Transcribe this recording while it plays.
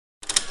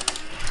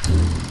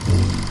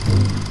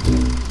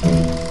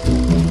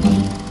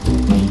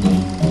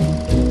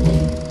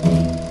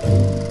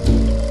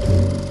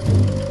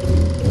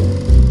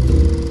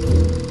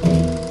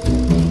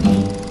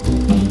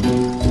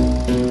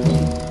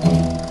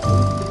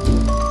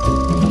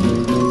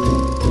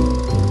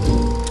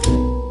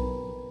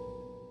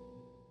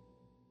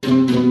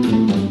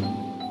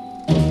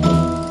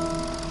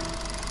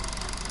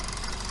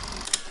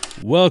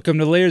Welcome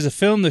to Layers of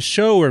Film, the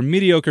show where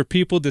mediocre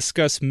people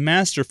discuss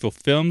masterful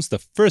films the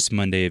first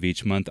Monday of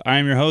each month.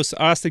 I'm your host,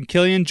 Austin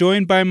Killian,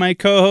 joined by my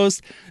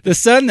co-host, the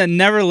son that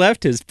never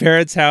left his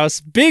parents' house,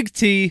 Big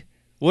T.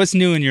 What's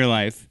new in your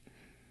life?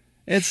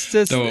 It's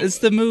just, it's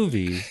the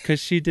movie,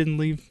 because she didn't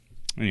leave.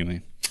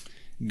 Anyway.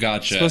 Gotcha.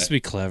 It's supposed to be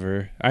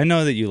clever. I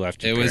know that you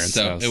left your parents'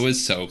 house. It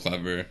was so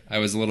clever. I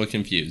was a little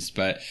confused,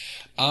 but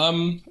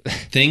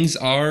things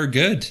are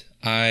good.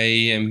 I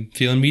am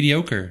feeling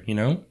mediocre, you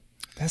know?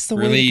 That's the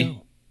really way to go.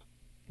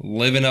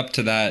 Living up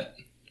to that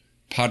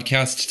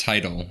podcast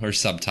title or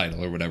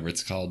subtitle or whatever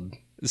it's called.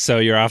 So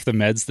you're off the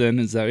meds then?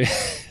 Is that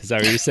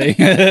what you're saying?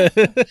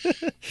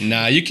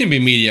 Nah, you can be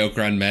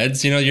mediocre on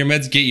meds. You know, your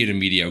meds get you to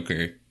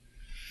mediocre.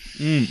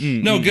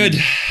 Good.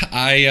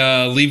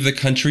 I leave the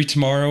country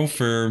tomorrow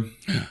for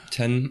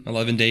 10,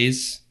 11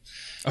 days.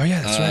 Oh,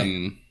 yeah, that's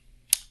right.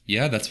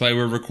 Yeah, that's why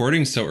we're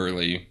recording so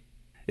early.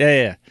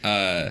 Yeah.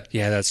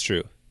 Yeah, that's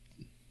true.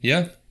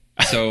 Yeah.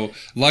 So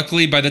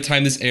luckily, by the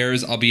time this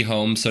airs, I'll be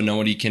home, so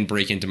nobody can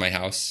break into my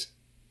house.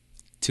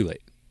 Too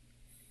late.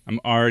 I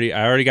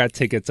already got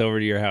tickets over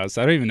to your house.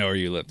 I don't even know where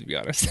you live, to be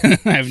honest.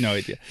 I have no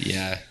idea.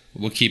 Yeah,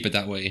 we'll keep it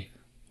that way.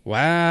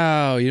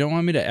 Wow, you don't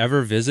want me to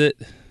ever visit?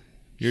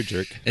 You're a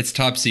jerk. It's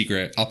top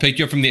secret. I'll pick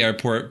you up from the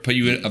airport, put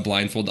you a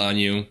blindfold on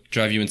you,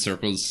 drive you in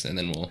circles, and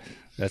then we'll...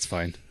 That's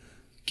fine.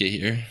 Get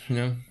here, you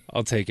know?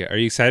 I'll take it. Are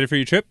you excited for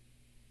your trip?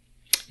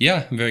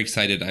 Yeah, I'm very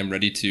excited. I'm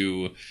ready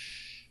to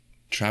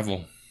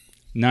travel.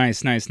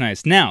 Nice.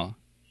 Now,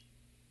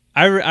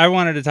 I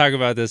wanted to talk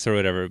about this or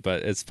whatever,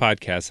 but it's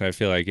podcast, and I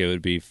feel like it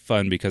would be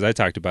fun because I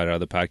talked about it on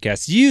the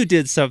podcast. You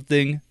did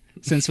something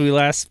since we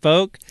last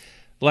spoke,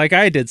 like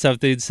I did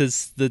something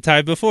since the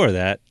time before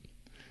that.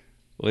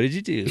 What did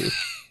you do?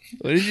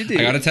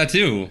 I got a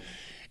tattoo.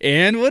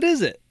 And what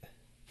is it?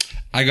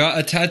 I got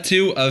a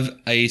tattoo of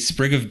a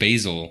sprig of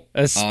basil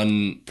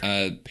on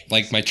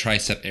like my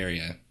tricep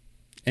area.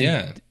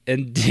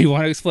 And do you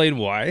want to explain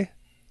why?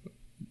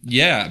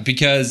 Yeah,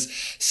 because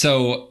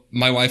so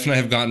my wife and I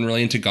have gotten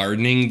really into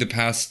gardening the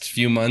past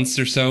few months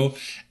or so,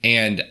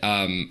 and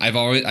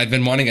I've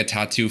been wanting a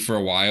tattoo for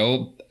a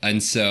while,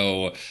 and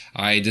so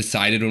I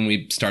decided when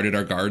we started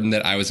our garden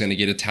that I was going to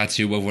get a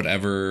tattoo of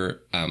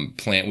whatever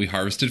plant we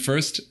harvested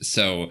first.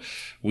 So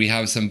we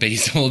have some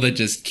basil that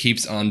just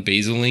keeps on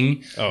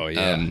basiling. Oh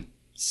yeah.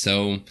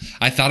 So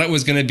I thought it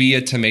was going to be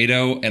a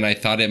tomato, and I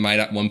thought it might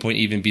at one point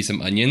even be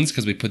some onions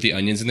because we put the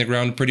onions in the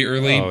ground pretty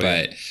early,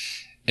 but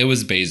it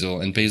was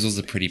basil, and basil's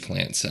a pretty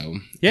plant, so...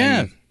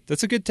 Yeah,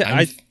 that's a good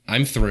tattoo.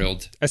 I'm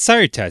thrilled. I saw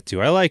your tattoo.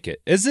 I like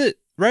it. Is it,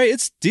 right?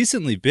 It's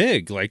decently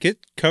big. Like, it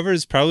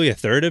covers probably a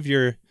third of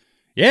your...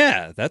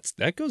 Yeah,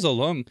 that goes a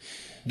long...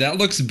 That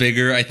looks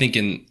bigger, I think,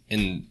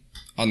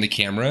 on the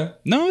camera.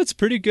 No, it's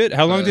pretty good.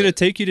 How long did it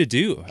take you to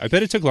do? I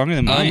bet it took longer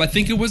than mine. I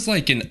think it was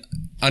like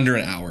under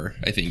an hour,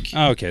 I think.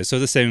 Oh, okay, so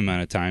the same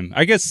amount of time.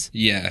 I guess...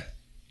 Yeah.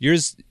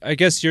 Yours, like,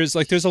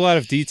 there's a lot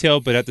of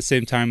detail, but at the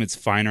same time, it's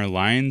finer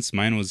lines.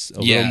 Mine was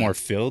a little more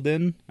filled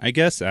in, I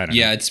guess. I don't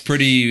know. Yeah, it's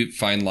pretty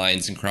fine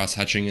lines and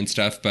cross-hatching and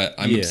stuff, but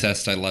I'm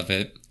obsessed. I love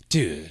it.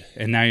 Dude.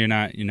 And now you're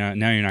not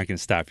going to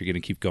stop. You're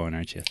going to keep going,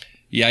 aren't you?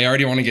 Yeah, I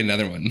already want to get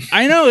another one.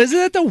 I know. Isn't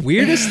that the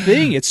weirdest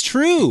thing? It's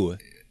true.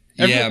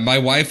 Yeah, my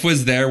wife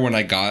was there when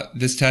I got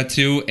this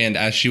tattoo, and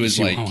as she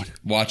was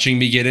watching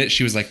me get it,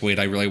 she was like, wait,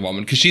 I really want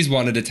one. Because she's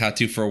wanted a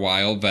tattoo for a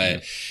while,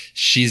 but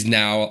she's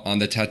now on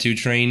the tattoo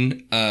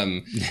train.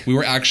 We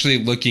were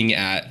actually looking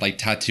at like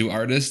tattoo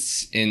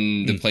artists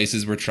in the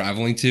places we're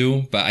traveling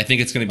to, but I think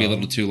it's going to be a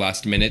little too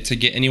last minute to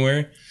get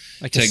anywhere.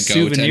 Like a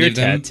souvenir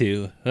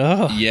tattoo.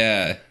 Oh,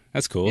 yeah.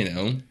 That's cool. You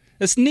know?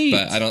 That's neat.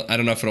 But I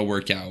don't know if it'll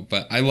work out,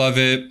 but I love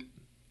it.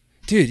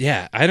 Dude,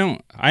 yeah.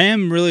 I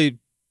am really...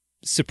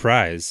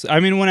 surprise. I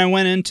mean, when I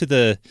went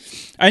into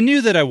I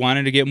knew that I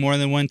wanted to get more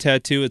than one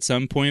tattoo at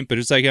some point, but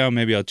it's like, oh,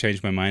 maybe I'll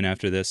change my mind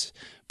after this.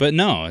 But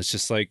no, it's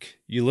just like,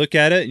 you look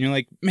at it and you're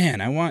like, man,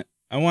 I want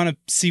to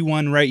see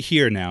one right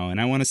here now, and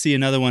I want to see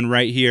another one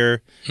right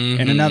here,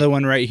 and another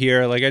one right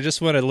here. Like, I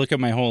just want to look at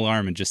my whole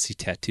arm and just see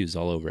tattoos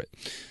all over it.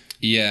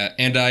 Yeah,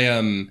 and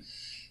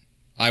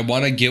I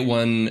want to get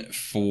one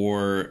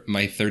for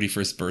my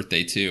 31st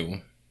birthday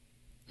too.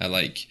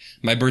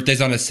 My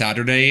birthday's on a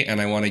Saturday, and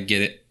I want to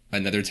get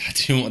another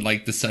tattoo on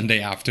like the Sunday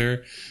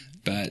after,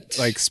 but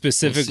like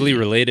specifically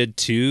related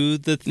to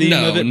the theme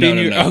of it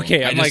being no.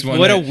 Okay, I'm like,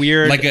 what a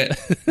weird like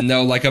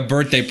a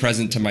birthday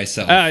present to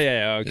myself. Oh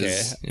yeah, okay.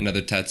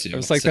 Another tattoo. I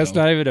was like, that's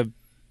not even a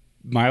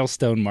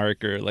milestone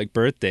marker like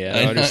birthday.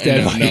 I don't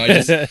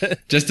understand.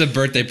 Just a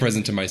birthday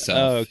present to myself.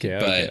 Oh,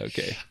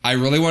 okay. I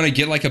really want to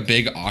get like a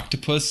big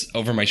octopus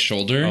over my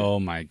shoulder.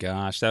 Oh my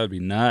gosh, that would be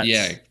nuts.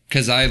 Yeah,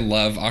 because I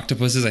love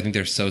octopuses. I think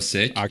they're so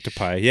sick.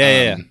 Octopi.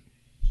 Yeah.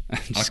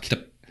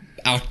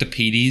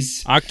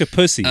 Octopedes.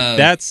 Octopussy.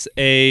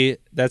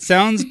 That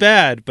sounds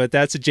bad, but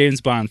that's a James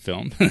Bond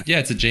film. Yeah,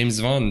 it's a James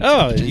Bond.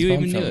 Oh, James you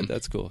Bond even film. knew it.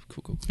 That's cool.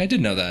 Cool. I did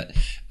know that.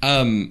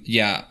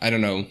 Yeah, I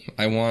don't know.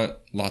 I want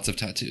lots of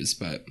tattoos,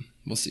 but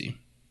we'll see.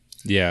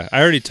 Yeah,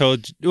 I already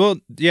told you. Well,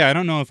 yeah, I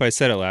don't know if I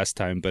said it last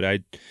time, but I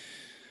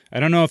I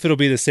don't know if it'll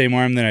be the same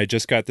arm that I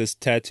just got this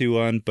tattoo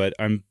on, but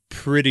I'm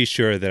pretty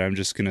sure that I'm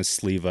just going to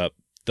sleeve up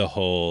the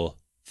whole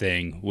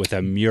thing with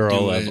a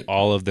mural of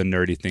all of the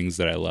nerdy things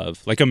that I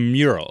love. Like a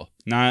mural,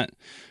 not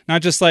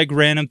just like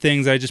random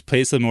things. I just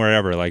place them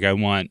wherever. Like I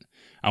want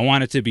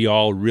it to be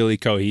all really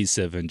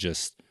cohesive and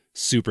just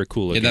super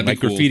cool looking, like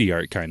cool. Graffiti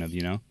art kind of,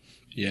 you know?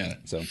 Yeah.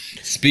 So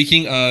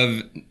speaking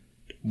of,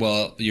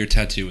 well, your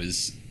tattoo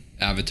is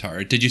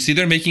Avatar. Did you see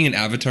they're making an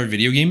Avatar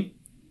video game?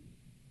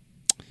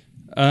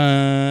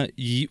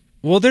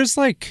 Well, there's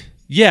like,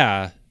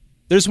 yeah,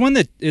 there's one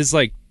that is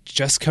like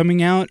just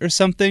coming out or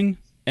something.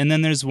 And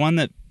then there's one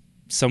that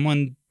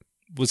someone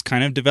was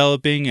kind of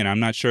developing, and I'm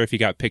not sure if he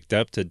got picked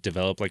up to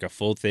develop like a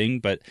full thing,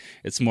 but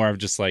it's more of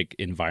just like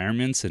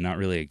environments and not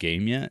really a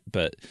game yet.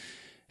 But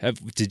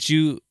did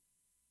you?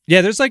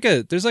 Yeah, there's like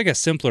a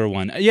simpler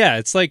one. Yeah,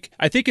 it's like,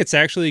 I think it's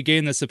actually a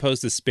game that's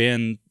supposed to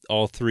span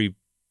all 3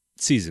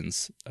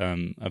 seasons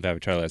of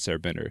Avatar: Last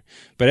Airbender,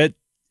 but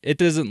it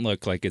doesn't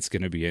look like it's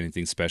going to be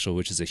anything special,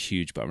 which is a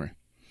huge bummer.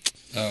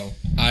 Oh,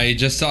 I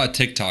just saw a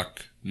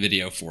TikTok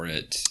video for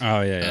it.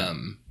 Oh yeah.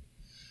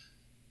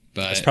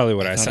 But that's probably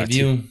what I saw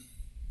too.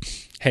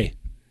 Hey,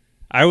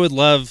 I would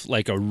love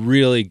like a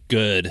really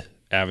good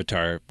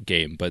Avatar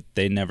game, but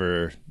they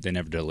never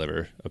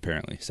deliver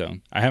apparently. So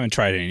I haven't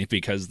tried any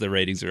because the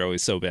ratings are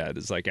always so bad.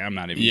 It's like, I'm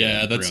not even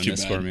gonna ruin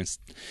this for me.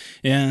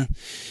 Yeah,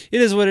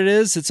 it is what it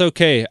is. It's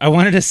okay. I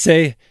wanted to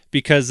say,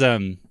 because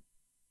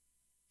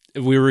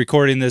we were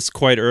recording this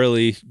quite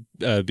early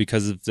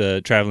because of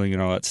the traveling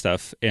and all that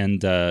stuff,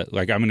 and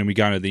like I'm going to be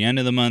gone at the end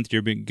of the month.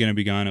 You're going to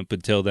be gone up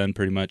until then,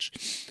 pretty much.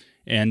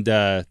 And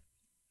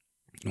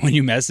when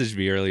you messaged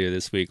me earlier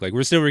this week, like,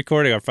 we're still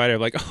recording on Friday,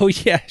 I'm like, oh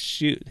yeah,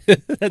 shoot,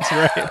 that's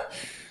right.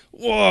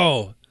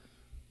 Whoa,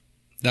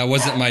 that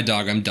wasn't my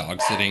dog. I'm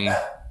dog sitting.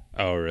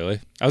 Oh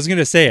really? I was going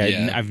to say,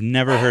 yeah. I've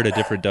never heard a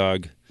different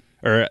dog,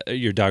 or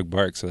your dog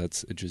bark, so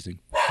that's interesting.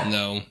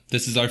 No,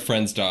 this is our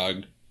friend's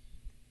dog.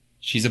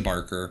 She's a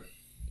barker.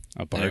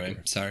 A barker.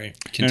 Anyway, sorry.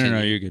 Continue.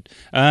 No, you're good.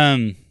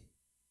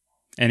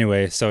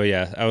 Anyway, so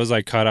yeah, I was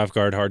like caught off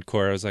guard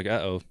hardcore. I was like,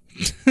 uh-oh.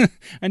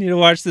 I need to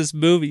watch this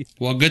movie.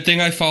 Well, good thing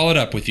I followed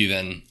up with you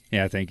then.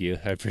 Yeah, thank you.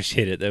 I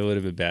appreciate it. That would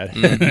have been bad.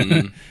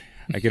 Mm-hmm.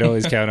 I could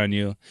always count on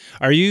you.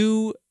 Are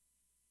you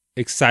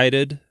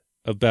excited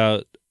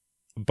about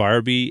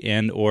Barbie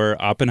and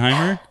or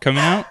Oppenheimer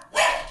coming out?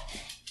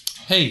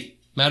 Hey,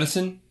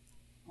 Madison.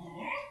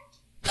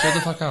 Shut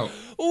the fuck out.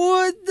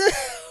 What the...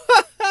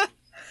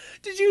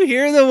 Did you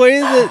hear the way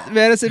that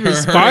Madison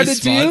responded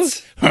to you?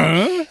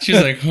 Huh? She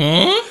was like,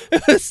 huh?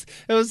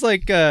 It was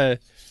like, Tim...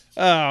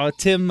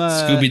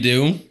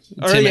 Scooby-Doo?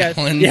 Tim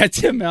Allen? Yeah,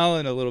 Tim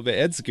Allen a little bit,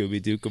 and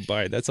Scooby-Doo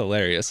combined. That's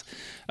hilarious.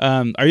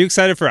 Are you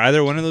excited for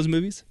either one of those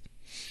movies?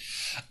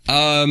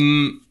 I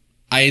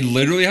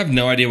literally have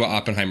no idea what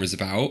Oppenheimer's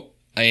about.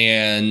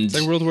 And it's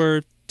like World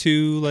War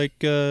II, like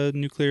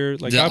nuclear,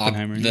 like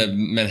Oppenheimer. The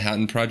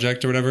Manhattan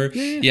Project or whatever.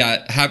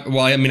 Yeah.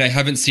 I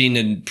haven't seen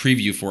a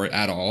preview for it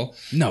at all.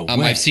 No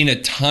way. I've seen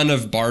a ton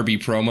of Barbie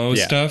promo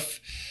stuff,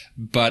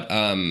 but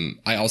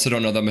I also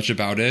don't know that much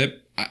about it.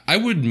 I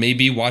would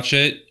maybe watch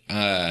it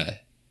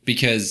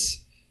because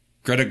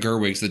Greta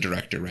Gerwig's the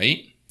director,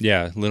 right?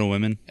 Yeah, Little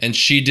Women. And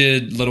she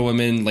did Little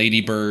Women,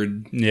 Lady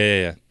Bird.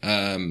 Yeah.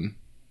 And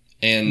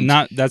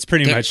that's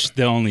pretty much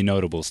the only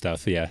notable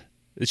stuff, yeah.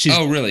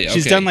 Oh, really? Okay.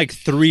 She's done like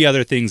 3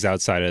 other things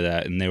outside of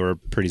that, and they were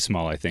pretty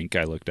small, I think.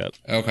 I looked up.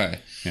 Okay.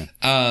 Yeah.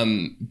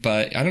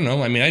 But I don't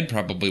know. I mean, I'd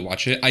probably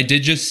watch it. I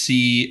did just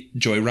see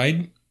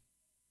Joyride.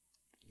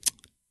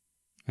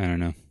 I don't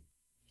know.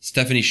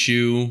 Stephanie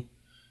Hsu,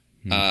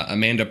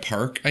 Amanda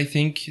Park, I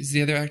think, is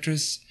the other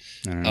actress.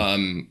 I don't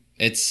know.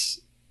 It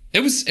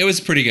was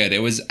pretty good. It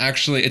was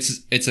actually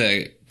it's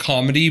a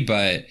comedy,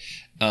 but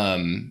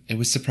it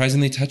was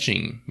surprisingly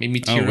touching. Made me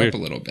tear up a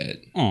little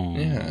bit. Aww.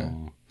 Yeah.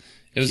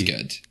 It was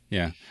good.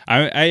 Yeah.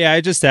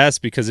 I just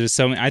asked because there's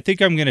so many. I think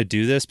I'm going to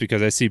do this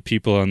because I see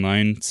people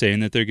online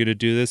saying that they're going to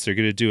do this. They're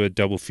going to do a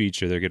double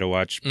feature. They're going to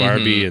watch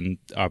Barbie and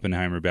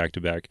Oppenheimer back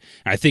to back.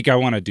 I think I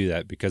want to do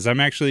that because I'm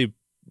actually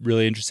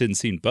really interested in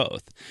seeing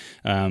both.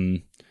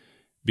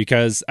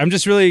 Because I'm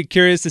just really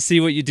curious to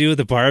see what you do with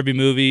the Barbie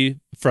movie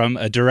from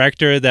a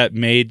director that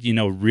made,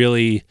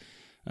 really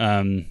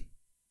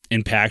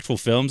impactful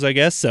films, I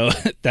guess. So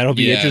that'll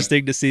be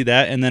interesting to see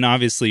that. And then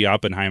obviously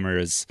Oppenheimer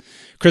is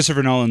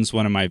Christopher Nolan's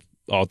one of my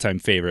all-time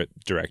favorite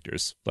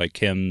directors, like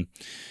him,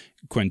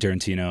 Quentin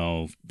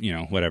Tarantino,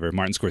 whatever,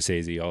 Martin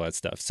Scorsese, all that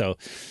stuff. So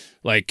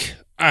like,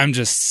 I'm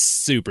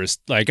just super,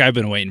 like, I've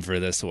been waiting for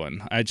this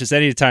one. I just,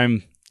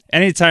 anytime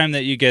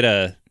that you get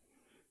a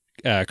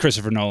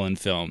Christopher Nolan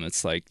film,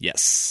 it's like,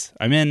 yes,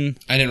 I'm in.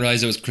 I didn't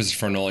realize it was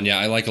Christopher Nolan. Yeah,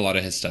 I like a lot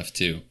of his stuff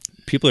too.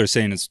 People are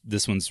saying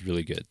this one's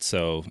really good.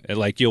 So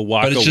you'll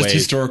walk away. But it's just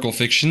historical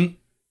fiction?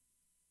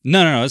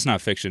 No, it's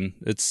not fiction.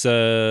 It's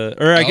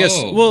I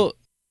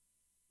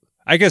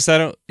guess I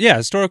don't. Yeah,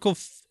 historical.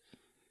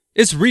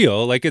 It's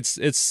real. Like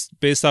it's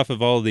based off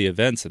of all of the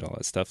events and all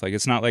that stuff. Like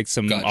it's not like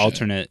some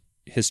alternate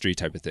history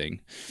type of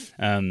thing.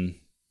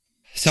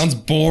 Sounds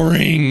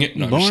boring.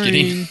 No, I'm just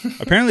kidding.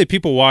 Apparently,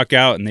 people walk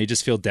out and they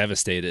just feel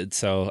devastated.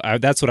 So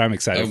that's what I'm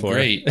excited for.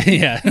 Great.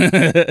 Yeah.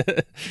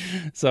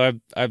 So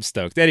I'm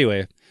stoked.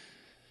 Anyway.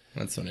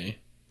 That's funny.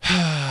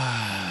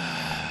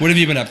 What have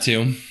you been up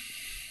to?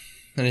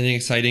 Anything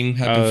exciting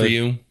happen for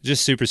you?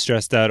 Just super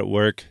stressed out at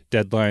work,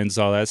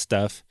 deadlines, all that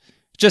stuff.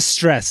 Just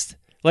stressed.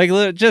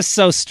 Like, just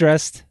so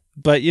stressed.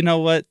 But you know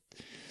what?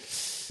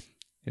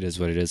 It is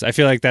what it is. I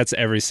feel like that's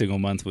every single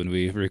month when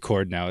we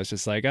record now. It's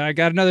just like, I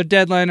got another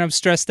deadline. I'm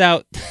stressed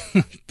out.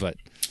 But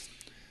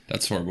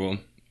that's horrible.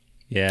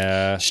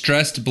 Yeah.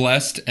 Stressed,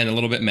 blessed, and a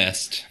little bit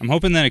messed. I'm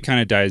hoping that it kind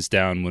of dies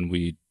down when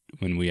we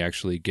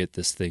actually get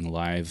this thing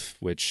live,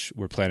 which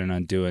we're planning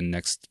on doing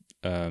next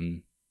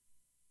in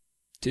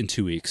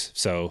 2 weeks.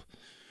 So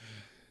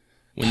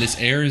when this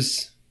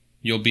airs,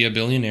 you'll be a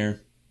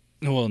billionaire.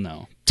 Well,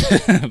 no.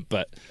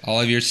 But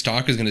all of your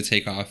stock is going to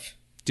take off.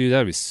 Dude,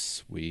 that'd be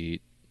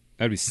sweet.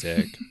 That'd be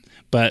sick.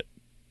 But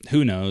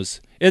who knows?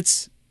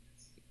 It's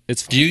fun.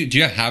 Do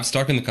you have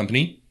stock in the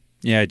company?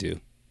 Yeah, I do.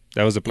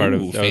 That was a part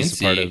of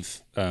fancy.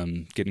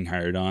 Getting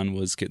hired on,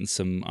 was getting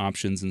some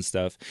options and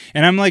stuff.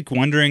 And I'm like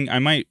wondering, I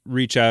might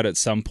reach out at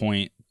some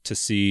point to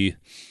see,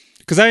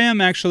 because I am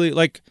actually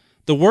like,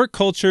 the work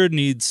culture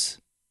needs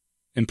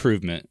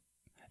improvement,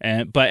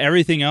 but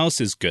everything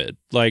else is good.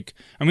 Like,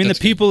 I mean, the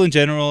people in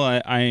general,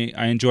 I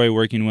enjoy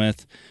working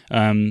with,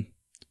 and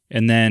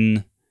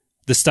then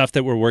the stuff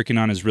that we're working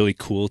on is really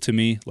cool to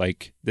me.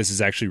 Like, this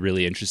is actually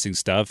really interesting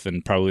stuff,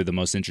 and probably the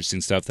most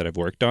interesting stuff that I've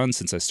worked on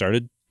since I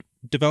started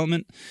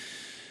development.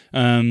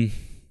 And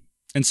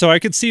so I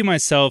could see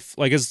myself,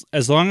 like,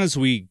 as long as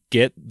we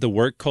get the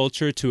work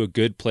culture to a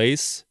good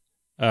place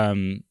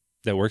that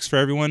works for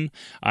everyone,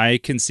 I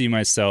can see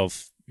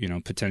myself,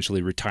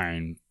 potentially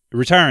retiring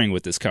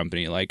with this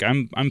company. Like,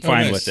 I'm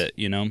fine with it,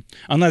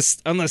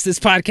 unless this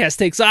podcast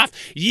takes off.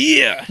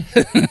 Yeah.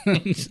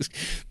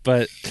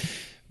 But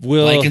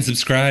we'll like and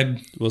subscribe.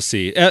 We'll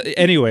see.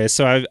 Anyway,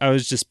 so I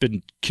was just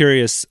been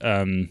curious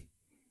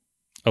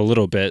a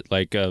little bit,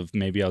 like, of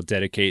maybe I'll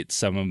dedicate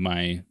some of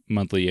my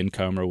monthly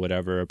income or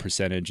whatever, a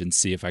percentage, and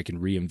see if I can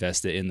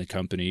reinvest it in the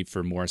company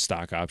for more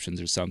stock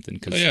options or something.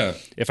 Because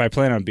if I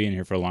plan on being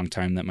here for a long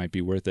time, that might be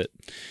worth it.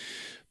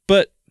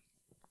 But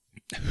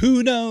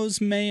who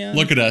knows, man?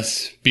 Look at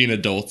us being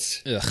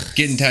adults. Ugh.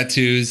 Getting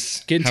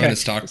tattoos, having a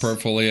stock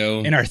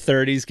portfolio. In our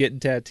 30s, getting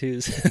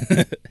tattoos.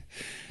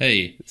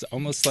 Hey. It's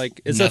almost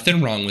like...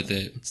 nothing wrong with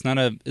it. It's not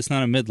a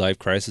midlife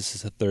crisis.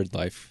 It's a third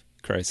life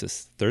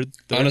crisis. Third?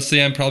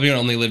 Honestly, I'm probably going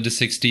to only live to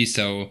 60,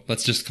 so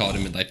let's just call it a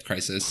midlife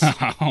crisis.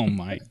 Oh,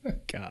 my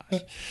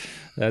gosh.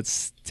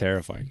 That's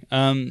terrifying.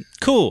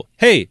 Cool.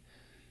 Hey,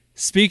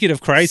 speaking of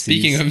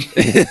crises...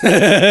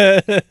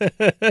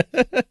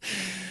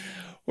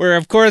 We're,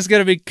 of course,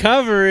 going to be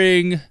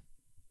covering,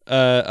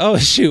 what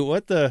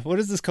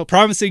is this called?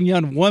 Promising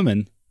Young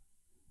Woman.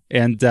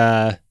 And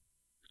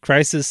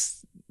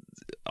crises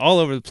all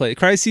over the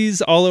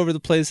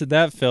place in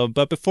that film.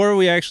 But before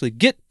we actually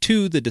get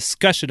to the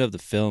discussion of the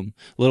film,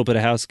 a little bit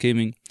of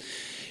housekeeping.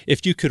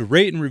 If you could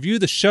rate and review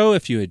the show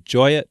if you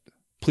enjoy it,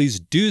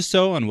 please do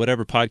so on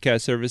whatever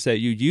podcast service that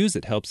you use.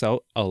 It helps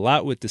out a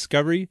lot with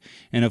discovery.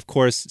 And, of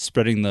course,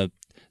 spreading the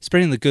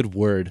good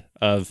word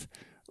of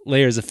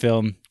Layers of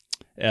Film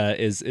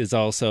is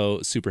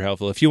also super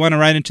helpful. If you want to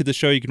write into the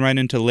show, you can write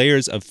into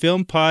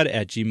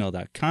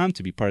layersoffilmpod@gmail.com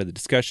to be part of the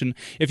discussion.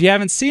 If you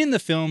haven't seen the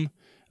film,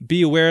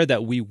 be aware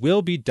that we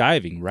will be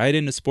diving right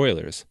into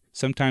spoilers,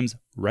 sometimes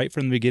right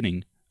from the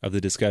beginning of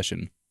the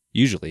discussion,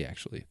 usually,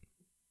 actually.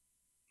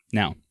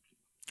 Now,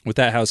 with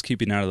that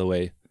housekeeping out of the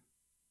way,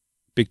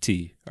 Big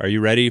T, are you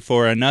ready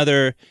for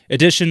another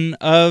edition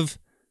of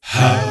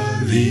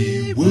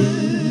Hollywood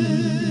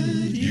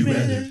You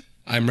Rather?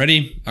 I'm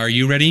ready. Are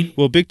you ready?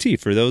 Well, Big T,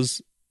 for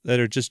those that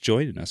are just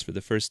joining us for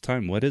the first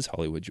time, what is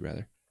Hollywood You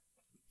Rather?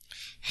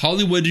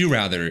 Hollywood You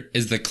Rather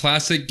is the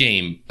classic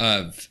game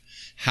of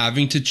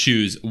having to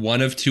choose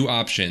one of two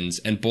options,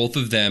 and both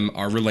of them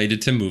are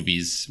related to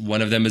movies.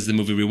 One of them is the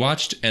movie we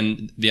watched,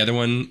 and the other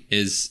one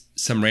is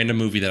some random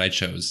movie that I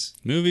chose.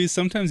 Movies?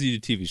 Sometimes you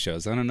do TV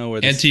shows. I don't know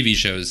where this... And TV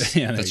shows.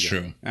 Yeah, that's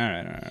true. All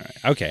right.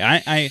 Okay,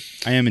 I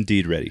am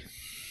indeed ready,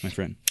 my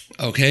friend.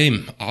 Okay,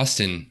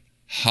 Austin.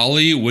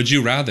 Holly, would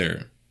you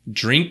rather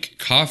drink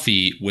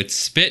coffee with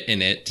spit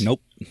in it?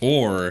 Nope.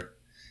 Or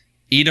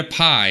eat a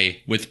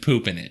pie with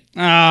poop in it?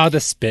 Oh, the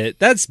spit.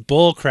 That's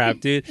bull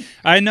crap, dude.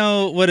 I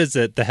know, what is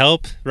it? The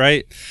Help,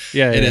 right?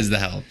 Yeah. It is The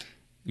Help.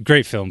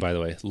 Great film, by the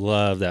way.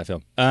 Love that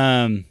film.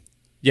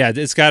 Yeah,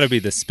 it's got to be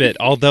the spit,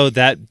 although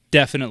that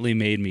definitely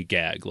made me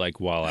gag, like,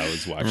 while I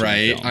was watching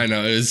the film. I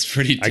know. It was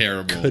pretty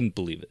terrible. I couldn't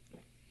believe it.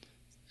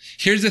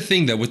 Here's the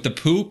thing, though. With the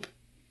poop,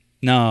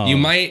 no, you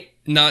might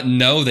not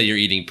know that you're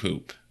eating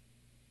poop.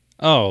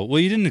 Oh, well,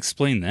 you didn't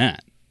explain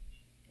that.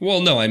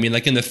 Well, no, I mean,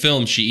 like in the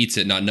film, she eats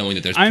it not knowing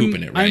that there's poop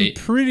in it, right?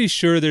 I'm pretty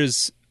sure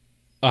there's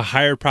a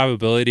higher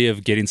probability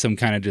of getting some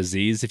kind of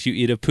disease if you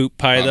eat a poop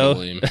pie,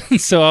 Probably. though.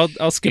 So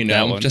I'll skip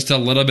that one. Just a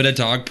little bit of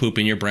dog poop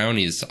in your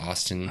brownies,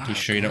 Austin. You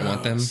sure you don't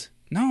want them?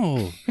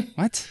 No.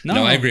 What? No.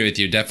 No, I agree with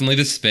you. Definitely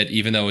the spit,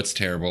 even though it's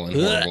terrible and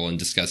horrible and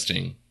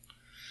disgusting.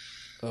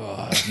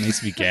 Oh, it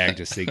makes me gag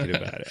just thinking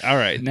about it. All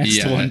right, next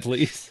Yeah. one,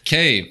 please.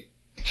 Okay,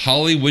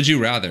 Holly, would you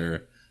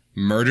rather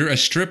murder a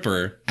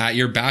stripper at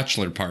your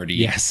bachelor party?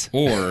 Yes.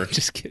 Or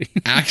Just kidding.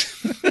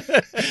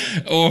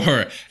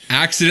 or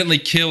accidentally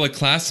kill a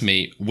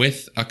classmate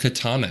with a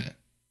katana?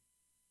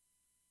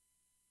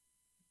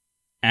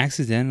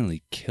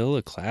 Accidentally kill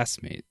a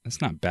classmate.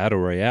 That's not Battle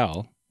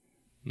Royale.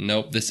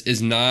 Nope, this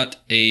is not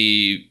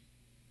a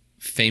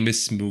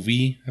famous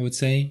movie, I would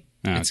say.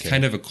 Oh, It's okay.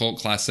 kind of a cult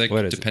classic,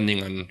 What is it?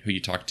 depending on who you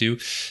talk to.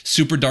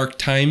 Super Dark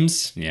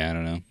Times. Yeah, I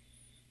don't know.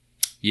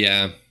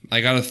 Yeah,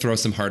 I gotta throw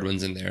some hard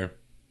ones in there.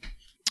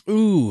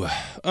 Ooh.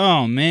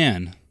 Oh,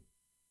 man.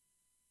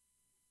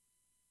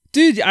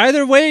 Dude,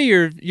 either way,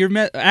 you're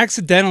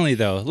accidentally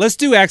though. Let's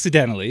do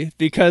accidentally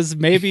because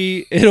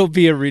maybe it'll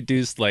be a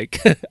reduced like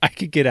I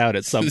could get out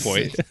at some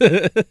point.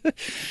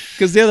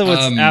 Because the other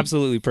one's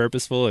absolutely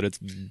purposeful and it's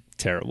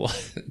terrible.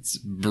 It's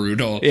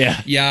brutal.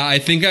 Yeah. Yeah, I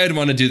think I'd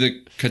want to do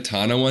the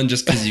katana one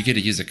just because you get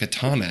to use a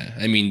katana.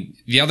 I mean,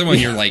 the other one,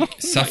 you're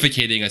like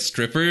suffocating a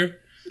stripper.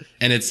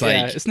 And it's like,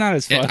 Yeah, it's not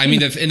as fun. I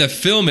mean, in the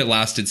film, it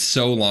lasted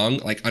so long,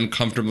 like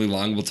uncomfortably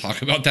long. We'll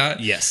talk about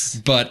that.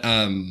 Yes. But,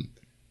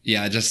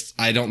 yeah,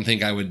 I don't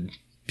think I would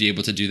be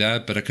able to do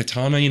that. But a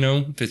katana,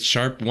 if it's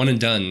sharp, one and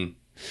done,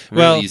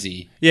 real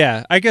easy.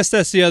 Yeah, I guess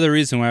that's the other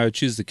reason why I would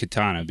choose the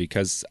katana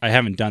because I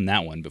haven't done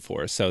that one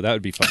before, so that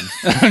would be fun.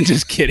 I'm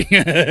just kidding.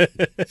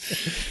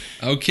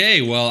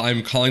 Okay, well,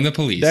 I'm calling the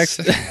police.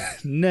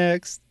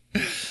 Next.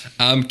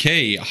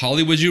 Okay,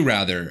 Holly, would you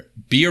rather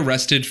be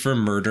arrested for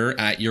murder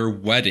at your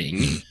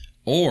wedding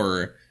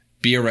or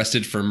be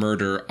arrested for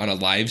murder on a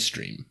live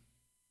stream?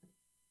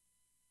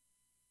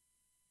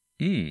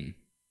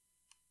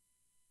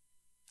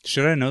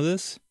 Should I know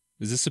this?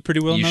 Is this a pretty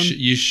well known?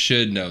 You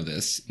should know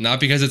this. Not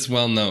because it's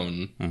well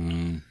known.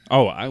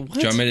 What? Do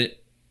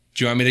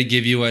you want me to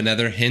give you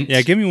another hint?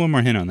 Yeah, give me one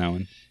more hint on that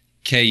one.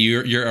 Okay,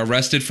 you're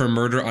arrested for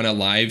murder on a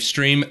live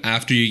stream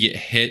after you get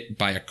hit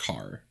by a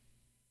car.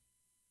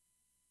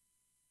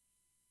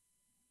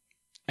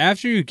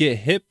 After you get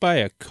hit by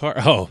a car.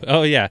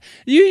 Oh yeah.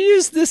 You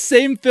used this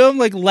same film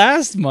like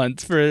last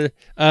month for.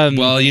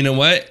 Well, you know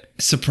what?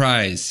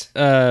 Surprise.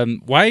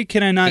 Why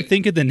can I not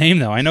think of the name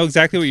though? I know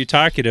exactly what you're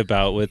talking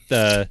about with.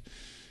 Oh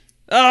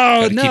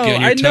Gotta no! keep you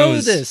on your I know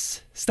toes.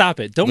 this. Stop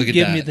it! Don't Look at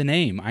give me that. the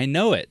name. I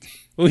know it.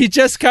 We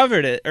just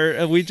covered it,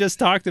 or we just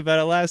talked about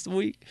it last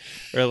week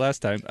or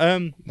last time.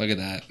 Look at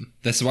that.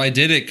 That's why I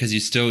did it, because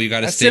you got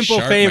to A stay simple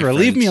sharp, favor. my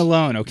Leave me friend.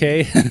 alone,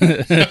 okay?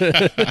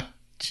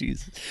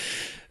 Jesus.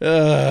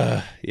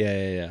 Yeah.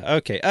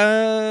 Okay.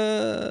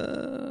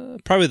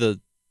 Probably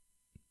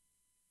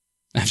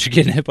after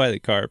getting hit by the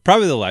car,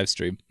 probably the live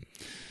stream.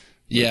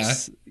 Yeah.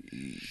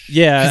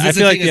 Yeah, 'Cause I that's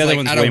feel the like thing the is, other like,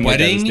 one's at a way more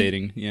wedding-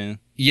 devastating. Yeah.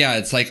 Yeah,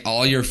 it's like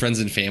all your friends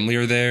and family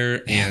are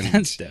there, and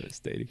That's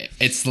devastating.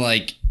 it's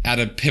like at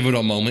a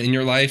pivotal moment in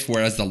your life,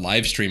 whereas the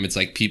live stream, it's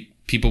like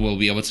people will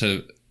be able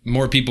to,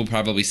 more people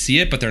probably see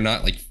it, but they're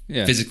not like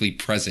Yeah. physically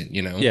present,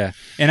 Yeah.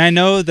 And I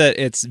know that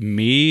it's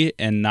me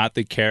and not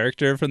the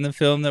character from the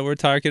film that we're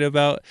talking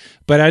about,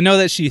 but I know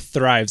that she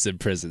thrives in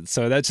prison.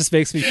 So that just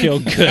makes me feel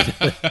good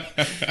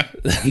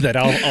that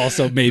I'll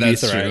also maybe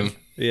That's thrive. true.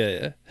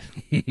 Yeah.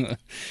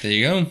 There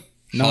you go.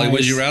 Holly,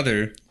 would you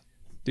rather?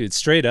 Dude,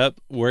 straight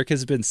up, work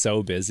has been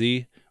so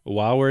busy.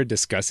 While we're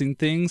discussing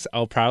things,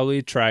 I'll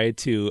probably try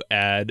to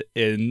add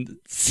in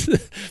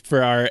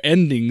for our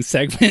ending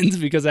segments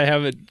because I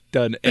haven't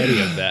done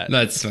any of that.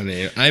 That's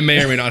funny. I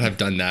may or may not have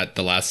done that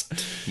the last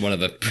one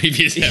of the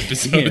previous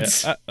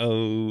episodes.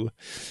 Yeah.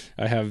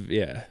 I have,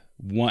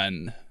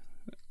 one.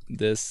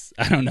 This,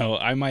 I don't know.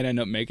 I might end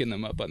up making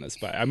them up on the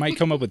spot. I might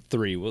come up with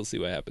 3. We'll see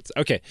what happens.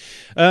 Okay.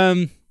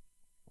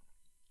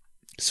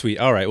 Sweet.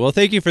 All right. Well,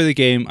 thank you for the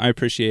game. I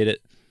appreciate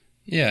it.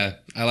 Yeah,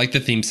 I like the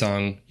theme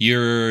song.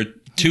 You're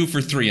 2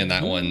 for 3 on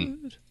that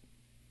one.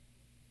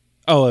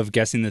 Oh, of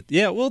guessing that.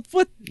 Yeah. Well,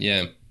 what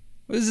Yeah.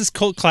 is this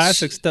cult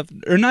classic stuff?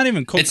 Or not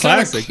even cult It's not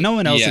a classic. cl- No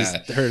one else yeah.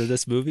 has heard of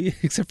this movie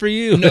except for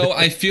you. No,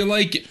 I feel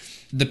like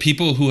the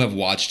people who have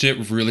watched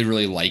it really,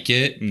 really like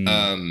it.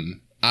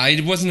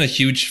 I wasn't a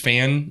huge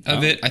fan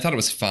of it. I thought it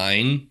was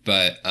fine,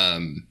 but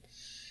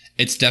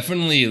it's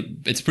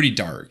pretty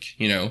dark,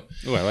 Oh,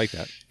 I like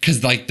that.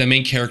 Because like the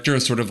main character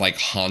is sort of like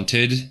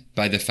haunted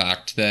by the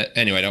fact that,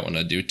 anyway, I don't want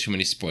to do too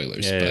many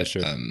spoilers, Yeah, but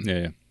sure.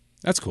 Yeah.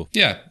 That's cool.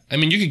 yeah, I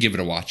mean, you could give it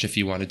a watch if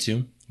you wanted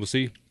to. We'll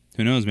see.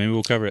 Who knows? Maybe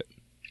we'll cover it.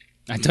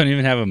 I don't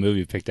even have a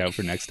movie picked out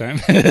for next time.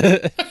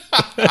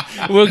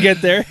 We'll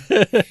get there.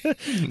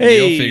 Hey,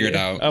 You'll figure it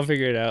out. I'll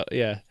figure it out.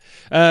 Yeah.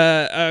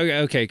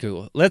 Okay,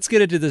 cool. Let's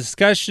get into the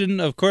discussion.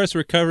 Of course,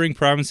 we're covering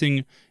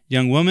Promising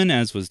Young Woman,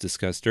 as was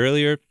discussed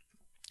earlier.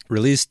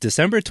 Released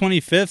December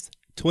 25th,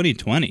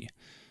 2020.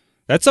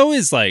 That's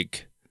always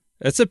like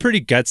That's a pretty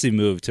gutsy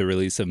move to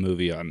release a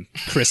movie on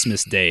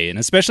Christmas Day, and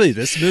especially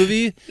this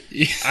movie.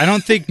 I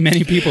don't think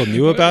many people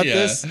knew about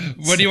this.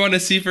 What do you want to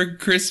see for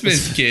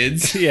Christmas,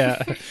 kids?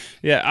 Yeah.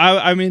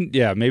 I mean,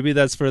 yeah, maybe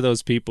that's for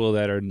those people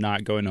that are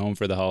not going home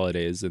for the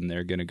holidays and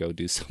they're going to go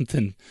do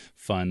something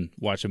fun,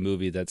 watch a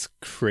movie that's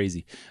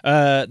crazy.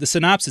 The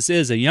synopsis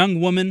is a young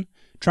woman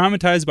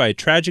traumatized by a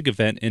tragic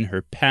event in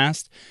her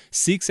past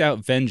seeks out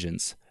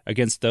vengeance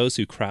against those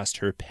who crossed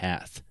her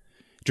path.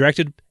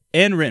 Directed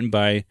and written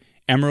by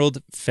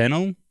Emerald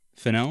Fennell,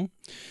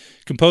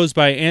 composed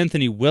by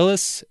Anthony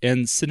Willis,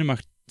 and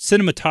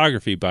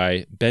cinematography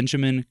by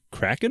Benjamin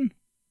Kraken,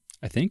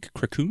 I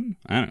don't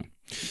know.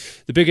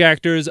 The big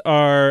actors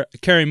are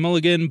Carey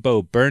Mulligan,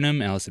 Bo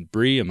Burnham, Alison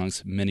Brie,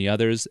 amongst many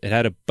others. It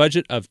had a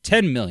budget of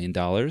 $10 million.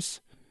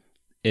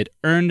 It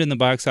earned in the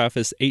box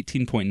office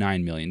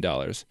 $18.9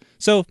 million.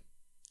 So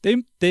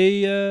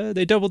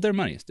they doubled their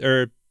money,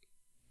 or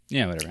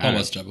yeah, whatever.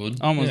 Almost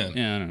doubled. Almost.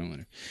 Yeah, I don't know.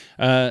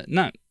 Whatever.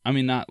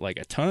 Not like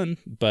a ton,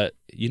 but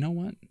you know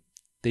what?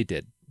 They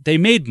did. They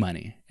made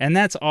money, and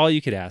that's all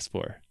you could ask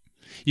for.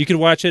 You could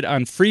watch it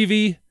on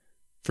Freevee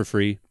for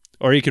free,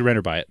 or you could rent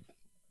or buy it.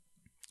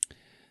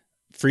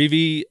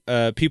 Freevee,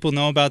 people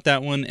know about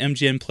that one.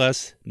 MGM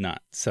Plus,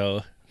 not.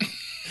 So,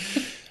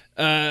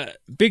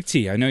 Big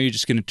T, I know you're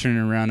just going to turn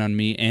it around on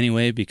me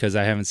anyway because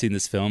I haven't seen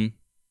this film.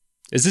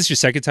 Is this your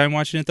second time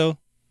watching it, though?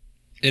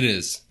 It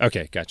is.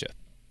 Okay, gotcha.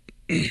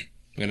 I'm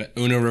going to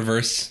Uno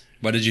reverse.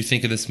 What did you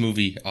think of this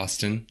movie,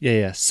 Austin?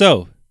 Yeah.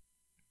 So,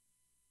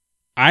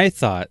 I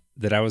thought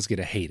that I was going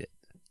to hate it.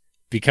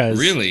 Because...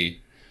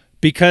 Really?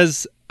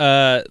 Because,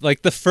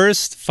 like, the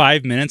first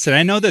 5 minutes, and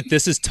I know that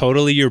this is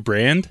totally your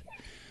brand,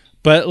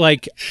 but,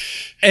 like,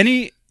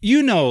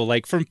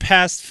 like, from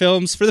past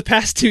films, for the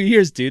past 2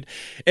 years, dude,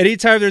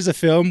 anytime there's a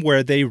film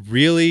where they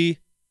really,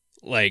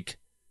 like,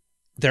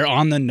 they're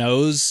on the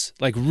nose,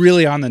 like,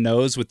 really on the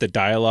nose with the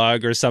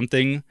dialogue or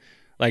something,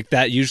 like,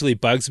 that usually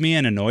bugs me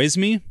and annoys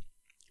me.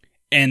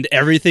 And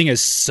everything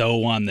is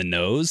so on the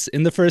nose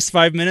in the first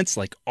 5 minutes,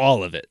 like,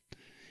 all of it.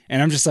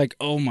 And I'm just like,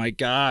 oh my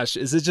gosh,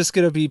 is it just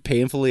going to be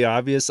painfully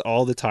obvious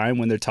all the time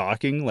when they're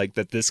talking? Like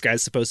that this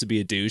guy's supposed to be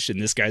a douche and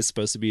this guy's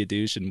supposed to be a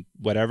douche and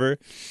whatever.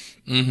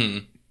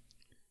 Mm-hmm.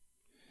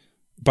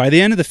 By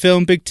the end of the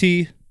film, Big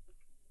T,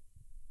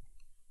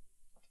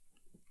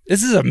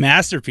 this is a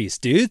masterpiece,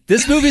 dude.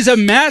 This movie's a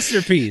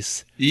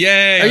masterpiece.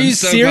 Yay. I'm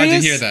so serious?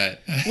 glad to hear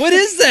that. What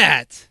is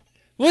that?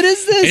 What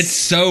is this? It's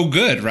so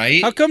good,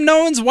 right? How come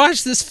no one's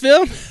watched this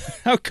film?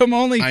 How come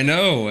only... I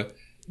know.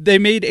 They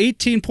made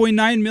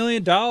 $18.9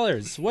 million. What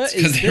is this?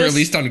 Because they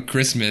released on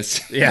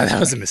Christmas. Yeah, that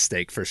was a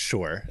mistake for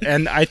sure.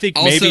 And I think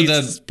Also, maybe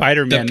the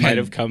Spider-Man might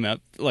have come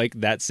up like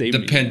that same year.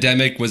 The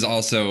pandemic was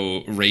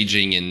also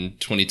raging in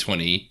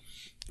 2020.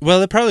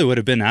 Well, it probably would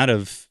have been out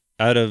of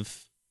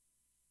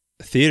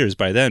theaters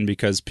by then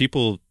because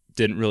people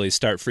didn't really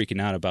start freaking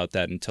out about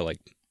that until like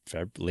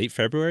late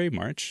February,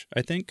 March,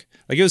 I think.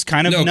 Like it was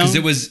kind of No, known.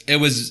 because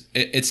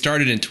it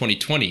started in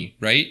 2020,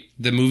 right?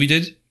 The movie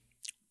did.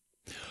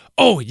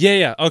 Oh,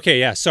 yeah. Okay,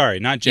 yeah. Sorry,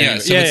 not January.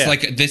 Yeah, so it's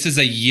like this is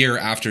a year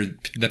after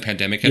the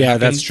pandemic had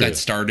happened. That's true. That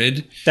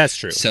started. That's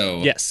true.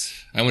 So yes,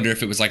 I wonder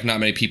if it was like not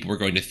many people were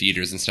going to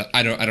theaters and stuff.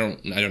 I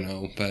don't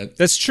know, but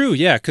that's true.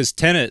 Yeah, because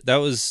Tenet, that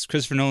was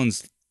Christopher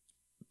Nolan's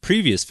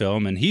previous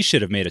film, and he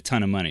should have made a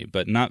ton of money,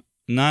 but not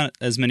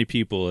as many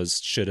people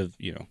as should have,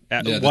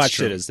 watched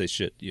it as they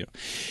should,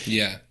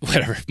 Yeah.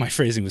 Whatever. My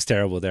phrasing was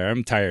terrible there.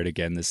 I'm tired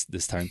again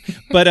this time.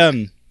 But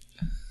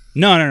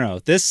no.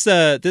 This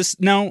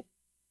no.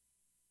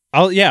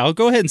 I'll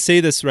go ahead and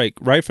say this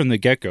right from the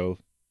get-go.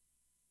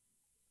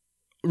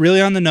 Really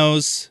on the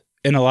nose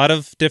in a lot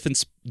of different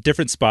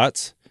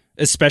spots,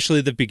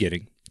 especially the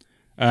beginning,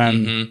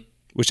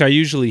 which I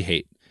usually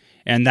hate.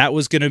 And that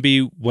was going to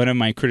be one of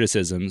my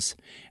criticisms.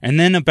 And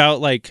then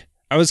about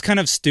I was kind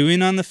of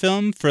stewing on the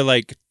film for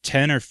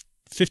 10 or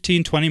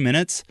 15, 20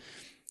 minutes,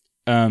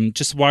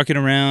 just walking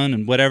around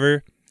and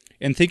whatever,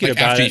 and thinking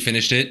about it. After you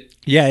finished it?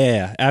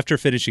 Yeah. After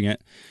finishing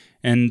it.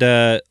 And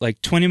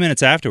 20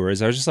 minutes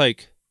afterwards, I was just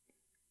like,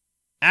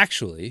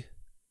 actually,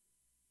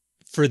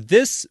 for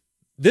this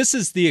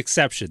is the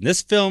exception.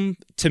 This film,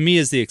 to me,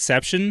 is the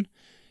exception.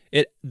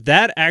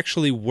 That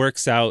actually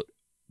works out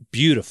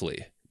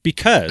beautifully.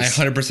 Because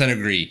I 100%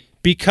 agree.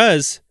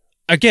 Because,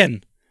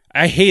 again,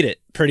 I hate it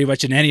pretty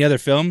much in any other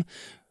film,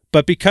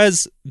 but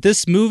because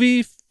this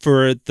movie,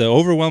 for the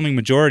overwhelming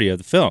majority of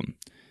the film,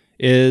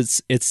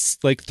 it's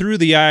through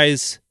the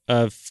eyes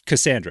of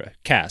Cassandra,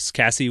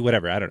 Cassie,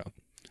 whatever, I don't know.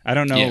 I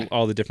don't know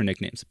all the different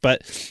nicknames,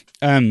 but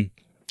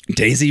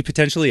Daisy,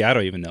 potentially, I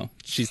don't even know.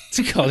 She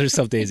called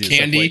herself Daisy.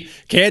 Candy.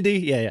 Candy,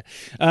 yeah.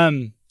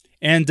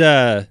 And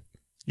you're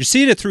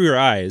seeing it through her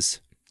eyes,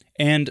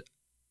 and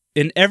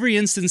in every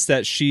instance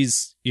that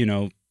she's,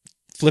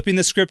 flipping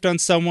the script on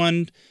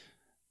someone,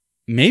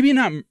 maybe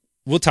not,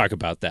 we'll talk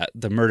about that.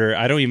 The murder,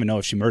 I don't even know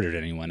if she murdered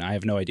anyone. I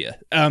have no idea.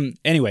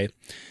 Anyway,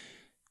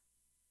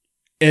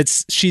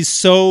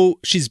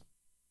 she's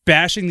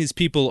bashing these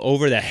people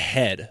over the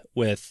head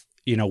with,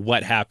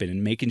 what happened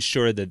and making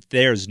sure that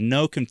there's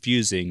no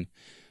confusing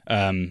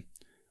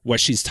what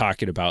she's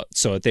talking about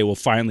so that they will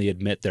finally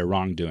admit their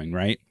wrongdoing,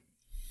 right?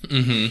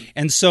 Mm-hmm.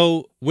 And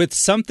so with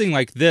something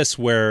like this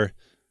where,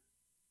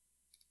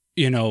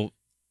 you know,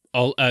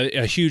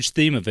 a huge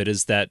theme of it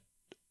is that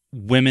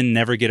women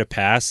never get a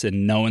pass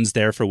and no one's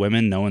there for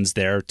women. No one's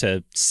there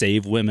to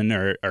save women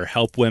or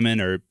help women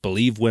or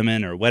believe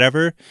women or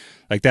whatever.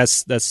 Like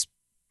that's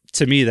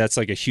to me, that's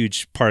like a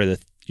huge part of the,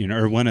 you know,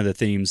 or one of the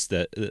themes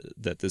that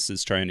this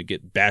is trying to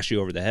bash you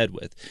over the head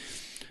with.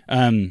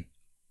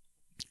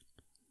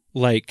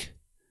 Like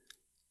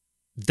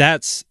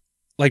that's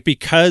like,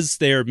 because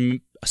they're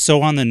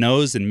so on the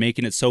nose and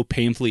making it so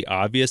painfully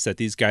obvious that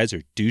these guys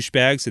are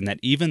douchebags and that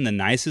even the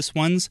nicest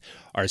ones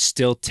are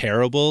still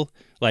terrible,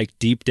 like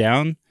deep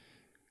down.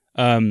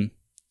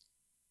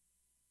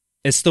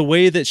 It's the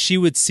way that she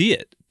would see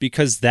it,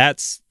 because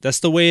that's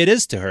the way it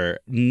is to her.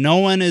 No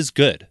one is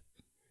good.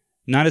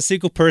 Not a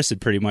single person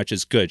pretty much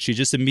is good. She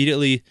just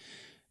immediately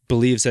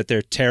believes that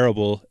they're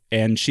terrible,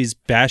 and she's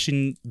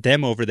bashing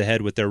them over the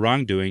head with their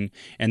wrongdoing.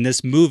 And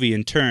this movie,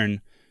 in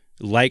turn,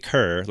 like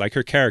her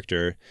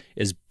character,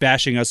 is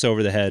bashing us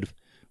over the head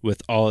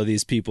with all of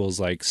these people's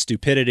like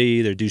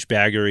stupidity, their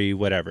douchebaggery,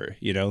 whatever,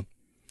 you know?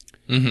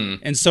 Mm-hmm.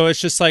 And so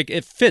it's just like,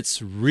 it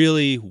fits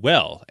really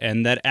well,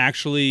 and that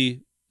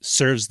actually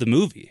serves the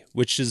movie,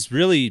 which is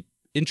really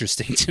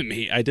interesting to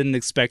me. I didn't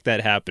expect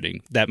that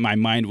happening, that my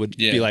mind would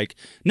be like,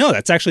 no,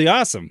 that's actually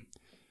awesome.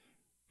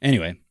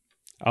 Anyway,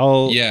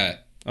 I'll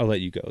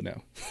let you go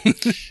now.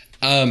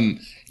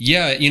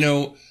 Yeah, you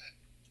know,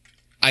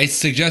 I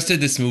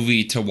suggested this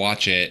movie to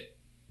watch it,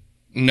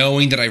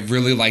 knowing that I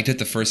really liked it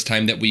the first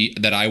time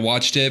that I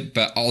watched it,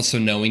 but also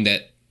knowing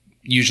that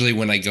usually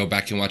when I go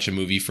back and watch a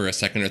movie for a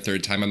second or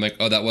third time, I'm like,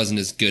 oh, that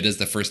wasn't as good as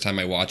the first time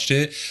I watched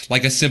it.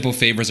 Like A Simple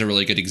Favor is a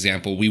really good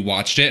example. We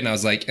watched it and I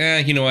was like,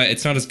 you know what?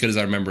 It's not as good as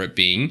I remember it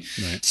being.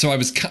 Right. So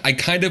I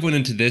kind of went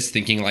into this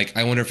thinking like,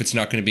 I wonder if it's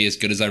not going to be as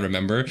good as I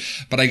remember.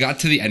 But I got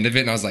to the end of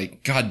it and I was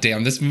like, God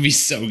damn, this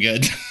movie's so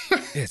good.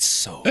 It's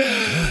so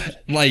good.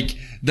 Like,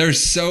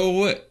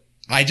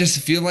 I just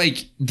feel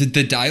like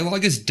the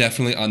dialogue is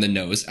definitely on the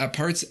nose at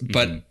parts,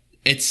 but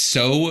it's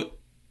so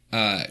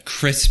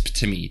crisp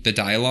to me, the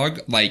dialogue.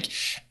 Like,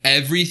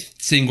 every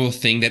single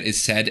thing that is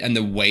said and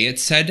the way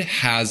it's said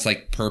has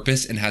like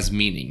purpose and has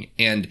meaning.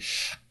 And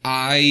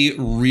I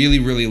really,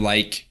 really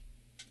like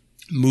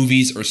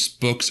movies or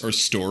books or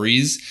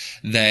stories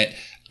that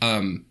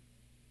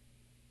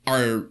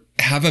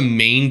have a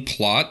main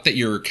plot that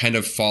you're kind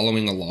of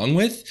following along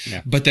with,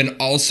 but then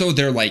also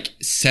they're like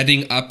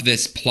setting up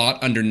this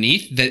plot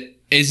underneath that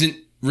isn't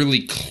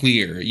really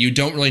clear. You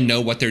don't really know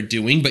what they're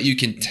doing, but you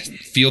can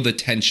feel the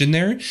tension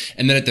there.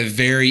 And then at the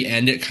very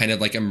end, it kind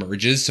of like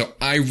emerges. So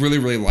I really,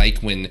 really like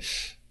when,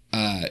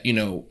 you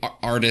know,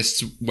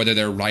 artists, whether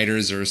they're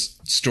writers or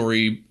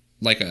story,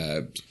 like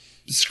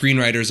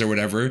screenwriters or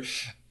whatever,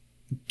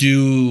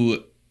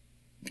 do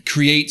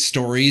create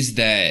stories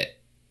that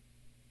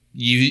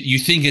you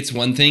think it's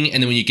one thing,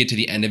 and then when you get to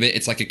the end of it,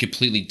 it's like a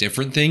completely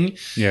different thing.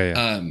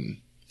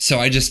 So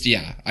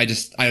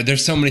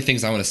there's so many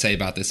things I want to say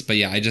about this, but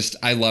yeah,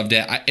 I loved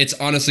it. It's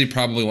honestly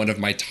probably one of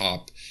my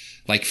top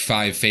like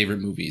 5 favorite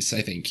movies,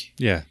 I think.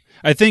 Yeah.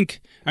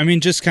 I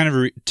mean, just kind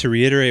of to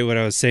reiterate what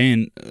I was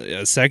saying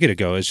a second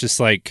ago, it's just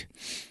like,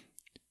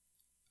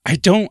 I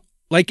don't,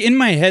 like, in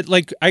my head,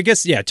 like, I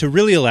guess, yeah, to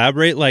really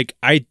elaborate, like,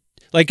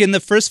 in the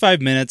first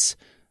 5 minutes,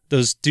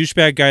 those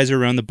douchebag guys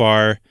are around the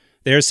bar.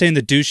 They're saying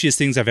the douchiest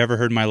things I've ever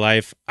heard in my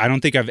life. I don't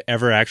think I've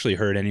ever actually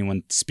heard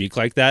anyone speak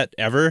like that,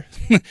 ever.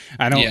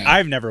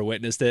 I've never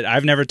witnessed it.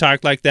 I've never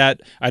talked like that.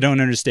 I don't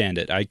understand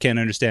it. I can't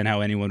understand how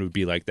anyone would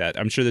be like that.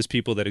 I'm sure there's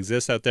people that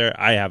exist out there.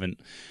 I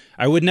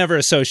would never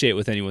associate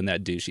with anyone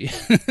that douchey.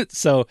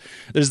 So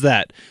there's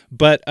that.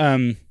 But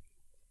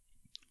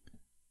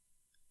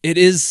it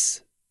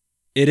is,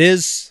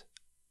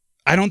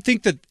 I don't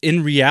think that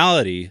in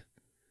reality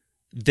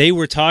they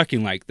were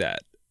talking like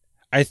that.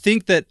 I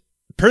think that,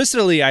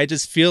 personally, I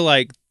just feel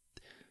like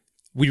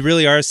we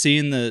really are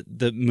seeing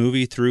the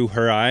movie through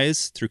her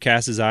eyes, through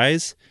Cass's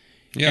eyes.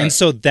 Yeah. And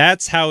so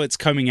that's how it's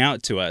coming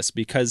out to us,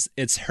 because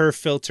it's her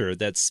filter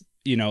that's,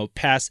 you know,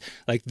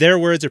 like their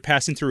words are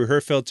passing through her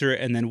filter,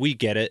 and then we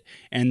get it,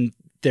 and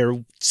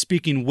they're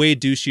speaking way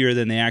douchier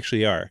than they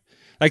actually are.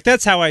 Like,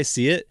 that's how I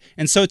see it.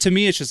 And so to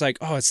me, it's just like,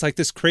 oh, it's like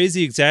this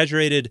crazy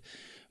exaggerated,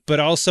 but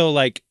also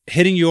like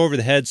hitting you over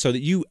the head so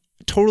that you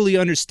totally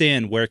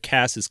understand where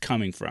Cass is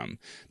coming from.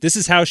 This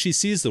is how she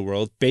sees the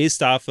world,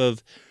 based off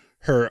of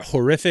her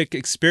horrific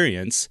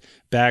experience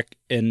back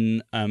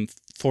in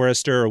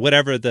Forrester or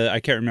whatever, I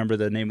can't remember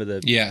the name of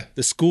the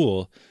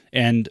school.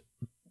 And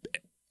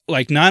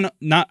like, not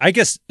I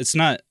guess it's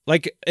not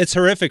like, it's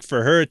horrific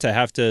for her to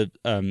have to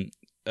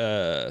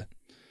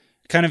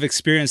kind of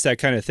experience that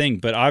kind of thing,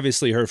 but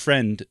obviously her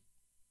friend,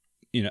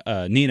 you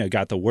know, Nina,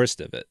 got the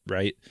worst of it,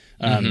 right?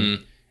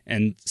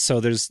 And so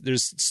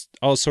there's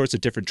all sorts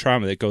of different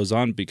trauma that goes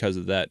on because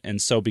of that.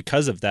 And so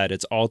because of that,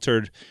 it's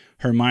altered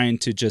her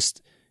mind to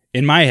just,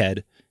 in my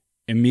head,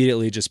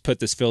 immediately just put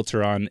this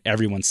filter on.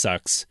 Everyone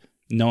sucks.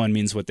 No one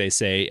means what they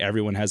say.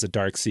 Everyone has a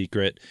dark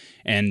secret.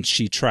 And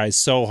she tries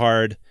so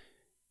hard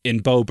in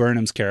Bo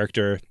Burnham's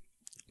character,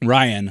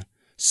 Ryan,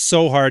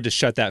 so hard to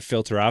shut that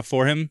filter off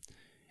for him,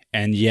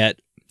 and yet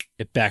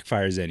it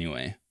backfires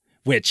anyway.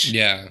 Which,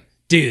 Yeah.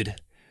 dude,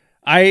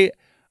 I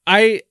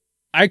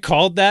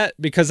called that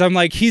because I'm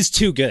like, he's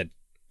too good.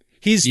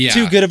 He's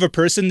too good of a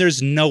person.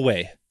 There's no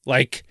way.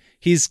 Like,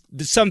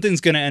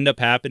 something's gonna end up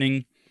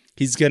happening.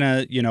 He's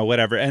gonna,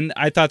 whatever. And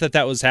I thought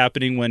that was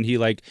happening when he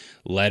like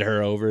led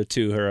her over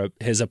to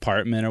his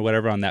apartment or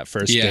whatever on that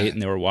first date,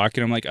 and they were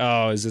walking. I'm like,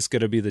 oh, is this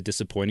gonna be the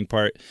disappointing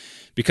part?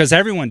 Because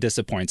everyone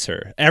disappoints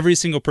her. Every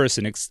single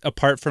person,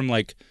 apart from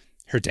like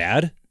her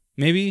dad,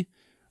 maybe,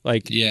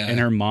 like, and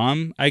her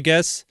mom, I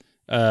guess.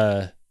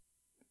 But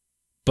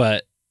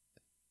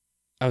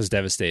I was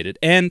devastated,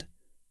 and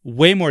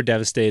way more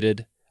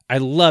devastated. I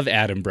love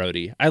Adam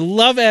Brody.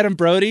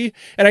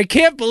 And I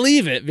can't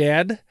believe it,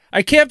 man.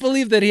 I can't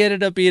believe that he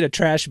ended up being a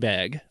trash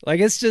bag.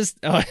 Like, it's just,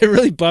 it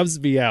really bums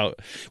me out.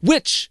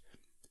 Which,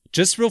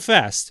 just real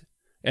fast,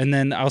 and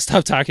then I'll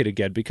stop talking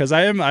again because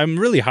I'm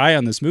really high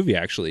on this movie,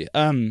 actually.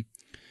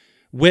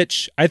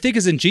 Which I think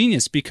is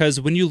ingenious because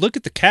when you look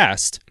at the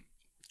cast,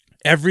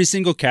 every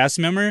single cast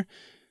member,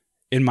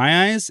 in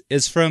my eyes,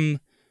 is from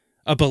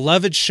a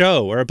beloved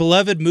show or a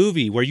beloved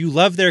movie where you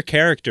love their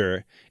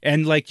character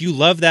and like you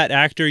love that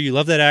actor, you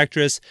love that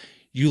actress,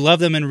 you love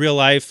them in real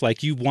life,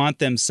 like you want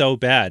them so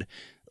bad.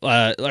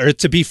 Or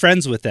to be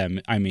friends with them,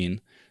 I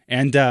mean.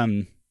 And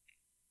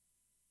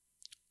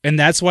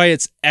that's why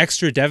it's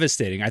extra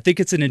devastating. I think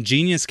it's an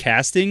ingenious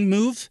casting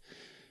move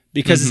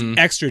because it's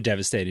extra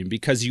devastating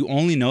because you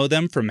only know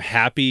them from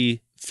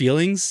happy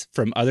feelings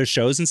from other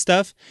shows and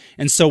stuff.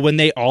 And so when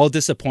they all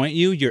disappoint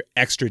you, you're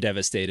extra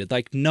devastated.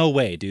 Like, no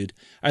way, dude.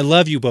 I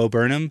love you, Bo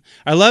Burnham.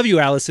 I love you,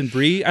 Allison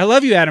Brie. I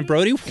love you, Adam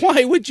Brody.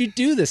 Why would you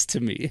do this to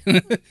me?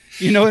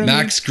 You know what I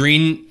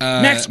mean?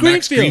 Max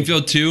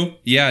Greenfield too.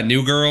 Yeah,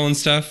 New Girl and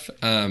stuff.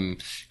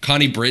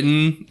 Connie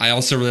Britton. I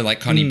also really like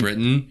Connie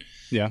Britton.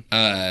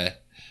 Yeah.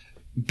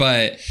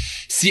 But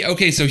see,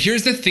 okay, so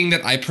here's the thing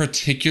that I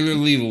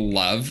particularly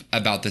love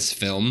about this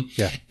film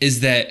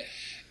is that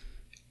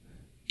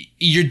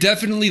you're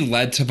definitely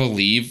led to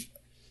believe,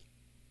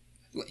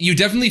 you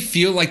definitely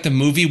feel like the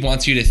movie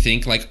wants you to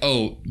think like,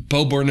 oh,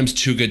 Bo Burnham's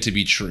too good to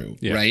be true,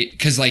 right?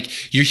 Because like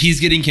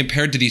he's getting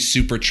compared to these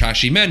super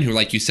trashy men who,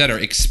 like you said, are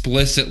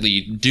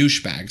explicitly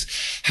douchebags.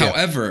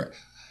 However,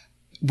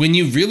 when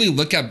you really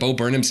look at Bo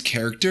Burnham's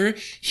character,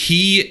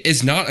 he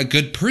is not a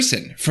good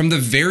person from the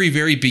very,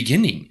 very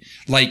beginning.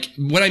 Like,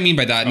 what I mean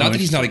by that, not that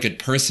he's not a good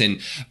person,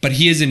 but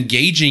he is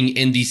engaging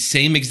in the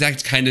same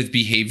exact kind of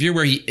behavior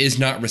where he is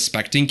not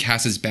respecting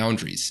Cass's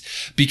boundaries.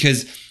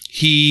 Because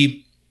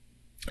he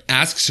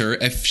asks her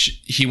if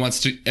he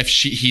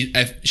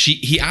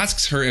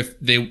asks her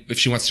if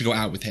she wants to go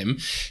out with him.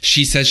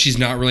 She says she's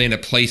not really in a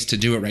place to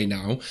do it right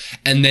now.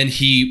 And then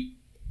he,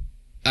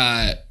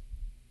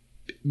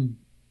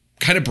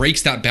 kind of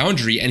breaks that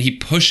boundary and he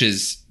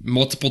pushes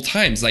multiple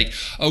times like,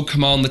 oh,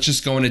 come on, let's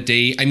just go on a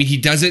date. I mean, he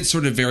does it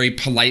sort of very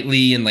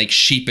politely and like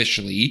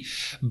sheepishly,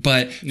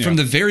 but from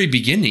the very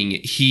beginning,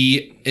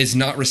 he is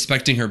not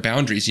respecting her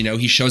boundaries. You know,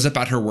 he shows up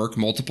at her work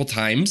multiple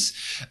times,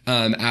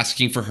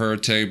 asking for her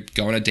to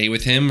go on a date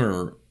with him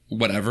or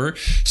whatever.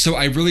 So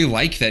I really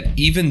like that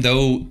even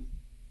though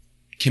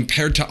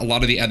compared to a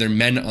lot of the other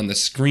men on the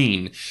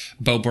screen,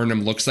 Bo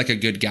Burnham looks like a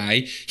good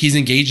guy, he's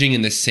engaging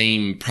in the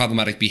same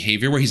problematic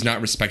behavior where he's not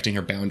respecting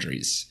her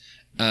boundaries.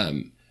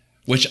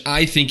 Which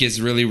I think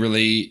is really,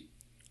 really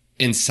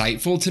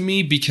insightful to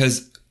me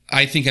because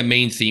I think a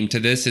main theme to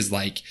this is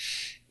like,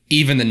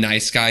 even the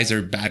nice guys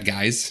are bad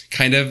guys,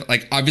 kind of.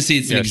 Like, obviously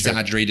it's an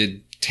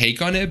exaggerated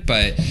take on it,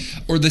 but,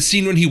 or the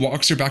scene when he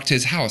walks her back to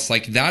his house,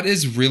 like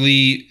that's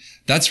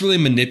really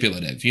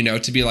manipulative, you know,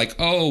 to be like,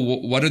 oh,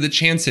 what are the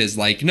chances?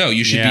 Like, no,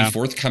 you should be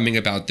forthcoming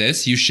about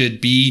this. You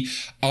should be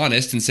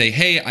honest and say,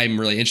 hey, I'm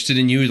really interested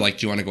in you. Like,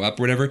 do you want to go up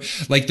or whatever?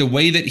 Like the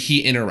way that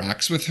he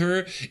interacts with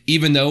her,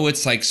 even though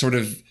it's like sort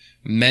of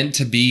meant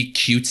to be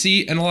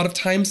cutesy and a lot of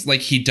times, like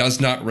he does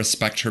not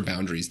respect her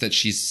boundaries that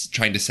she's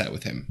trying to set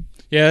with him.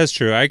 Yeah, that's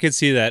true. I could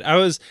see that. I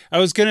was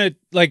gonna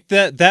like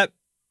the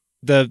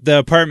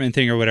apartment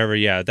thing or whatever.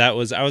 Yeah, I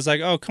was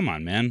like, oh, come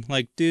on, man.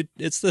 Like, dude,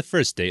 it's the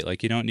first date.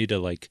 Like, you don't need to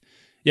like,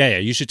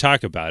 you should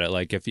talk about it.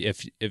 Like,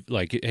 if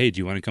like, hey, do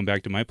you want to come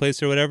back to my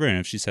place or whatever? And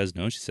if she says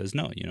no, she says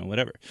no, you know,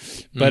 whatever.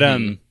 But,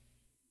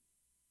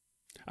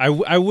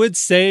 I would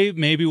say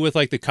maybe with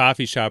like the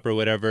coffee shop or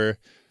whatever,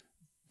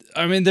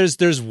 I mean,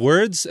 there's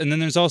words and then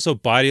there's also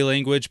body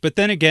language, but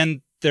then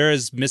again, there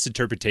is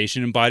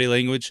misinterpretation in body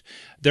language.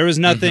 There was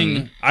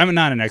nothing, I'm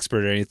not an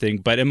expert or anything,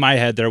 but in my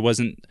head, there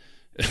wasn't,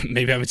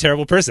 maybe I'm a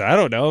terrible person. I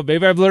don't know.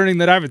 Maybe I'm learning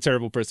that I'm a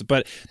terrible person,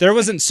 but there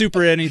wasn't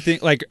super anything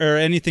like, or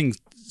anything,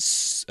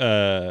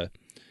 like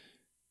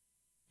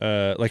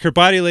her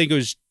body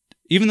language,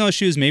 even though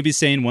she was maybe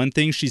saying one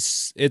thing,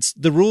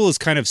 the rule is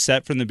kind of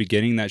set from the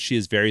beginning that she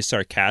is very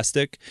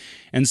sarcastic.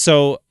 And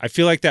so I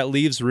feel like that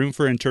leaves room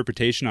for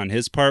interpretation on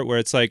his part where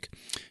it's like,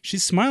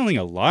 she's smiling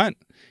a lot.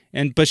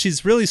 but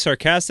she's really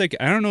sarcastic.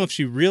 I don't know if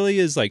she really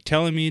is like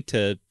telling me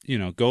to,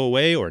 go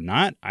away or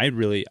not.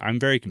 I'm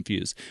very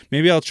confused.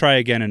 Maybe I'll try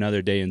again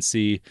another day and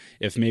see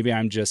if maybe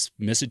I'm just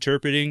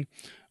misinterpreting,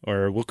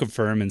 or we'll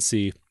confirm and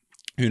see.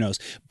 Who knows?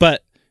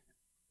 But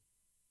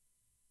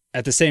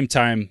at the same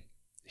time,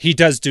 he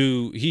does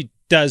do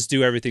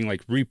everything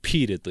like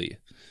repeatedly.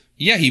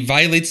 Yeah, he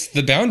violates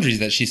the boundaries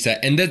that she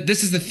set. And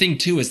this is the thing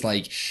too, is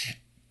like,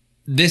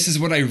 this is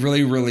what I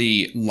really,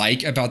 really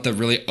like about the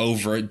really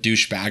overt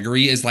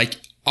douchebaggery is like,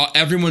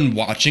 everyone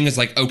watching is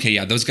like, okay,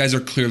 yeah, those guys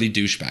are clearly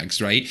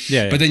douchebags, right?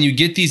 Yeah. But then you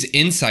get these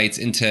insights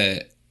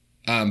into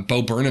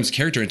Bo Burnham's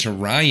character, into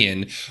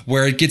Ryan,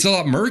 where it gets a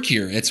lot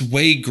murkier. It's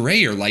way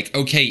grayer. Like,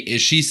 okay,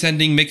 is she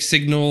sending mixed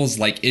signals?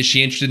 Like, is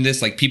she interested in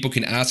this? Like, people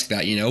can ask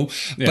that, Yeah,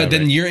 but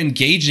then right. you're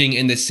engaging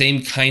in the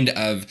same kind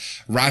of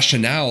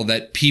rationale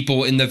that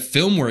people in the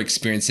film were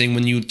experiencing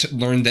when you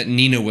learned that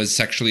Nina was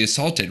sexually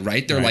assaulted,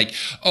 right? They're Right. like,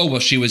 oh, well,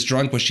 she was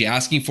drunk. Was she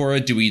asking for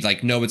it? Do we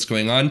like know what's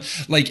going on?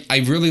 Like, I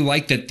really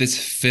like that this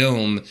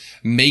film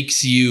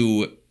makes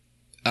you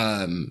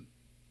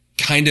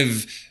kind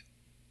of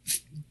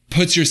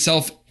puts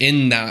yourself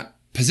in that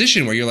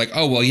position where you're like,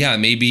 oh, well, yeah,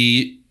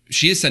 maybe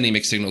she is sending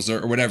mixed signals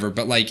or whatever.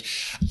 But like,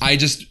 I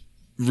just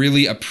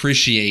really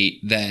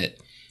appreciate that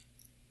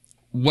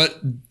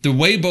the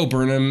way Bo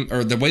Burnham,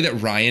 or the way that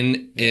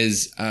Ryan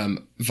is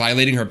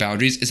violating her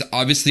boundaries, is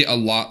obviously a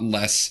lot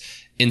less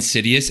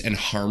insidious and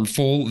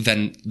harmful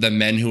than the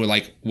men who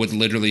would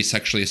literally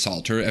sexually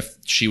assault her if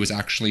she was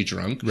actually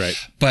drunk. Right.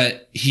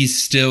 But he's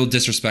still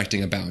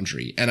disrespecting a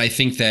boundary. And I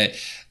think that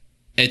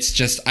it's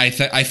just, I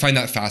find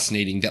that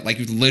fascinating that like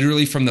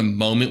literally from the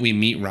moment we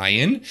meet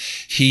Ryan,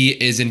 he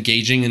is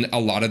engaging in a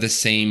lot of the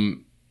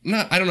same,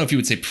 I don't know if you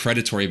would say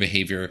predatory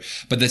behavior,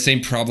 but the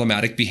same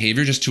problematic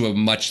behavior, just to a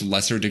much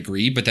lesser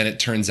degree. But then it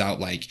turns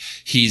out like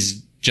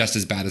he's just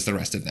as bad as the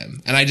rest of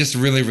them. And I just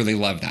really, really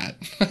love that.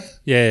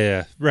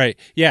 Yeah. Right.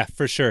 Yeah,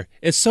 for sure.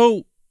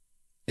 So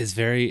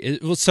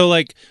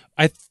like,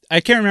 I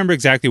can't remember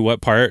exactly what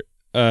part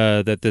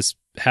that this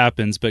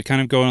happens, but kind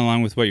of going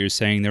along with what you're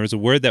saying, there was a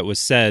word that was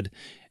said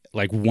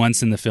like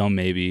once in the film,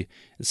 maybe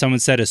someone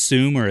said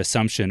assume or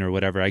assumption or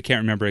whatever. I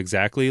can't remember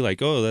exactly,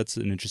 like, oh, that's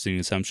an interesting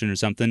assumption or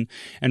something.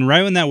 And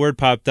right when that word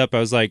popped up, I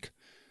was like,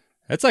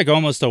 that's like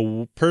almost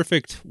a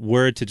perfect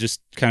word to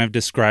just kind of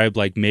describe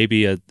like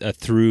maybe a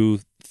through,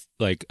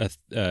 like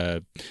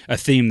a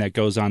theme that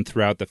goes on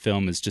throughout the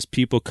film, is just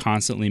people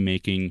constantly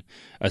making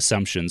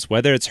assumptions,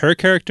 whether it's her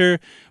character,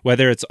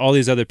 whether it's all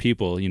these other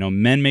people,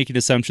 men making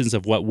assumptions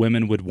of what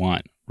women would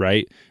want,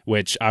 right?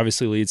 Which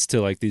obviously leads to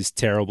like these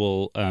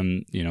terrible,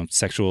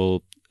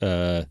 sexual,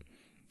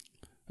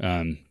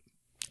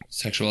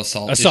 Sexual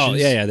assault. Assault.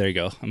 Issues. Yeah. There you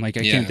go. I'm like,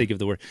 I Yeah. can't think of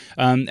the word.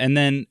 And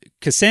then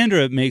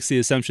Cassandra makes the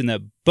assumption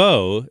that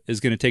Bo is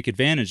going to take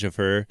advantage of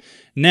her.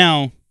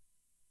 Now,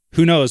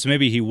 who knows?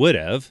 Maybe he would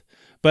have.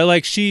 But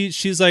like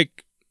she's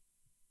like,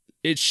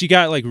 she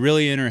got like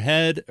really in her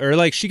head, or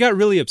like she got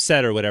really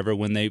upset or whatever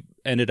when they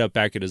ended up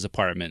back at his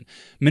apartment.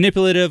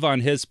 Manipulative on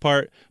his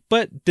part,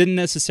 but didn't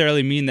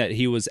necessarily mean that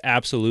he was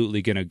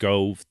absolutely going to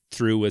go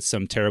through with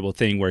some terrible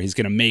thing where he's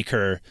going to make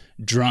her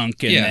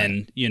drunk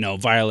and then,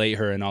 violate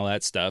her and all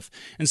that stuff.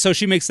 And so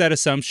she makes that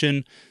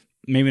assumption.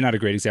 Maybe not a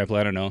great example,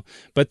 I don't know.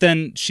 But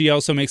then she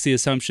also makes the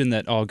assumption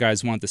that all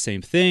guys want the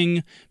same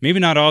thing. Maybe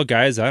not all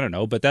guys, I don't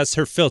know, but that's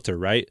her filter,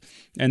 right?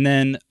 And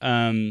then,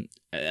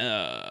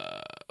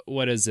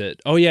 what is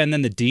it? Oh, yeah, and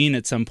then the dean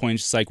at some point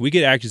is just like, we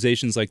get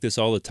accusations like this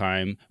all the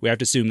time. We have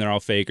to assume they're all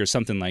fake or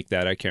something like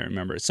that. I can't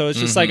remember. So it's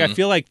just like, I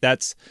feel like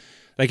that's,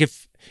 like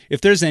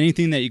if there's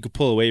anything that you could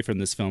pull away from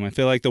this film, I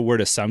feel like the word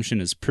assumption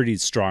is pretty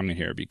strong in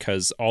here,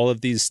 because all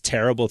of these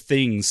terrible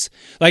things,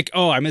 like,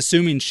 oh, I'm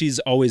assuming she's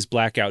always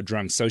blackout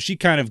drunk, so she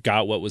kind of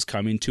got what was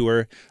coming to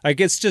her.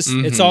 Like, it's just,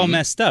 it's all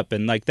messed up,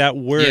 and like that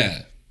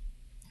word,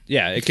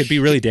 yeah, it could be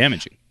really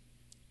damaging.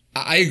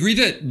 I agree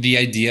that the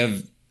idea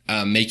of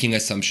making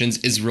assumptions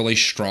is really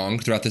strong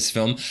throughout this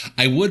film.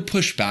 I would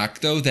push back,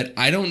 though, that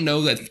I don't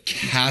know that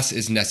Cass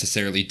is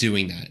necessarily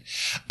doing that.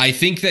 I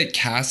think that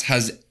Cass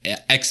has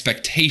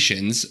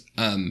expectations,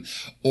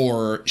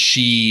 or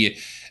she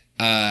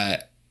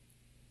has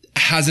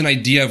an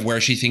idea of where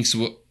she thinks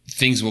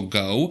things will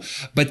go.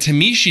 But to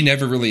me, she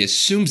never really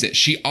assumes it.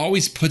 She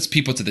always puts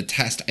people to the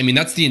test. I mean,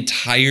 that's the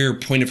entire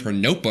point of her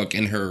notebook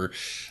and her,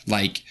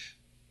 like,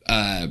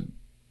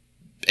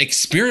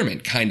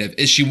 experiment, kind of,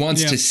 is she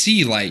wants to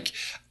see, like,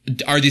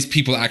 are these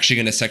people actually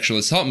going to sexually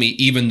assault me,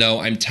 even though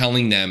I'm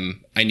telling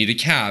them I need a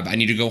cab, I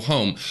need to go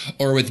home?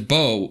 Or with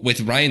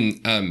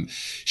Ryan,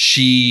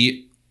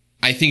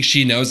 I think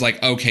she knows,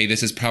 like, okay,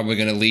 this is probably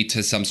going to lead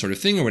to some sort of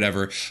thing or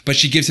whatever, but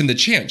she gives him the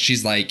chance.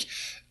 She's like,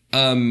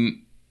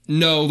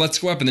 no, let's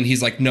go up. And then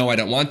he's like, no, I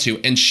don't want to.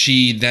 And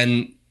she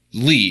then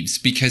leaves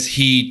because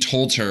he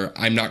told her,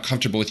 I'm not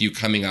comfortable with you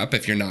coming up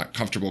if you're not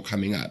comfortable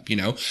coming up,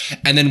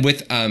 And then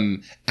with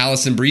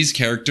Alison Brie's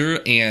character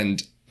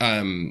and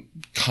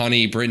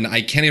Connie Britton,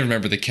 I can't even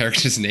remember the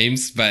characters'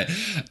 names, but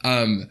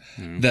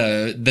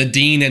the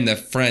dean and the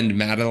friend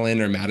Madeline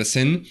or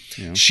Madison,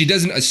 she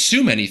doesn't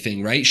assume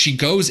anything, right? She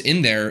goes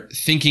in there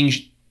thinking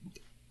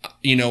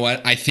you know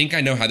what, I think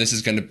I know how this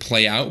is going to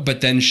play out,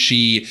 but then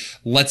she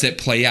lets it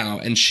play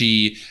out, and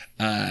she,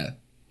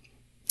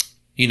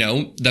 you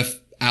know,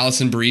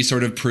 Alison Brie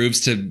sort of proves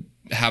to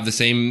have the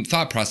same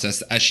thought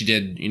process as she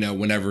did, you know,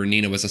 whenever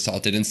Nina was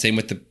assaulted, and same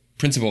with the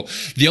principal.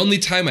 The only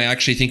time I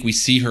actually think we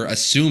see her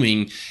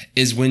assuming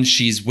is when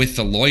she's with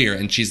the lawyer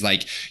and she's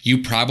like,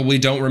 you probably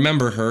don't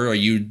remember her, or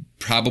you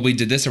probably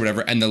did this or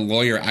whatever. And the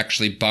lawyer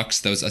actually bucks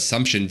those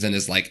assumptions and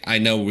is like, I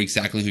know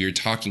exactly who you're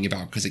talking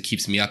about because it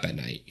keeps me up at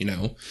night, you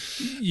know?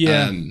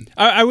 Yeah.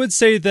 I would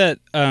say that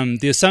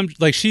the assumption,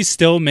 like, she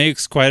still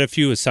makes quite a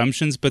few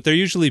assumptions, but they're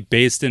usually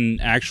based in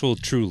actual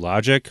true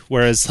logic.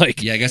 Whereas,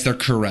 like, yeah, I guess they're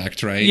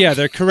correct, right? yeah,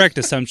 they're correct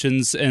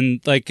assumptions.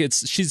 And like,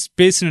 she's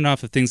basing it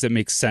off of things that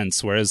make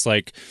sense. Whereas,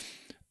 like,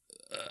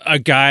 a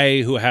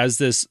guy who has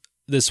this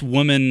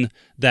woman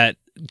that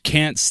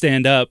can't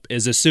stand up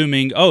is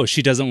assuming, oh,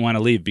 she doesn't want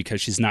to leave because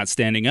she's not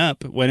standing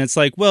up, when it's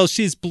like, well,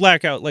 she's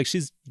blackout, like,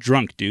 she's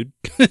drunk, dude.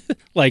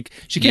 Like,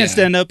 she can't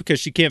stand up because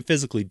she can't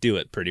physically do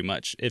it, pretty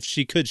much. If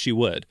she could, she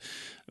would,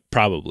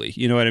 probably.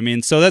 You know what I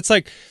mean? So that's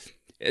like,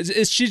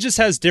 she just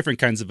has different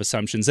kinds of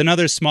assumptions.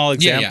 Another small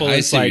example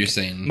is like,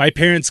 my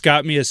parents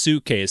got me a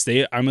suitcase.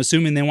 I'm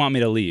assuming they want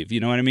me to leave. You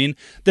know what I mean?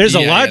 There's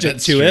a logic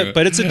to it,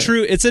 but it's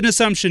an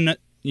assumption,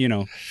 you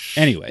know,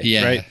 anyway,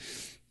 right?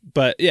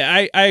 But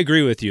yeah, I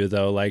agree with you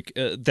though. Like,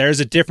 there's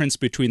a difference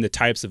between the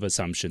types of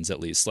assumptions, at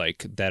least,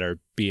 like, that are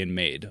being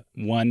made.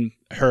 One,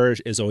 her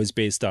is always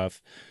based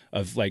off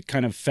of like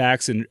kind of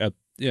facts and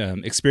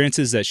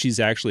experiences that she's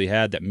actually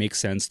had that make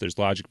sense. There's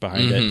logic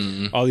behind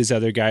it. All these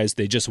other guys,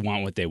 they just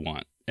want what they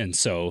want, and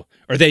so,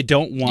 or they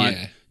don't want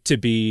to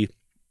be.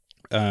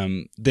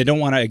 They don't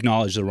want to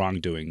acknowledge the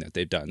wrongdoing that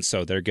they've done,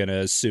 so they're gonna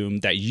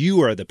assume that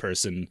you are the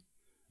person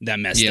that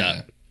messed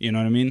up. You know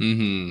what I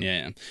mean?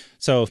 Yeah.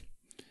 So.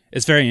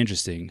 It's very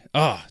interesting.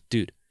 Oh,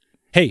 dude.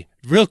 Hey,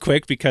 real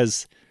quick,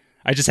 because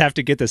I just have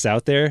to get this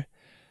out there.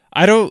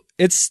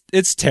 It's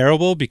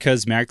terrible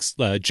because Max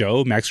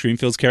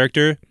Greenfield's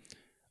character,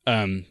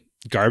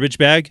 garbage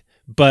bag,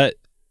 but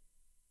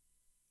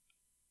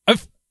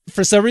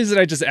for some reason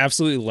I just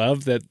absolutely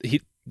love that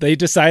they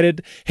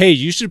decided, hey,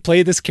 you should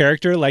play this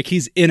character like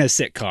he's in a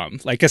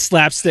sitcom, like a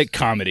slapstick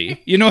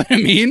comedy. You know what I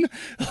mean?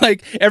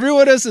 Like,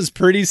 everyone else is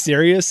pretty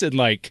serious and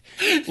like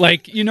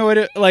you know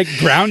what, like,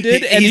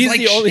 grounded, and he's like,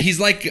 the only.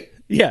 He's like.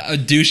 Yeah, a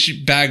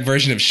douchebag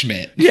version of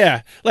Schmidt.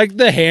 Yeah, like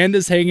the hand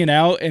is hanging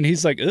out, and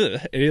he's like, ugh,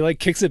 and he like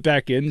kicks it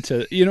back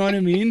into, you know what I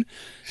mean?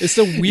 It's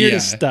the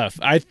weirdest stuff.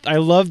 I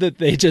love that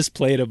they just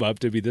played him up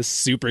to be this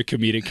super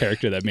comedic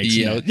character that makes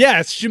you know,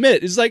 it's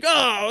Schmidt. It's like,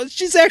 oh,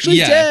 she's actually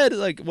dead.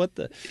 Like, what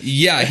the?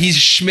 Yeah, he's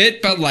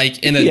Schmidt, but like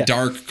in a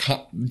dark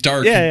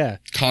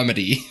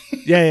comedy.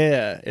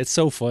 Yeah. It's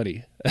so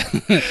funny.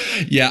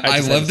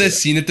 I love this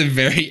scene at the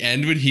very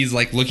end when he's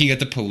like looking at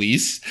the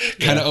police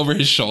kind of over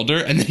his shoulder,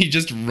 and then he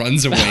just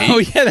runs away. Oh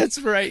yeah, that's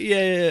right.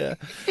 Yeah.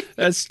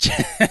 That's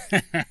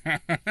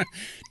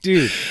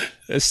dude.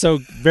 It's so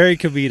very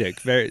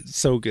comedic,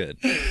 so good.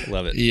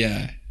 Love it.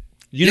 Yeah.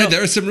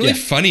 There are some really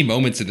funny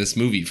moments in this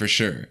movie for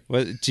sure.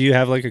 What do you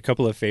have, like, a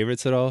couple of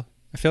favorites at all?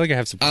 I feel like I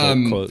have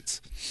some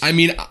quotes. I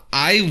mean,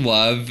 I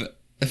love,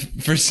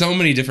 for so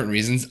many different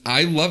reasons,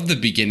 I love the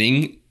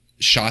beginning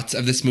shots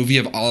of this movie,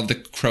 of all of the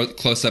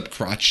close-up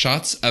crotch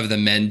shots of the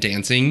men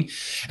dancing,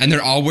 and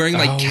they're all wearing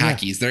like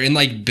khakis. They're in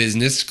like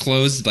business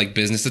clothes, like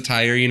business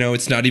attire, you know.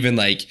 It's not even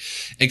like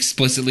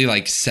explicitly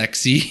like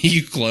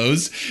sexy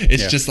clothes.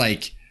 It's just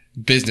like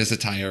business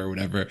attire or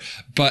whatever.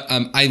 But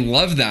I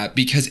love that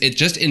because it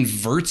just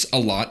inverts a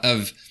lot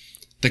of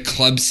the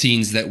club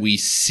scenes that we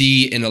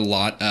see in a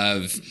lot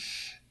of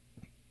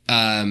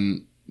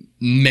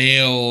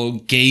male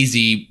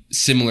gazy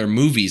similar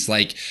movies.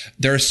 Like,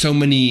 there are so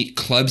many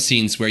club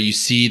scenes where you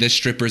see the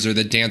strippers or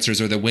the dancers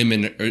or the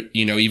women, or,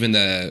 you know, even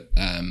the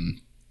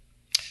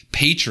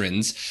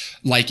patrons,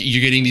 like,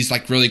 you're getting these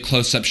like really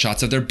close-up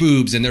shots of their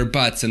boobs and their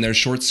butts and their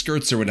short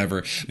skirts or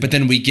whatever. But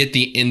then we get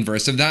the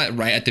inverse of that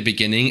right at the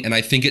beginning, and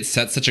I think it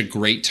sets such a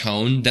great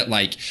tone that,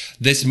 like,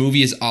 this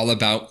movie is all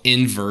about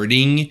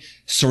inverting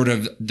sort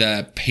of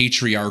the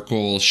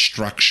patriarchal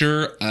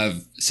structure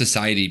of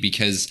society,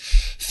 because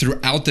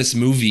throughout this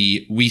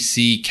movie we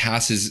see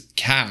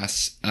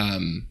Cass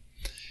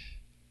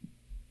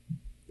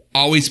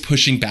always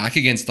pushing back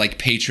against like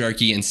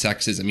patriarchy and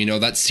sexism. You know,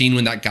 that scene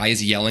when that guy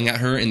is yelling at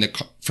her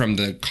from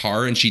the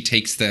car and she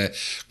takes the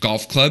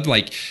golf club,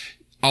 like,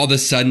 all of a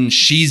sudden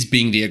she's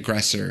being the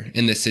aggressor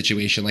in this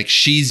situation. Like,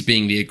 she's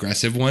being the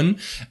aggressive one.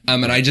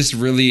 And I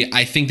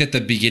think that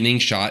the beginning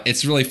shot,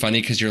 it's really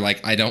funny because you're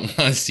like, I don't want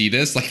to see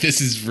this. Like,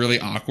 this is really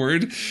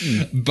awkward.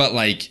 But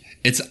like,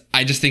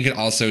 I just think it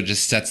also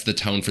just sets the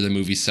tone for the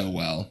movie so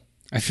well.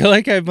 I feel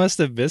like I must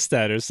have missed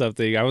that or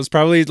something. I was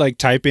probably like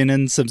typing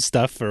in some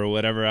stuff or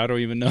whatever. I don't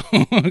even know,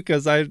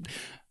 because I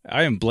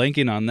am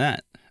blanking on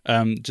that.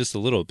 Just a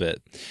little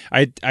bit.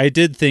 I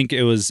did think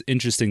it was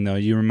interesting though.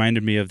 You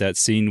reminded me of that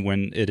scene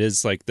when it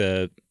is like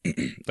the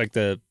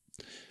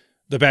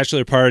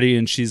bachelor party,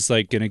 and she's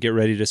like gonna get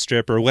ready to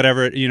strip or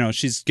whatever. You know,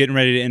 she's getting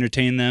ready to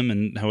entertain them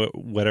and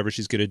whatever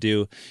she's gonna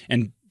do.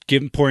 And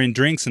pouring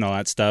drinks and all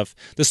that stuff.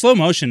 The slow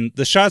motion,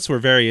 the shots were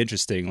very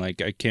interesting.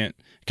 Like I can't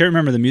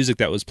remember the music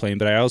that was playing,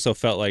 but I also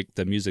felt like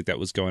the music that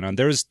was going on.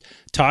 There was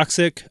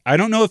Toxic. I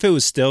don't know if it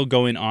was still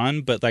going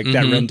on, but like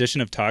that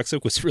rendition of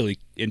Toxic was really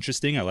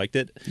interesting. I liked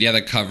it. Yeah,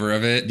 the cover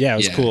of it. Yeah, it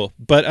was cool.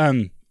 But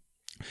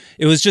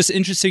it was just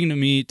interesting to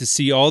me to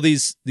see all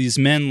these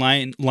men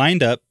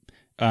lined up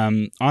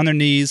on their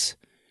knees,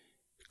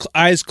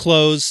 eyes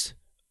closed,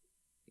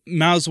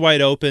 mouths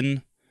wide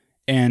open,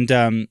 and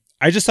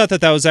I just thought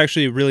that was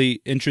actually a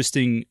really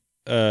interesting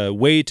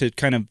way to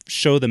kind of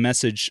show the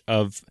message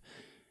of,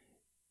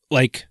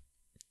 like,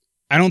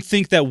 I don't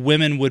think that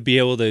women would be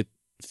able to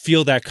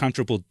feel that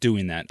comfortable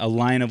doing that. A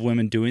line of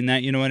women doing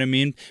that, you know what I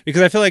mean?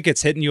 Because I feel like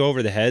it's hitting you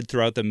over the head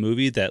throughout the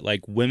movie that,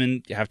 like,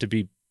 women have to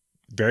be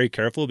very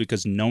careful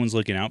because no one's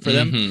looking out for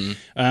them.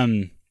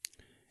 And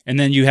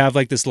then you have,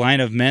 like, this line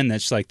of men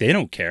that's like, they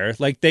don't care.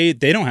 Like, they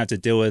don't have to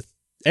deal with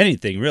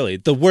anything, really.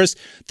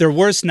 Their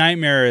worst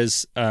nightmare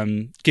is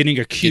getting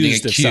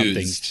accused of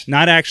something,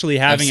 not actually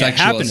having it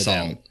happen to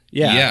them.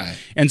 Yeah.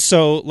 And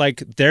so,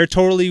 like, they're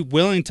totally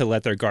willing to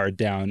let their guard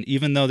down,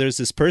 even though there's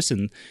this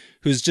person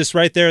who's just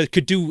right there,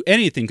 could do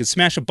anything, could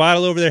smash a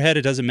bottle over their head.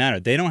 It doesn't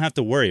matter. They don't have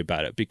to worry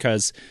about it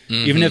because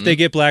even if they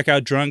get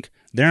blackout drunk,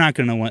 they're not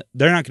going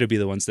to be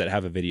the ones that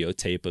have a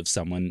videotape of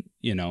someone,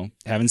 you know,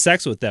 having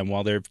sex with them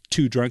while they're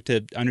too drunk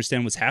to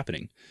understand what's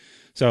happening.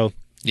 So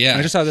yeah,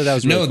 I just thought that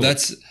was really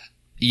cool.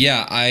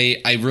 Yeah,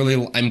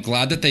 I'm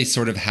glad that they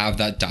sort of have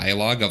that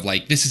dialogue of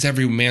like, this is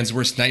every man's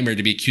worst nightmare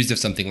to be accused of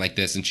something like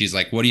this. And she's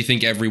like, what do you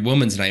think every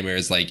woman's nightmare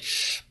is like?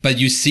 But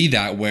you see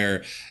that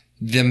where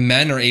the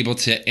men are able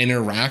to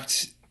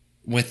interact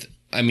with,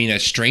 I mean, a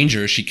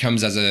stranger. She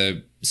comes as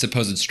a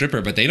supposed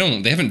stripper, but they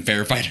haven't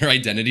verified her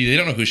identity. They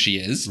don't know who she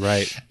is.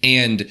 Right.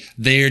 And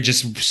they're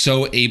just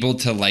so able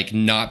to like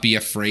not be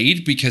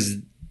afraid because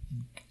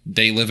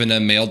they live in a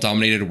male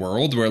dominated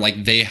world where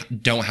like they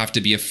don't have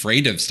to be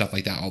afraid of stuff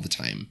like that all the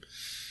time.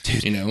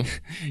 Dude,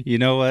 you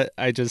know what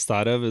I just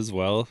thought of as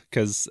well?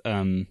 Cause,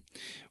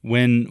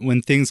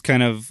 when things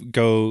kind of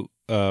go,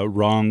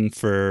 wrong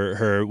for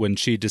her, when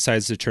she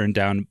decides to turn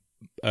down,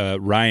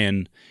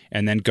 Ryan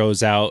and then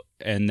goes out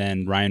and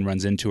then Ryan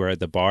runs into her at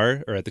the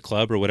bar or at the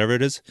club or whatever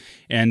it is.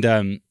 And,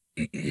 and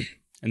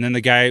then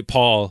the guy,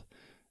 Paul,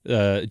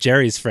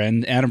 Jerry's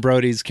friend, Adam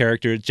Brody's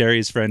character,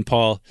 Jerry's friend,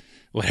 Paul,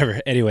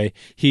 whatever. Anyway,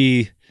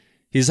 he's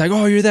like,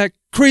 oh, you're that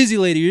crazy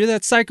lady. You're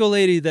that psycho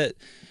lady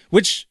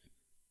which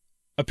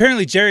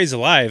apparently Jerry's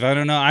alive. I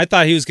don't know. I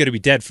thought he was going to be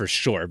dead for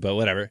sure, but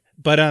whatever.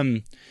 But,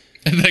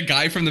 the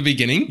guy from the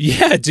beginning?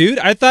 Yeah, dude.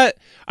 I thought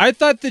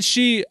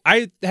that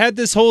I had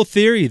this whole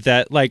theory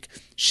that like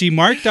she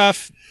marked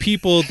off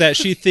people that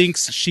she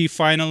thinks she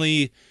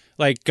finally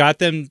like got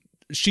them.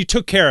 She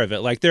took care of it.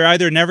 Like they're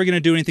either never going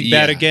to do anything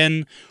bad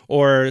again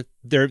or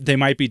they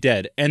might be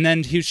dead. And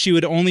then she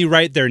would only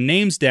write their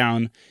names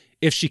down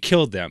if she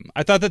killed them.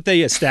 I thought that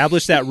they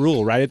established that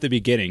rule right at the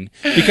beginning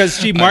because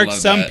she marked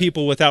some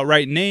people without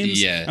writing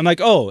names. Yeah. I'm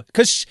like, oh,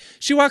 because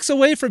she walks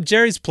away from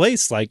Jerry's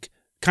place like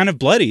kind of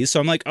bloody. So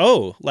I'm like,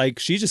 oh, like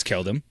she just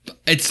killed him.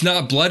 It's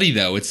not bloody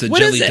though. It's a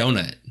jelly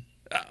donut.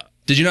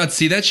 Did you not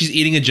see that? She's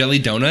eating a jelly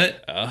donut.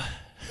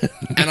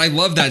 And I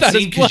love that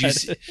scene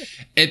because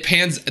it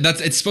pans.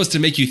 It's supposed to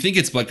make you think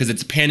it's blood because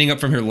it's panning up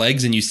from her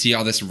legs and you see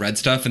all this red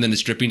stuff and then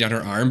it's dripping down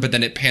her arm. But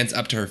then it pans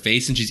up to her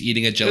face and she's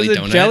eating a jelly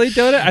donut. Jelly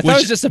donut? I thought it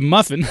was just a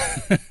muffin.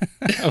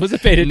 I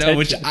wasn't paying attention. No,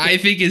 which I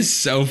think is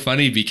so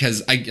funny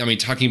because I mean,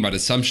 talking about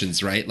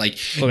assumptions, right? Like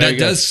that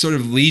does sort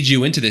of lead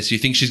you into this. You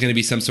think she's going to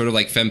be some sort of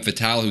like femme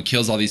fatale who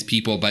kills all these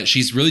people, but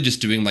she's really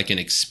just doing like an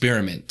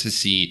experiment to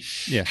see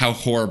how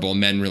horrible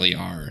men really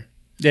are.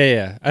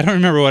 Yeah. I don't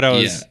remember what I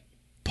was. Yeah.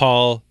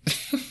 Paul.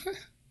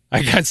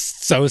 I got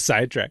so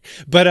sidetracked.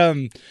 But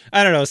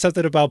I don't know,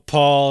 something about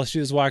Paul. She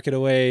was walking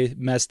away,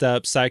 messed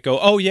up, psycho.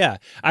 Oh yeah.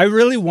 I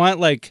really want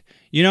like,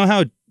 you know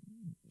how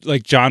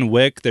like John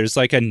Wick, there's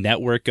like a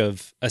network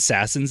of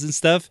assassins and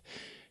stuff.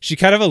 She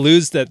kind of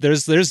alludes that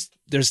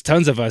there's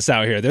tons of us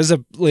out here. There's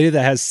a lady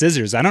that has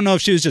scissors. I don't know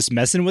if she was just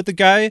messing with the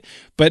guy,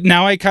 but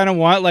now I kind of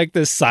want like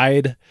this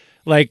side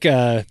like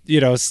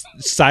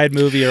side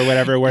movie or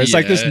whatever where it's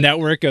like this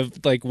network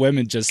of like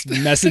women just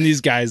messing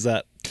these guys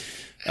up.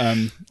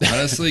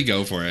 Honestly,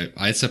 go for it.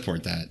 I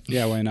support that.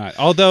 Yeah, why not?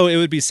 Although it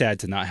would be sad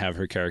to not have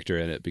her character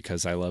in it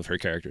because I love her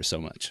character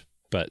so much.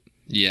 But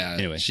yeah,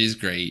 anyway, she's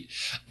great.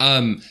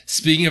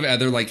 Speaking of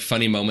other like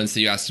funny moments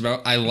that you asked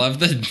about, I love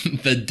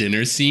the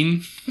dinner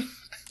scene.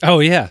 Oh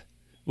yeah,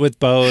 with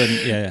Bo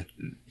and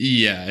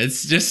yeah,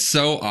 it's just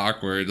so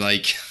awkward.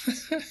 Like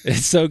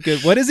it's so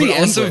good. What is he?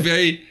 Also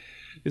very.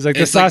 He's like,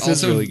 the sauce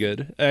is really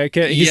good.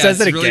 He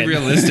says it again. It's really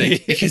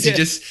realistic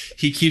because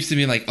he keeps to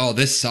being like, oh,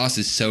 this sauce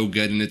is so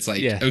good. And it's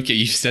like, okay,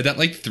 you said that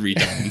like 3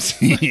 times.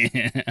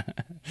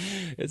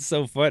 It's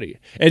so funny.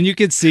 And you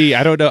can see,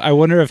 I don't know, I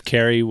wonder if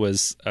Carrie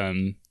was,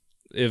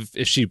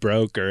 if she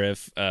broke or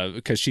if,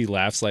 because she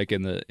laughs like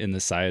in the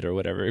side or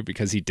whatever,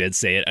 because he did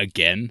say it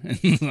again,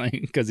 like,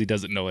 because he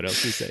doesn't know what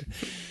else to say.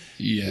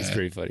 Yeah. It's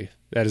pretty funny.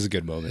 That is a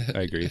good moment.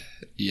 I agree.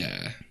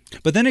 Yeah.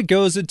 But then it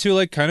goes into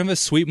like kind of a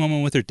sweet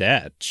moment with her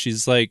dad.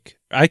 She's like,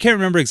 I can't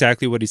remember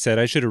exactly what he said.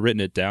 I should have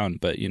written it down,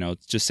 but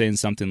just saying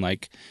something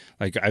like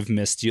I've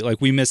missed you.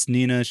 Like we missed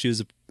Nina. She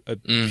was a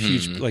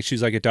huge, like she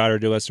was like a daughter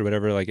to us or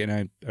whatever. Like, and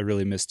I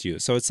really missed you.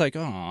 So it's like,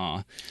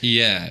 aw.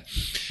 Yeah.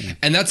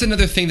 And that's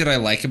another thing that I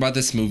like about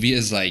this movie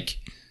is like,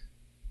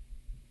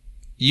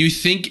 you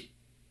think,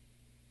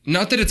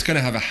 not that it's going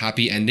to have a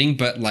happy ending,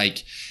 but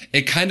like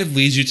it kind of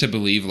leads you to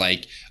believe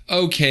like,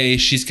 okay,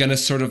 she's going to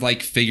sort of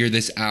like figure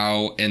this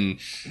out. And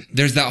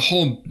there's that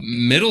whole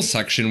middle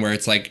section where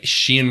it's like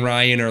she and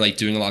Ryan are like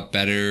doing a lot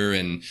better.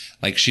 And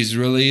like, she's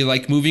really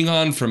like moving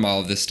on from all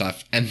of this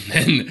stuff. And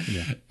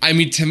then, I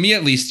mean, to me,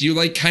 at least you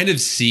like kind of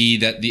see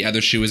that the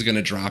other shoe is going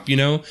to drop,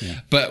 Yeah.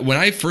 But when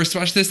I first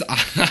watched this,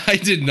 I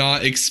did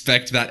not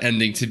expect that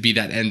ending to be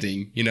that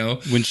ending,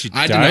 When she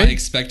I died? did not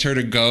expect her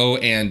to go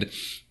and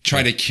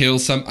try to kill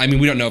some. I mean,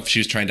 we don't know if she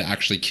was trying to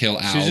actually kill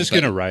Al. She's just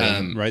gonna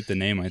write the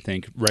name, I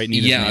think. Write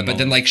Nina's name. But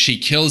then like she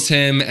kills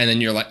him, and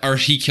then you're like, or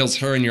he kills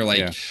her, and you're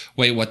like,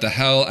 wait, what the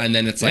hell? And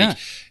then it's like,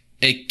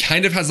 it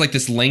kind of has like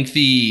this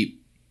lengthy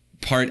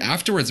part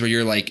afterwards where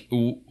you're like,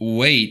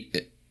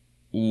 wait,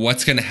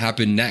 what's gonna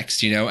happen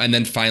next? And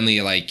then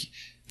finally like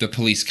the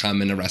police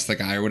come and arrest the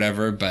guy or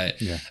whatever. But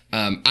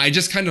I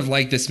just kind of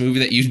like this movie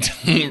that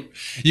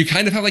you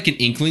kind of have like an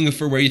inkling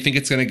for where you think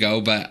it's going to go.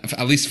 But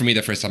at least for me,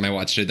 the first time I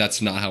watched it,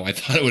 that's not how I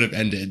thought it would have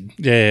ended.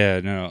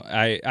 No.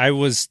 I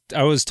was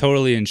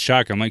totally in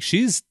shock. I'm like,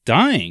 she's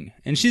dying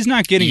and she's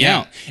not getting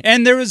out.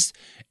 And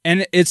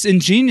it's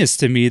ingenious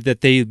to me that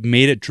they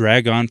made it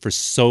drag on for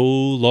so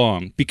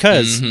long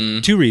because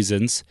two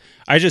reasons.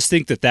 I just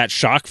think that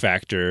shock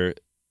factor,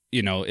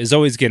 is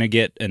always going to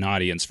get an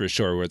audience for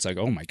sure, where it's like,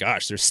 oh my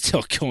gosh, they're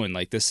still going.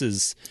 Like, this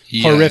is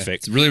horrific.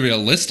 It's really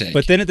realistic.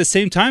 But then at the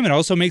same time, it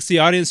also makes the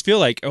audience feel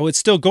like, oh, it's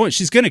still going.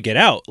 She's going to get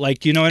out.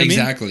 Like, you know what I mean?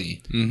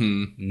 Exactly.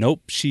 Mm-hmm.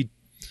 Nope.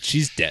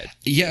 She's dead.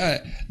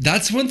 Yeah.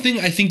 That's one thing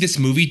I think this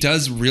movie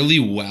does really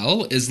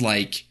well is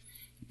like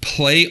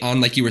play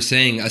on, like you were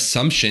saying,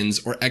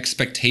 assumptions or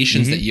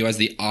expectations that you as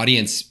the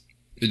audience,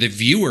 the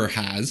viewer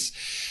has.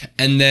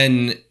 And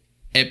then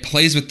it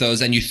plays with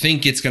those and you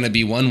think it's going to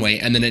be one way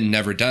and then it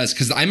never does.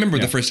 Because I remember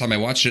the first time I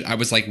watched it, I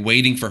was like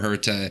waiting for her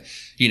to,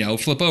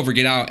 flip over,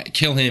 get out,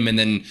 kill him. And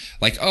then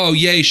like, oh,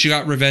 yay, she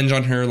got revenge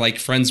on her like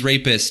friend's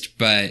rapist.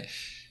 But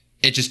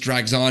it just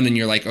drags on and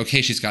you're like,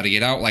 okay, she's got to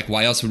get out. Like,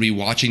 why else would we be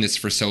watching this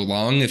for so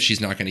long if she's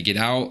not going to get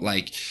out?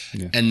 Like,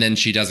 and then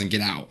she doesn't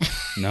get out.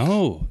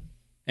 No.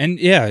 And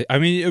I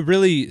mean, it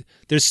really,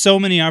 there's so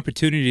many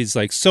opportunities,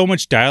 like so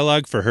much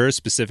dialogue for her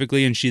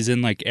specifically. And she's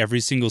in like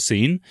every single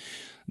scene.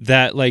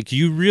 That like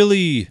you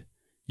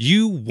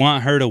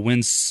want her to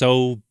win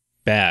so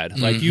bad.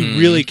 Like you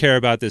really care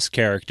about this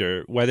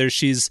character, whether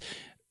she's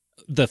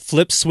the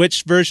flip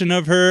switch version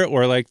of her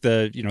or like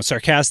the,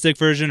 sarcastic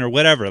version or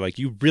whatever. Like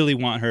you really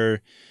want her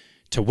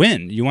to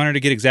win. You want her to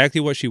get exactly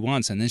what she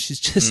wants. And then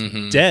she's just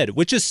dead,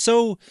 which is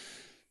so,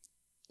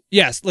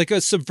 like a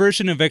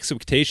subversion of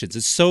expectations.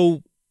 It's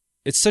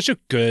such a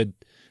good,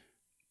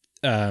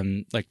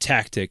 like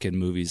tactic in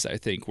movies, I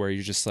think, where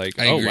you're just like,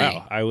 oh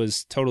wow, I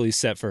was totally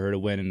set for her to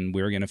win and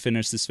we were going to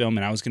finish this film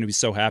and I was going to be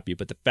so happy.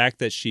 But the fact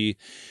that you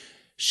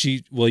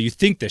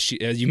think that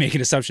you make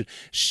an assumption,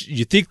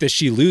 you think that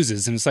she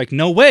loses and it's like,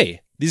 no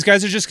way, these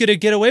guys are just going to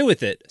get away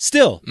with it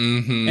still.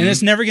 And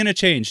it's never going to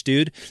change,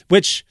 dude.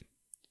 Which,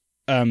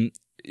 they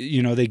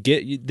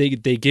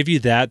give you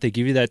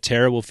that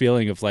terrible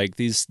feeling of like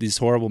these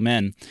horrible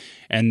men.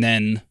 And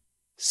then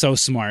so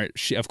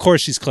smart. Of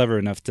course she's clever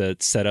enough to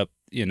set up,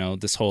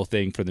 this whole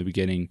thing from the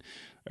beginning,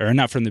 or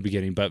not from the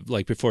beginning, but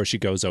like before she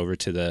goes over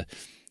to the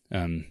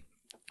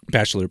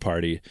bachelor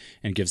party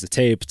and gives the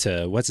tape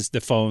to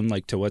the phone,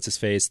 like to what's his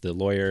face, the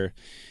lawyer,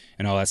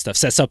 and all that stuff.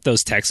 Sets up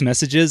those text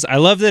messages. I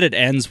love that it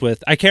ends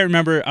with, I can't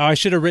remember. Oh, I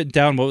should have written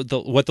down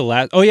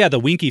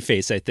the winky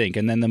face, I think,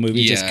 and then the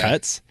movie just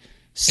cuts.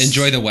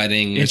 Enjoy the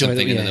wedding or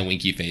something, and then the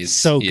winky face.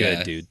 So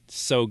good, dude.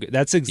 So good.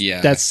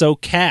 That's so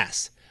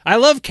Cass. I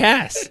love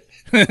Cass.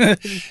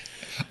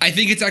 I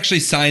think it's actually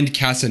signed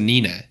Cass and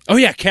Nina. Oh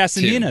yeah, Cass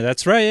and Nina.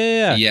 That's right.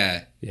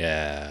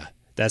 Yeah.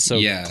 That's so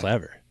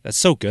clever. That's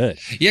so good.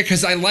 Yeah,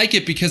 because I like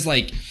it because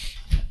like,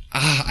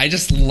 I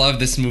just love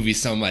this movie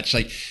so much.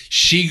 Like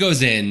she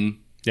goes in,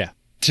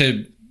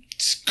 to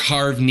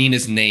carve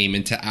Nina's name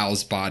into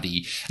Al's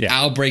body.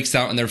 Al breaks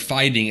out and they're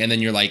fighting, and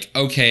then you're like,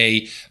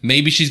 okay,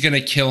 maybe she's gonna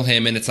kill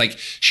him, and it's like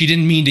she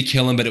didn't mean to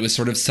kill him, but it was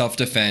sort of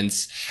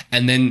self-defense.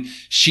 And then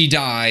she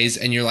dies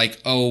and you're like,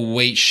 oh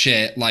wait,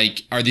 shit,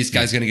 like are these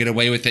guys gonna get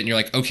away with it? And you're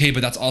like, okay,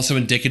 but that's also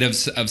indicative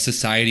of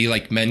society,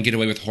 like men get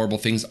away with horrible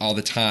things all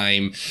the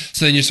time.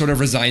 So then you're sort of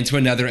resigned to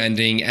another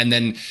ending, and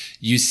then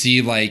you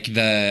see like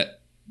the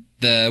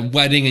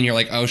wedding and you're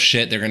like, oh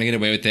shit, they're gonna get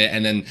away with it.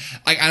 And then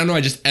like, I don't know,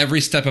 I just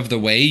every step of the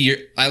way,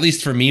 at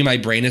least for me, my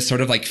brain is sort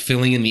of like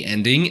filling in the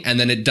ending, and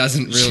then it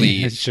doesn't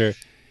really sure.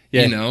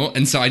 Yeah.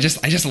 And so I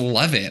just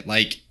love it.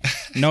 Like,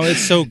 no,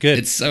 it's so good.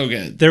 It's so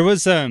good. There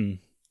was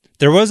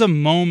a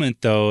moment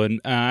though, and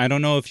I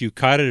don't know if you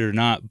caught it or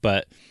not,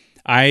 but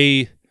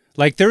there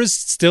was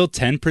still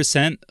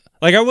 10%.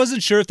 Like, I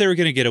wasn't sure if they were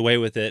going to get away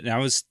with it. And I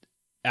was,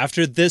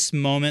 after this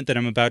moment that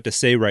I'm about to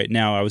say right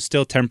now, I was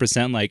still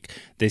 10% like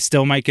they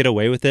still might get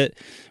away with it.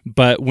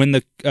 But when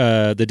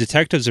the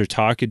detectives are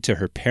talking to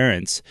her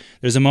parents,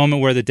 there's a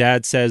moment where the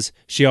dad says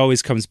she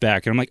always comes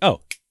back. And I'm like,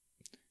 oh,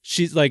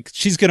 she's going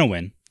to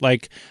win.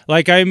 Like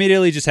I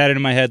immediately just had it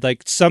in my head,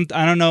 like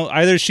I don't know,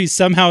 either she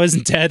somehow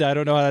isn't dead. I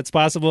don't know how that's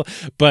possible,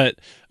 but,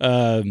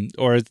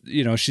 or,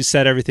 you know, she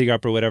set everything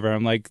up or whatever.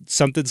 I'm like,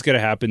 something's going to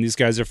happen. These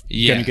guys are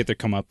going to get their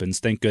comeuppance.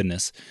 Thank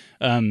goodness.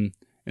 And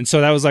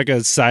so that was like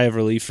a sigh of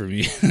relief for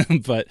me,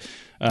 but,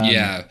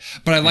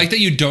 but I like that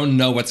you don't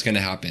know what's going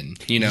to happen,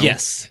 you know?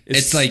 Yes.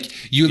 It's like,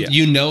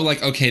 you know,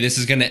 like, okay, this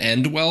is going to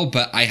end well,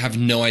 but I have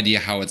no idea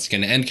how it's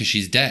going to end because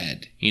she's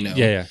dead, you know?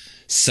 Yeah.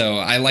 So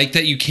I like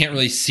that you can't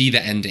really see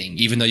the ending,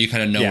 even though you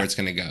kind of know where it's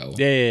going to go.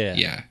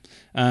 Yeah.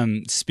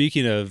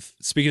 Speaking of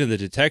the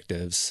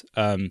detectives,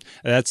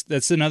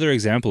 that's another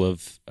example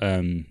of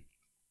kind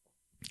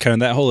of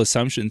that whole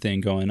assumption thing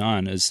going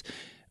on. Is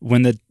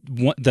when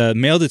the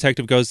male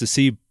detective goes to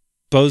see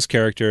Beau's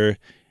character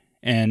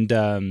and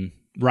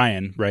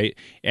Ryan, right,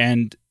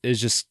 and is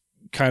just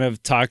kind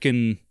of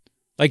talking,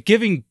 like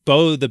giving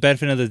Beau the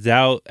benefit of the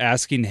doubt,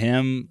 asking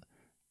him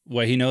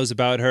what he knows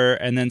about her,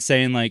 and then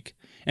saying like.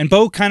 And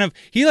Beau kind of,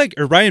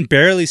 Ryan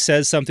barely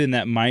says something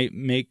that might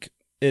make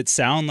it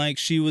sound like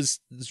she was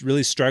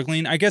really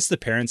struggling. I guess the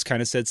parents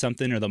kind of said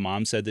something, or the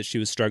mom said that she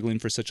was struggling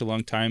for such a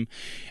long time.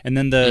 And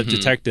then the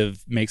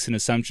detective makes an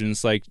assumption.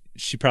 It's like,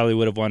 she probably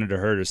would have wanted to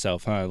hurt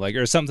herself, huh? Like,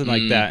 or something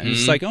like that. And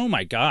it's like, oh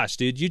my gosh,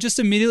 dude, you just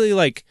immediately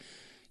like,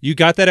 you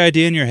got that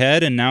idea in your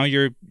head and now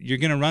you're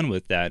going to run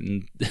with that.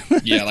 And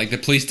yeah, like the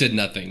police did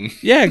nothing.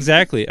 Yeah,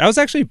 exactly. I was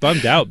actually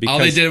bummed out because all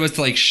they did was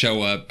to like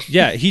show up.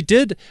 Yeah, he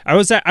did.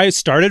 I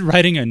started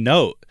writing a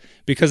note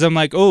because I'm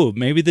like, oh,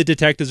 maybe the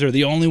detectives are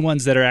the only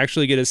ones that are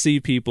actually going to see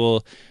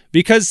people,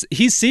 because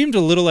he seemed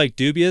a little like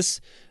dubious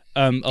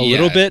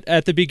little bit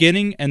at the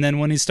beginning. And then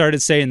when he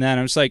started saying that,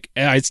 I was like,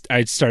 I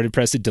started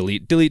pressing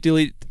delete.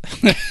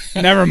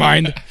 Never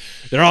mind.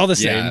 They're all the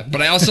same. Yeah,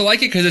 but I also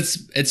like it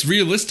because it's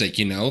realistic,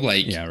 you know?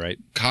 Like, yeah, right.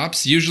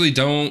 Cops usually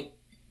don't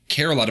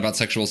care a lot about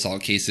sexual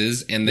assault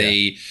cases, and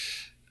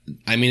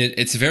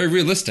it's very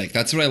realistic.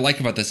 That's what I like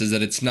about this, is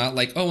that it's not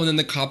like, oh, and then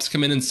the cops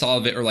come in and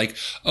solve it, or like,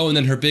 oh, and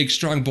then her big,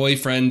 strong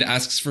boyfriend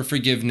asks for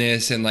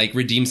forgiveness and like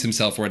redeems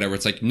himself or whatever.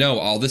 It's like, no,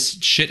 all this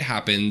shit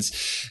happens.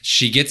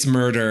 She gets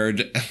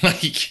murdered.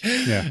 Like,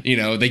 you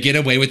know, they get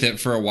away with it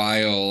for a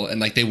while, and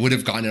like they would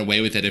have gotten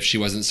away with it if she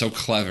wasn't so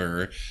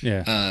clever.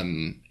 Yeah.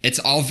 It's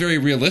all very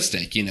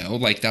realistic, you know,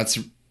 like that's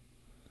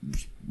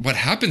what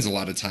happens a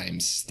lot of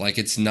times. Like,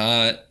 it's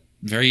not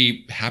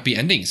very happy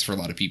endings for a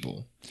lot of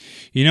people.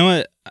 You know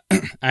what?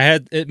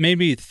 It made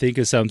me think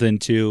of something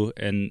too,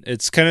 and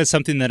it's kind of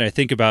something that I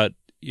think about,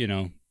 you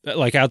know,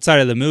 like outside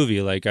of the movie.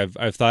 Like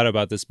I've thought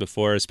about this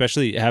before,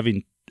 especially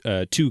having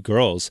two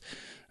girls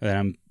that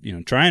I'm, you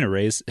know, trying to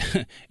raise,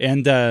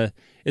 and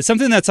it's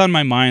something that's on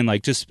my mind.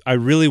 Like, just I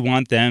really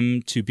want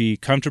them to be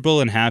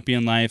comfortable and happy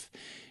in life,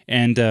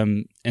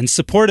 and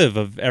supportive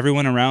of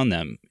everyone around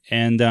them,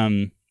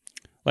 and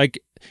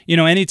like, you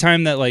know,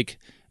 anytime that like.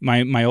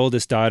 My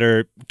oldest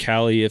daughter,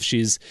 Callie, if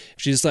she's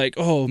like,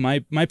 oh, my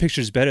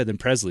picture's better than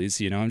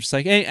Presley's, you know, I'm just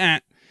like, hey,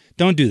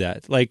 don't do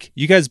that. Like,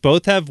 you guys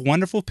both have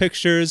wonderful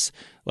pictures,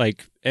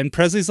 like, and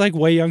Presley's like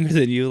way younger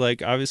than you.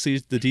 Like, obviously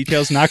the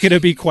detail's not going to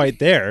be quite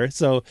there.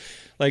 So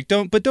like,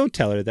 don't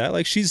tell her that.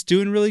 Like, she's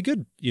doing really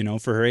good, you know,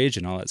 for her age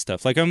and all that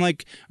stuff. Like, I'm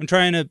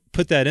trying to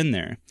put that in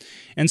there.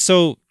 And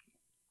so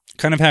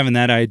kind of having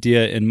that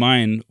idea in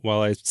mind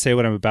while I say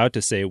what I'm about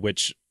to say,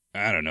 which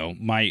I don't know,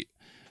 might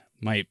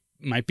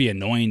be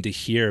annoying to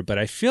hear, but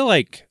I feel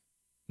like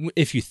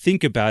if you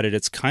think about it,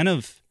 it's kind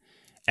of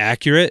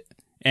accurate.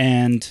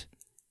 And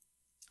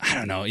I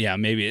don't know. Yeah,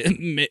 maybe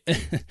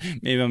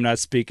I'm not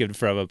speaking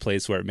from a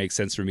place where it makes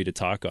sense for me to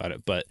talk on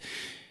it, but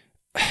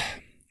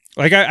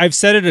like I've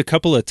said it a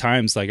couple of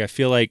times. Like, I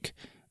feel like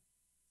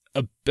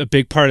a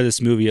big part of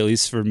this movie, at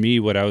least for me,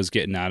 what I was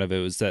getting out of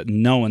it was that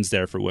no one's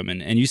there for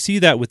women. And you see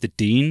that with the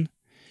dean.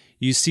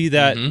 You see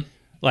that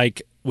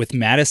like with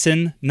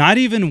Madison, not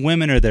even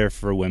women are there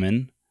for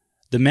women.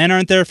 The men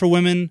aren't there for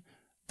women.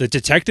 The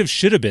detective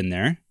should have been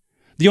there.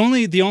 The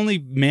only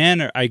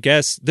man, I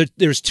guess,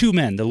 there's two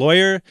men, the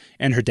lawyer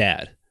and her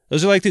dad.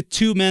 Those are like the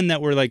two men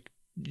that were like,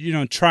 you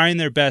know, trying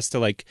their best to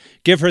like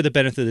give her the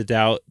benefit of the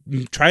doubt,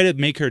 try to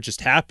make her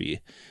just happy.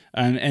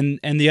 And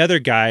the other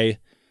guy,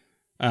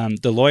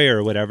 the lawyer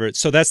or whatever,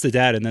 so that's the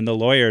dad. And then the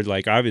lawyer,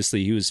 like,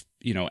 obviously he was,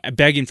 you know,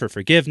 begging for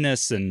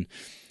forgiveness, and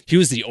he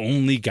was the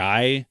only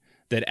guy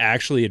that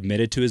actually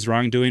admitted to his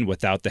wrongdoing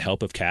without the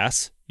help of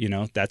Cass. You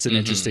know, that's an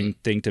interesting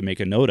thing to make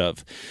a note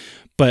of.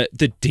 But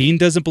the dean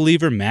doesn't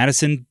believe her.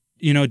 Madison,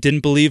 you know, didn't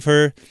believe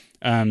her.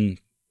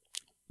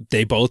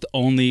 They both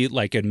only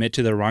like admit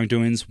to their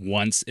wrongdoings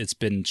once it's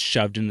been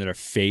shoved into their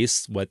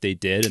face what they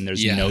did, and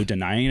there's no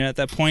denying it at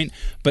that point.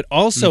 But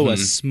also a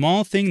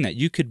small thing that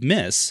you could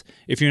miss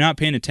if you're not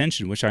paying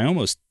attention, which I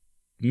almost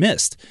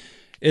missed,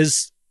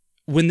 is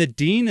when the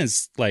dean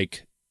is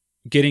like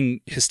getting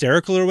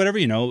hysterical or whatever,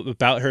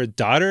 about her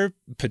daughter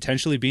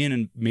potentially being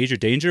in major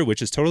danger,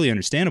 which is totally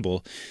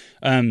understandable.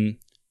 The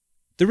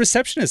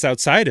receptionist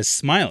outside is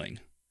smiling.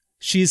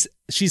 She's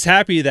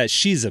happy that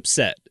she's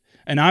upset.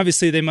 And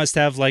obviously they must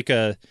have like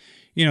a,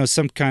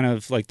 some kind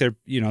of like they're,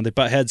 they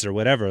butt heads or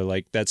whatever.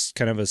 Like that's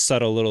kind of a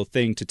subtle little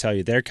thing to tell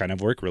you their kind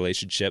of work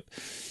relationship.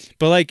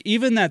 But like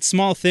even that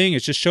small thing,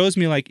 it just shows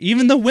me like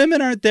even the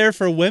women aren't there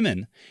for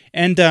women.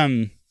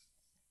 And,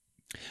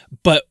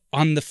 but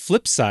on the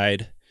flip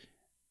side,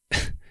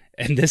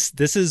 and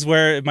this is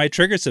where it might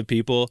trigger some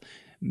people,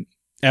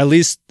 at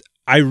least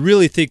I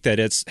really think that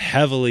it's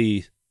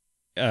heavily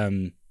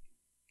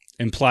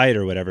implied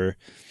or whatever.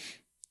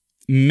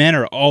 Men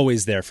are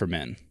always there for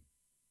men.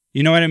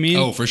 You know what I mean?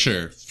 Oh, for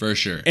sure. For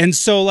sure. And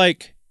so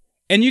like,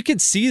 and you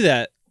could see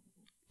that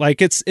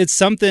like it's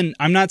something.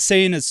 I'm not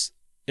saying it's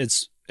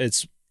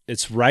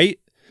right,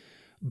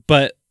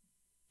 but,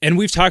 and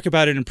we've talked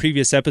about it in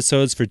previous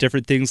episodes for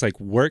different things like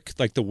work,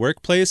 like the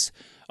workplace.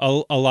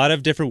 A lot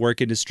of different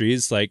work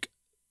industries, like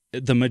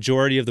the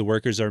majority of the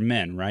workers are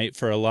men, right?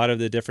 For a lot of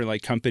the different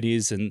like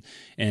companies and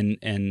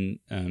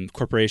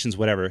corporations,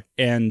 whatever.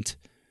 And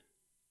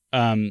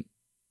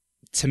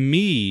to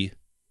me,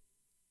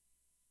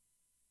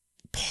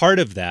 part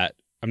of that,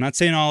 I'm not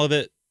saying all of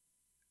it,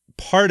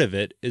 part of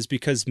it is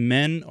because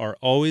men are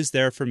always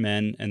there for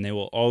men and they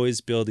will always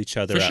build each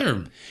other up.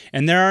 Sure.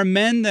 And there are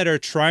men that are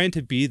trying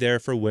to be there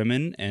for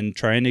women and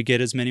trying to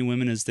get as many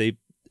women as they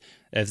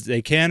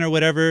can or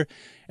whatever.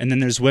 And then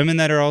there's women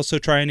that are also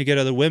trying to get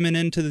other women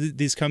into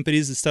these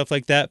companies and stuff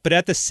like that. But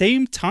at the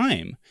same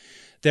time,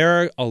 there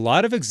are a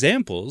lot of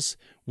examples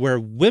where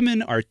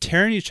women are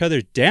tearing each other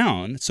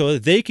down so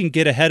that they can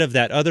get ahead of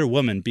that other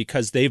woman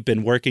because they've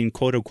been working,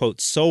 quote unquote,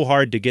 so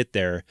hard to get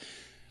there.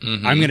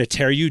 Mm-hmm. I'm going to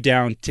tear you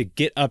down to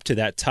get up to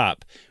that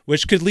top,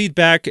 which could lead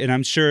back. And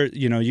I'm sure,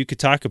 you could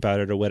talk about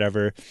it or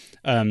whatever,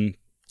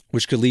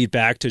 which could lead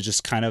back to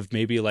just kind of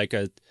maybe like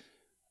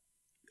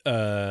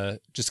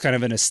just kind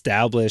of an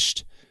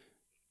established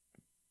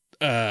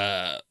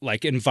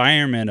like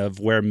environment of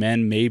where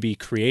men maybe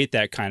create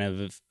that kind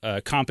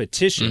of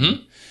competition,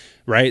 mm-hmm.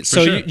 right? For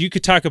so sure. you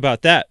could talk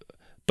about that,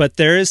 but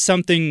there is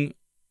something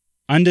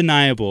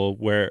undeniable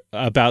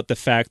about the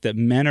fact that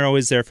men are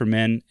always there for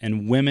men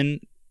and women.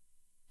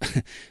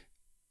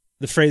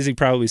 The phrasing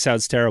probably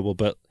sounds terrible,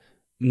 but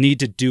need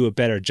to do a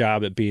better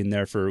job at being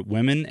there for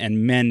women,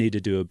 and men need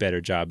to do a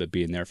better job at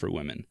being there for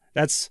women.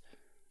 That's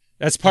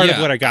part of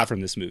what I got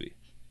from this movie.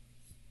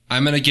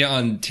 I'm going to get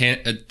on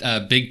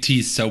Big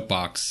T's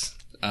soapbox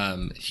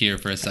here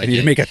for a second. I need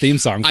to make a theme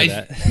song for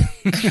that.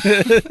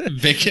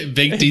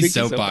 Big T's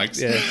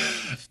soapbox. Yeah.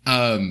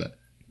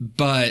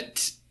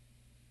 But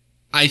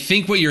I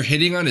think what you're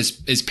hitting on is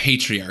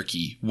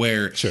patriarchy,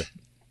 where sure.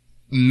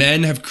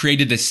 Men have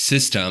created this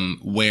system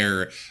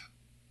where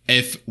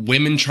if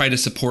women try to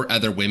support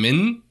other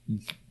women,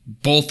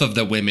 both of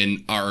the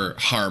women are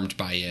harmed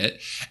by it.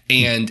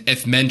 And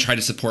if men try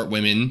to support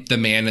women, the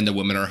man and the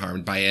woman are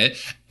harmed by it.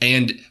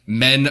 And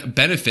men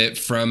benefit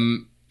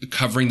from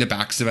covering the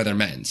backs of other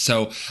men.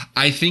 So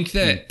I think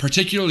that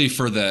particularly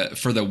for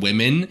the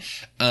women,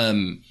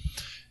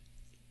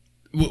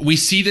 we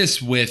see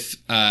this with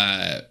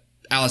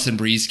Alison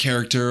Brie's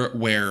character,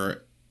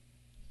 where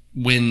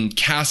when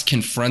Cass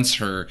confronts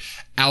her,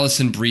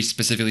 Alison Brie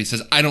specifically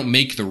says, I don't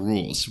make the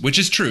rules, which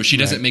is true. She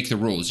doesn't make the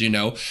rules,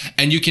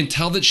 and you can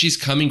tell that she's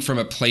coming from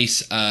a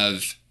place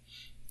of,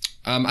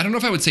 I don't know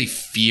if I would say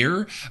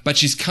fear, but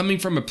she's coming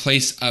from a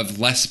place of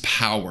less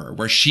power,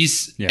 where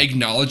she's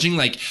acknowledging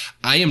like,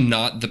 I am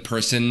not the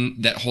person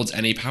that holds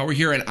any power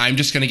here. And I'm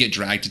just going to get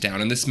dragged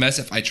down in this mess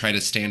if I try to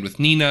stand with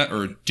Nina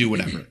or do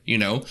whatever,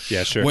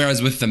 Yeah, sure.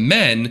 Whereas with the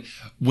men,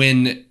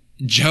 when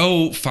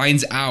Joe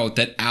finds out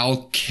that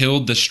Al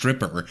killed the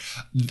stripper,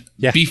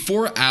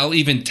 before Al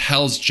even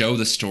tells Joe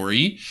the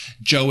story,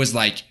 Joe is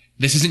like,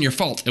 this isn't your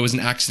fault. It was an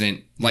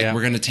accident. Like,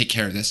 we're going to take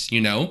care of this,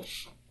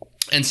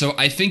 And so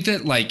I think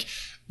that like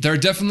there are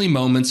definitely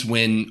moments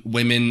when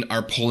women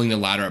are pulling the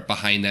ladder up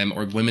behind them,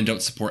 or women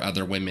don't support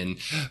other women.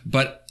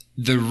 But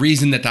the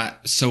reason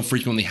that so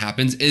frequently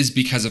happens is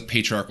because of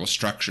patriarchal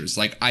structures.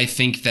 Like, I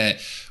think that,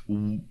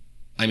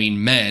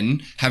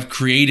 men have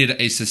created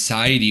a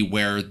society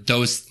where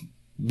those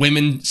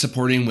women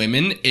supporting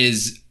women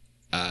is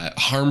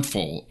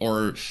harmful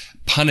or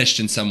punished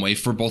in some way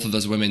for both of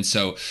those women.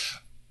 So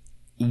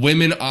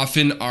women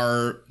often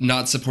are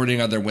not supporting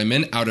other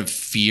women out of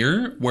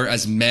fear,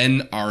 whereas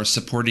men are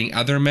supporting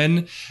other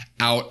men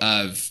out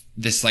of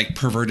this like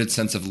perverted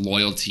sense of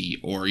loyalty,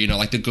 or,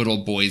 like the good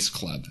old boys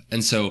club.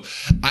 And so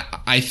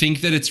I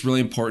think that it's really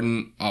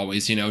important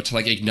always, to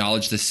like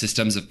acknowledge the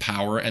systems of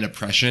power and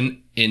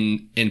oppression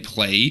in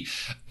play.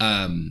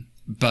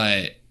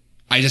 But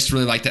I just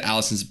really like that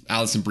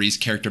Alison Brie's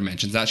character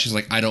mentions that. She's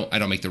like, I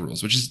don't make the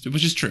rules, which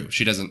is true.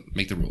 She doesn't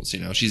make the rules,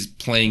 she's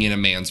playing in a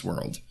man's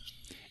world.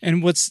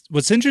 And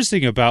what's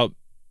interesting about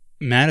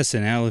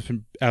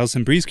Madison,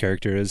 Alison Brie's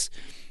character, is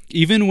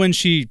even when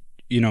she,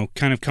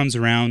 kind of comes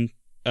around,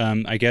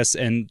 I guess,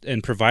 and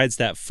provides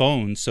that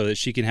phone so that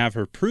she can have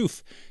her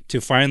proof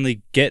to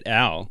finally get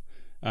Al,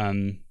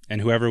 and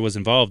whoever was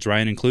involved,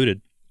 Ryan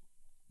included.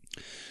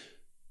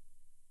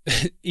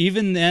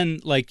 Even then,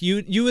 like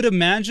you would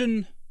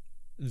imagine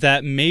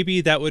that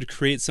maybe that would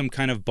create some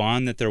kind of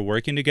bond that they're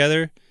working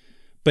together.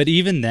 But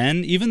even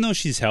then, even though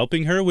she's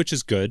helping her, which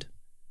is good,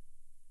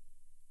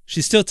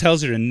 she still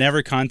tells her to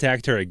never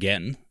contact her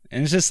again.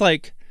 And it's just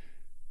like,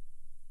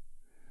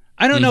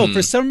 I don't know.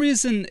 For some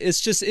reason,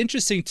 it's just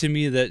interesting to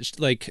me that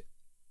like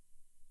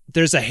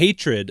there's a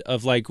hatred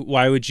of like,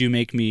 why would you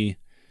make me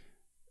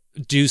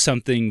do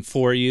something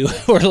for you?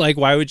 Or like,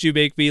 why would you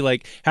make me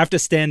like have to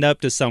stand up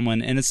to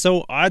someone? And it's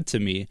so odd to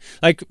me.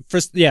 Like,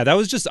 that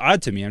was just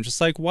odd to me. I'm just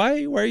like,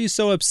 why are you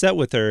so upset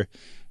with her?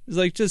 It's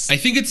like, just, I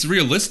think it's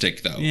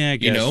realistic though. Yeah, I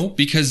guess. You know,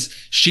 because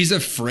she's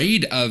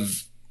afraid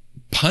of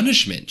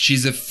punishment.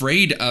 She's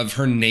afraid of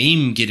her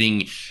name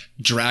getting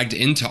dragged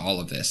into all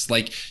of this.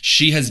 Like,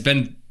 she has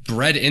been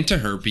bred into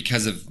her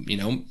because of, you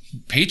know,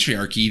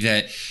 patriarchy,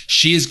 that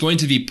she is going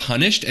to be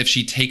punished if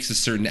she takes a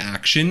certain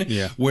action.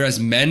 Yeah. Whereas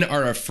men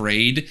are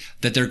afraid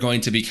that they're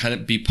going to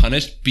be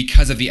punished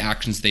because of the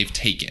actions they've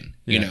taken.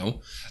 You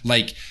know,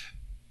 like,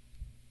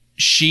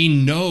 she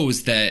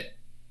knows that.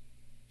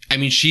 I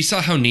mean, she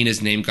saw how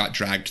Nina's name got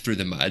dragged through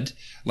the mud.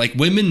 Like,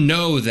 women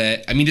know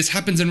that. I mean, this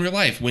happens in real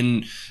life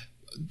when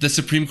the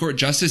Supreme Court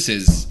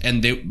justices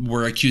and they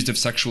were accused of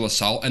sexual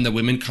assault and the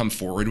women come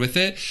forward with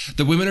it.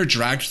 The women are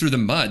dragged through the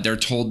mud. They're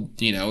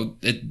told, you know,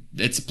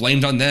 it's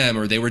blamed on them,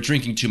 or they were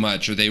drinking too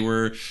much, or they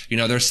were, you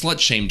know, they're slut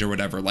shamed or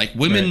whatever. Like,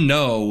 women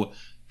know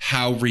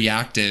how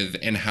reactive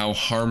and how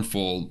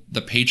harmful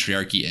the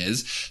patriarchy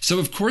is. So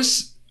of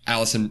course,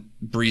 Alison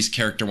Brie's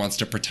character wants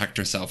to protect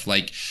herself.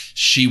 Like,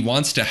 she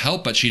wants to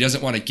help, but she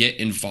doesn't want to get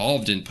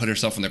involved and put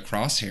herself in the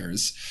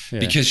crosshairs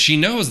because she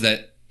knows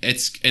that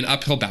it's an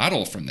uphill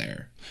battle from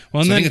there.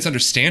 Well, so I think it's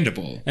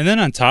understandable. And then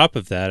on top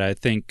of that, I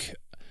think,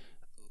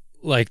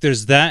 like,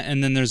 there's that,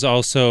 and then there's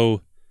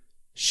also,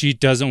 she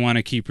doesn't want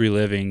to keep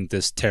reliving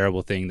this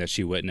terrible thing that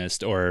she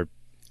witnessed, or,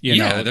 you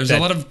know. There's a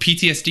lot of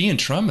PTSD and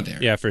trauma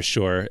there. Yeah, for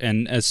sure.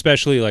 And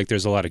especially, like,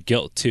 there's a lot of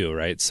guilt, too,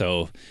 right?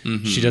 So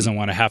she doesn't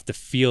want to have to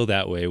feel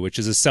that way, which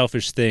is a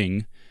selfish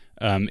thing.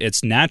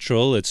 It's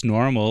natural. It's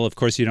normal. Of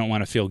course, you don't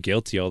want to feel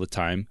guilty all the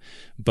time.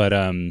 But,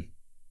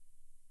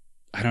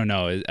 I don't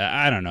know. It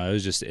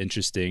was just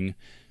interesting.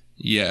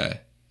 Yeah.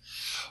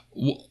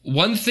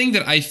 One thing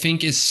that I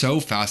think is so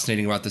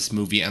fascinating about this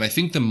movie, and I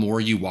think the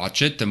more you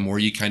watch it, the more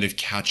you kind of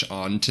catch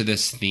on to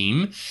this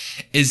theme,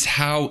 is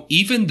how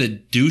even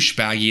the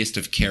douchebaggiest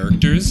of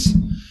characters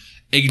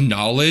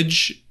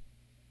acknowledge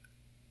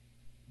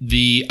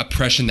the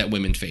oppression that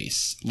women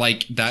face.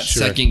 Like that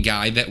second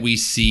guy that we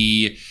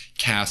see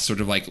Cass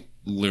sort of like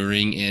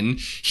luring in,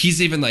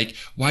 he's even like,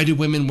 why do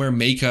women wear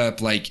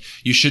makeup? Like,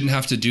 you shouldn't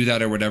have to do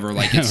that or whatever.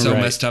 Like, it's so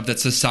messed up that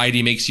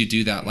society makes you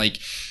do that. Like,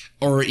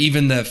 or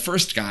even the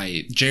first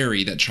guy,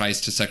 Jerry, that tries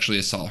to sexually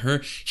assault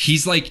her,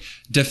 he's like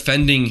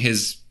defending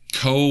his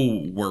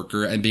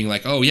co-worker and being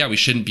like, oh yeah, we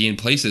shouldn't be in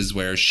places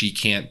where she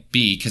can't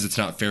be because it's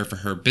not fair for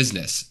her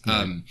business.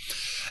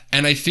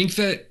 And I think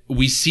that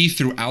we see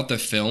throughout the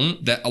film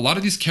that a lot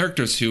of these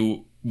characters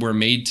who were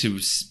made to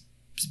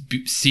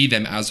see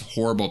them as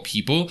horrible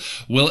people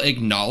will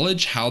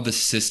acknowledge how the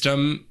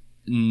system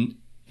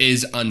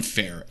is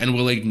unfair and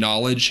will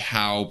acknowledge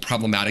how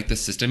problematic the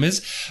system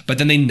is, but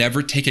then they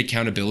never take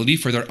accountability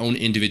for their own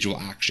individual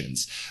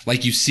actions.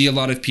 Like, you see a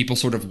lot of people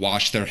sort of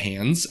wash their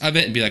hands of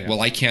it and be like,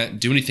 well, I can't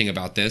do anything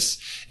about this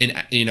in,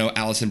 you know,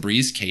 Alison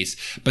Brie's case.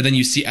 But then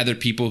you see other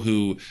people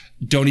who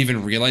don't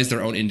even realize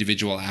their own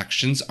individual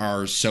actions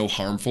are so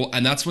harmful.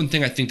 And that's one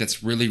thing I think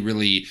that's really,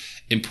 really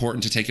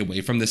important to take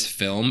away from this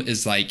film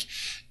is, like,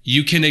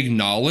 you can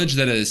acknowledge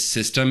that a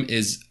system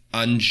is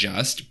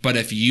unjust, but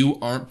if you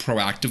aren't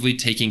proactively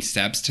taking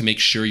steps to make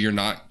sure you're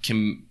not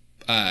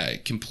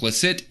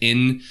complicit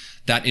in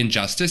that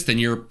injustice, then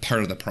you're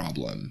part of the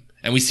problem.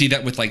 And we see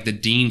that with, like, the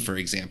dean, for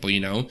example. You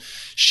know,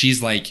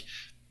 she's like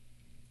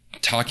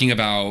talking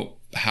about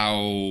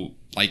how,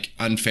 like,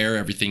 unfair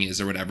everything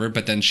is or whatever,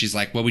 but then she's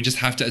like, well, we just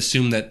have to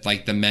assume that,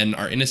 like, the men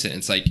are innocent.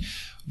 It's like,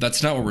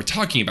 that's not what we're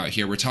talking about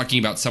here. We're talking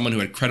about someone who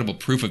had credible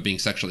proof of being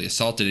sexually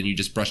assaulted and you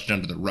just brushed it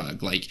under the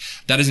rug. Like,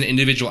 that is an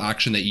individual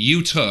action that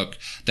you took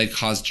that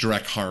caused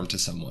direct harm to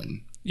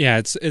someone. Yeah,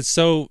 it's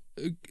so...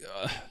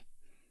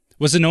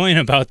 what's annoying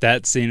about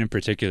that scene in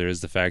particular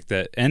is the fact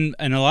that, and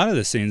a lot of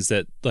the scenes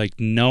that, like,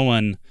 no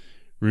one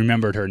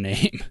remembered her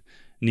name,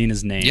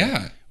 Nina's name.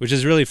 Yeah. Which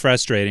is really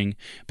frustrating.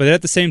 But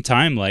at the same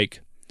time,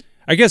 like,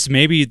 I guess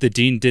maybe the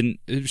dean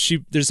didn't.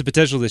 There's a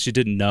potential that she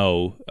didn't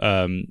know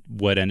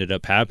what ended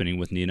up happening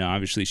with Nina.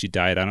 Obviously, she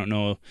died. I don't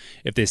know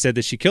if they said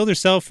that she killed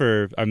herself,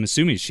 or I'm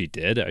assuming she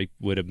did. I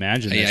would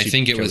imagine. Yeah, that I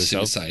think it was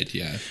herself. Suicide.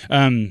 Yeah.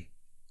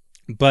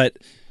 But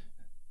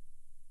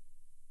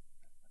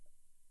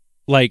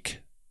like,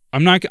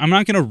 I'm not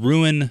going to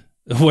ruin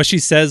what she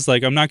says.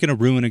 Like, I'm not going to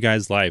ruin a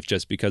guy's life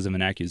just because of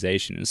an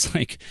accusation. It's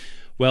like,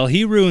 well,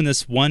 he ruined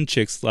this one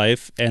chick's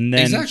life, and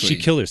then she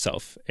killed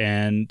herself,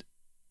 and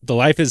the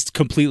life is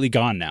completely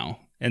gone now.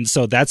 And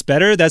so that's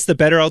better. That's the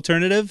better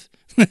alternative.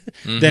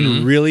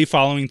 than really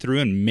following through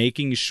and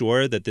making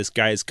sure that this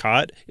guy is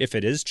caught if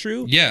it is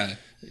true. Yeah.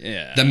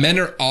 Yeah. The men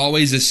are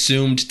always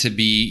assumed to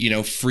be, you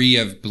know, free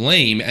of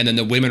blame, and then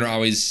the women are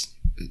always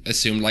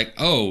assumed like,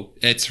 oh,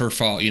 it's her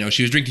fault. You know,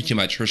 she was drinking too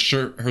much. Her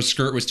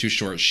skirt was too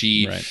short.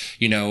 She,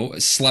 you know,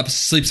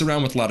 sleeps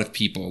around with a lot of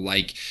people.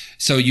 Like,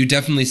 so you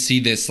definitely see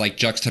this like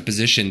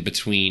juxtaposition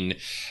between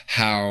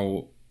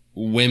how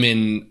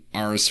women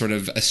are sort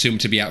of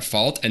assumed to be at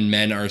fault and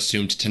men are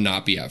assumed to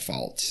not be at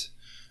fault.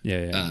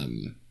 Yeah.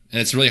 And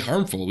it's really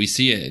harmful. We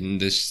see it in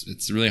this.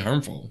 It's really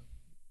harmful.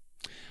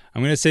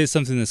 I'm going to say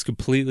something that's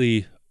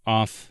completely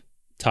off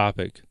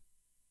topic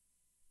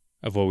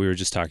of what we were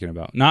just talking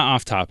about. Not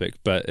off topic,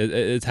 but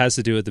it has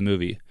to do with the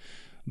movie.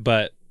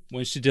 But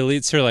when she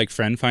deletes her like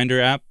friend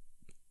finder app,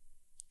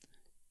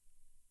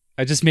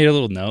 I just made a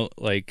little note.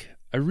 Like,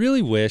 I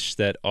really wish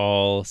that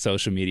all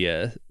social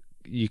media,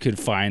 you could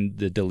find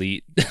the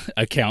delete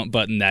account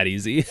button that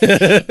easy.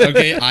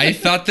 Okay, I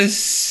thought the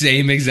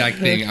same exact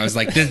thing. I was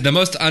like, the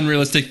most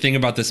unrealistic thing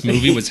about this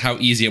movie was how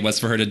easy it was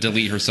for her to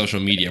delete her social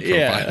media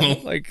profile.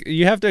 Yeah, like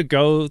you have to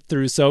go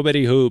through so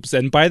many hoops,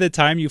 and by the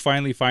time you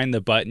finally find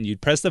the button,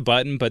 you'd press the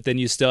button, but then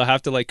you still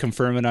have to like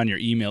confirm it on your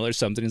email or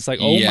something. It's like,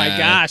 oh my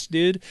gosh,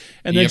 dude!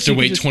 And you then have to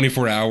wait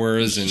 24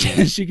 hours,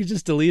 and she could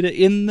just delete it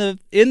in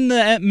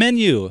the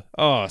menu.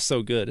 Oh,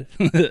 so good.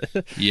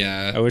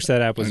 Yeah, I wish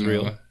that app was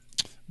real.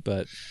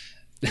 But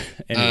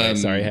anyway,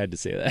 sorry, I had to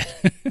say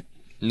that.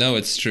 No,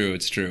 it's true.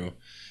 It's true.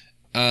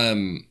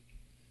 Another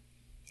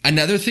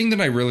thing that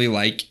I really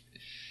like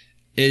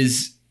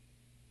is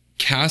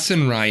Cass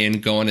and Ryan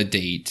go on a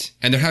date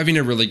and they're having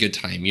a really good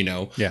time, you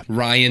know? Yeah.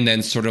 Ryan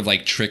then sort of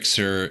like tricks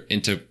her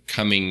into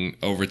coming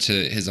over to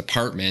his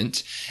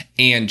apartment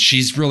and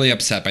she's really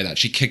upset by that.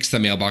 She kicks the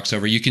mailbox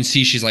over. You can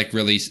see she's like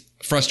really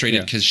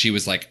frustrated because she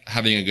was like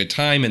having a good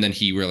time and then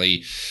he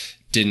really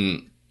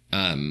didn't,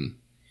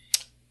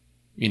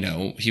 you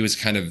know, he was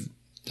kind of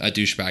a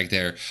douchebag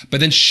there. But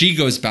then she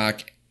goes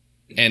back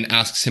and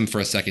asks him for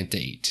a second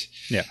date.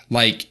 Yeah.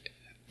 Like,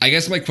 I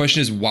guess my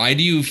question is, why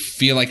do you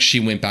feel like she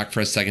went back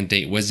for a second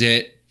date? Was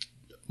there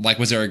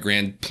a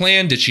grand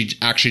plan? Did she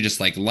actually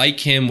just like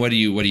him? What do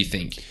you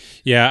think?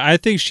 Yeah, I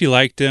think she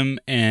liked him,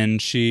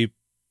 and the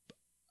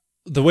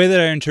way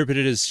that I interpret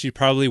it is she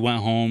probably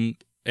went home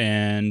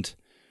and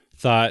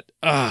thought,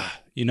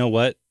 you know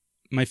what?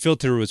 My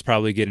filter was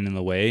probably getting in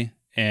the way.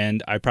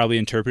 And I probably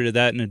interpreted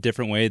that in a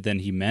different way than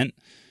he meant,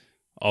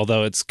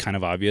 although it's kind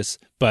of obvious.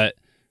 But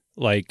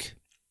like,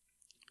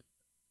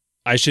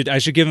 I should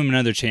give him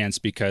another chance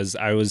because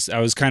I was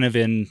kind of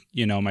in,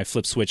 you know, my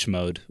flip switch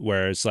mode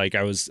where it's like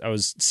I was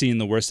seeing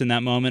the worst in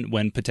that moment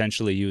when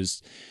potentially he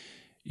was,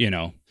 you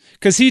know,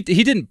 because he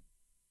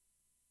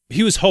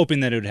was hoping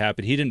that it would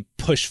happen. He didn't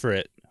push for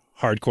it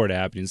hardcore to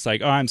happen. It's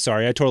like, oh, I'm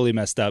sorry, I totally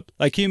messed up.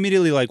 Like he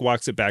immediately like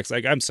walks it back. It's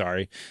like, I'm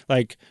sorry.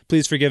 Like,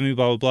 please forgive me,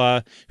 blah, blah,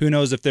 blah. Who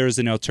knows if there was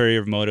an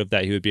ulterior motive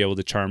that he would be able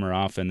to charm her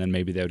off and then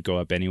maybe they would go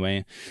up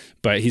anyway.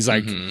 But he's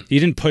like, he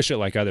didn't push it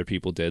like other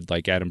people did,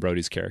 like Adam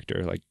Brody's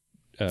character, like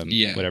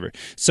whatever.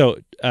 So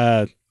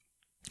I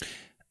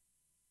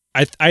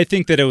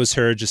think that it was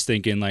her just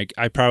thinking like,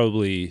 I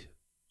probably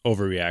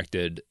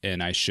overreacted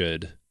and I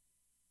should.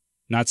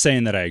 Not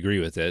saying that I agree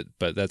with it,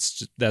 but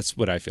that's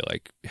what I feel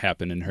like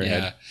happened in her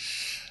head.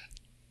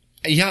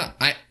 Yeah,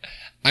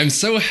 I'm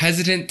so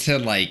hesitant to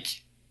like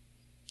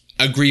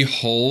agree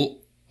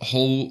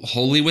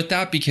wholly with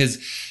that because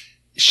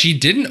she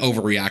didn't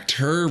overreact.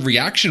 Her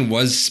reaction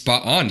was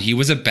spot on. He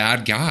was a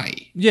bad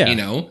guy. Yeah, you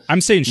know.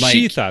 I'm saying like,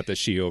 she thought that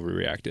she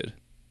overreacted.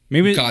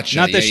 Maybe gotcha,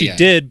 not that she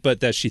did, but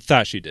that she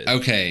thought she did.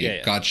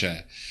 Okay,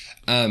 gotcha.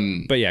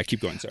 But yeah,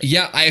 keep going. Sorry.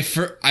 Yeah,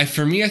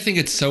 for me, I think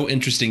it's so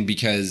interesting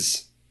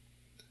because.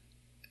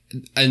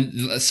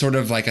 And sort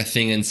of like a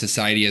thing in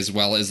society as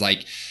well is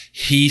like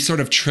he sort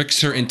of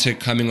tricks her into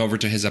coming over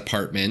to his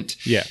apartment.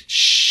 Yeah.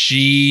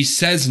 She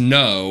says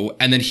no.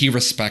 And then he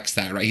respects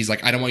that, right? He's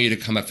like, I don't want you to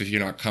come up if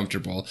you're not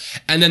comfortable.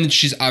 And then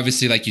she's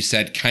obviously, like you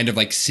said, kind of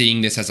like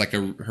seeing this as like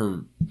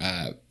her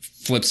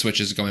flip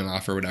switch is going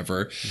off or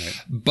whatever.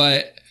 Right.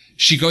 But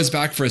she goes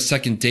back for a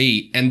second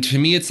date. And to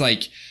me, it's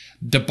like,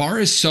 the bar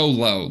is so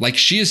low. Like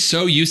she is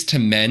so used to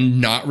men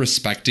not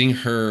respecting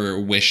her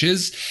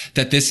wishes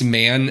that this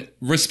man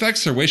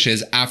respects her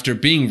wishes after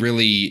being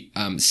really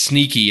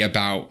sneaky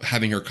about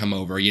having her come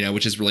over, you know,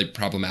 which is really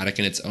problematic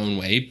in its own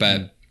way.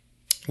 But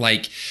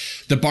like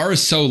the bar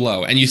is so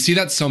low and you see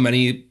that so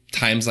many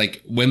times,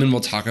 like women will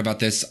talk about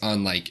this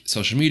on like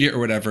social media or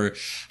whatever,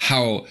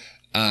 how,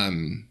 I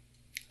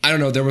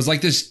don't know, there was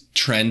like this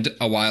trend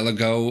a while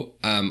ago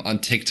on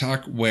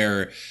TikTok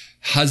where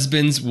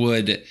husbands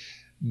would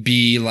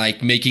be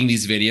like making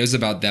these videos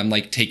about them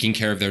like taking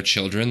care of their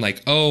children,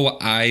 like, oh,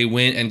 I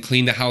went and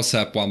cleaned the house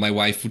up while my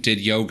wife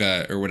did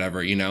yoga or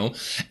whatever, you know.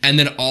 And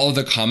then all of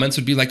the comments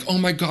would be like, oh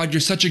my god,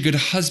 you're such a good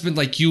husband,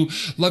 like you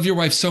love your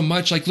wife so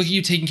much, like look at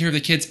you taking care of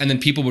the kids. And then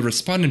people would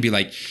respond and be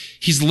like,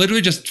 he's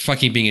literally just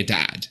fucking being a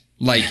dad.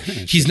 Like,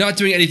 he's not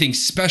doing anything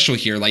special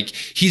here. Like,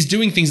 he's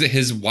doing things that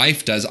his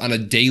wife does on a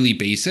daily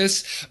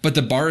basis, but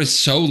the bar is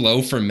so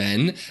low for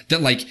men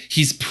that, like,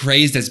 he's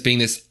praised as being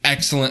this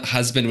excellent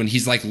husband when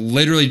he's, like,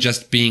 literally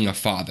just being a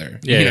father.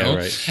 Yeah, you know? yeah,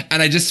 right.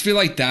 And I just feel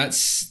like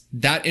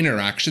that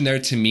interaction there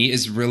to me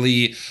is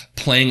really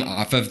playing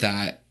off of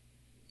that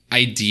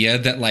idea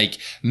that, like,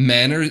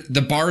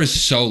 the bar is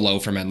so low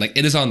for men. Like,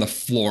 it is on the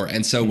floor.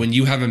 And so when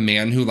you have a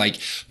man who, like,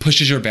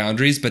 pushes your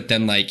boundaries, but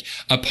then, like,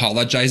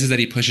 apologizes that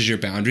he pushes your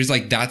boundaries,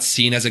 like, that's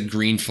seen as a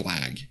green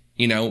flag,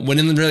 you know, when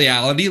in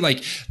reality,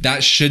 like,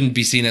 that shouldn't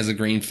be seen as a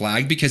green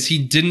flag because he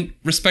didn't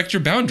respect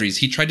your boundaries.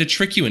 He tried to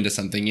trick you into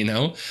something, you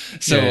know?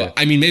 So, Yeah.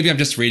 I mean, maybe I'm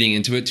just reading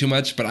into it too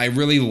much, but I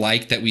really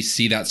like that we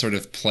see that sort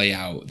of play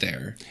out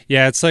there.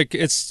 Yeah, it's like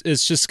it's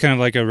just kind of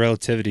like a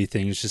relativity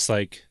thing. It's just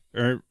like,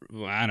 or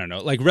I don't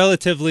know, like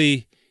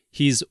relatively,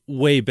 he's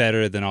way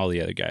better than all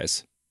the other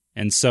guys,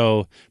 and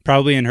so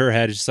probably in her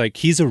head, it's just like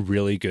he's a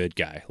really good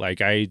guy. Like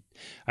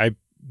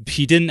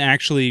he didn't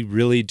actually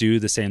really do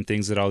the same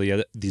things that all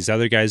these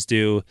other guys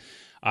do.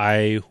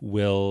 I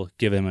will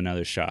give him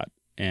another shot,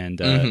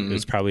 and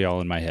it's probably all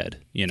in my head,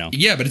 you know.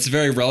 Yeah, but it's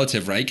very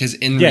relative, right? Because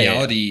in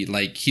reality,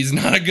 like, he's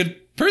not a good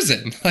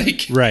person,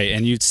 like, right,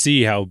 and you'd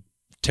see how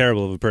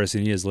terrible of a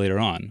person he is later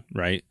on,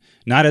 right?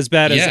 Not as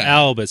bad as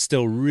Al, but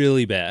still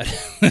really bad.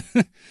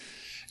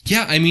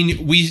 Yeah, I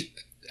mean,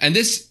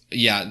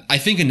 I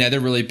think another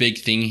really big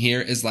thing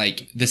here is,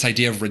 like, this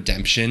idea of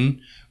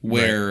redemption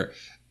where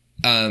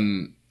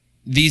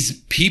these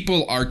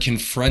people are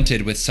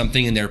confronted with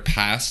something in their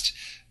past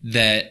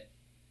that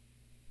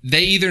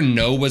they either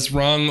know was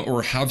wrong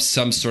or have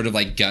some sort of,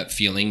 like, gut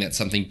feeling that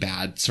something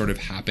bad sort of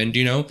happened,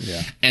 you know?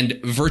 Yeah. And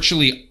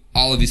virtually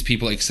all of these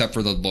people, except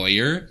for the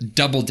lawyer,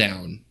 double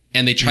down.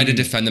 And they try to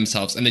defend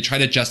themselves and they try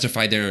to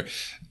justify their,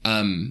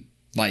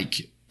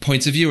 like,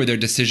 points of view or their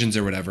decisions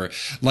or whatever.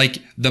 Like,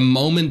 the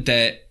moment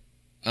that,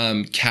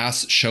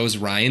 Cass shows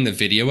Ryan the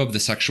video of the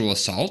sexual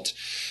assault,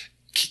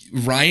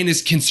 Ryan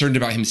is concerned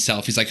about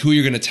himself. He's like, who are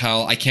you going to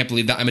tell? I can't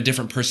believe that. I'm a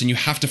different person. You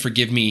have to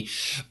forgive me.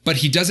 But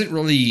he doesn't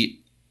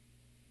really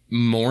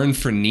mourn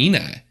for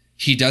Nina.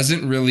 He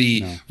doesn't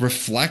really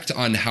reflect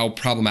on how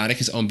problematic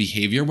his own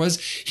behavior was.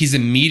 He's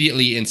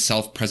immediately in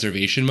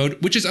self-preservation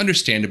mode, which is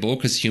understandable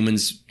because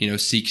humans, you know,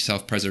 seek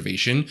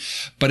self-preservation.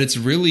 But it's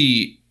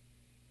really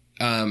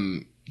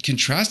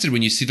contrasted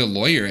when you see the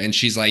lawyer and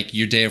she's like,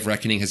 your day of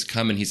reckoning has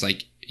come. And he's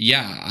like,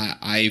 yeah,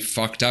 I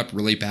fucked up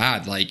really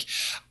bad. Like,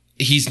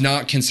 he's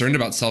not concerned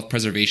about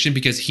self-preservation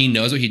because he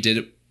knows what he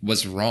did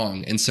was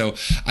wrong. And so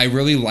I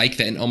really like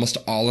that in almost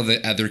all of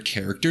the other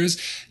characters,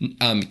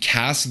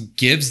 Cass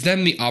gives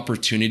them the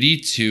opportunity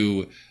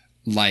to,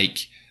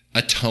 like,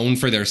 atone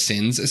for their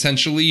sins,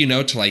 essentially, you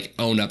know, to, like,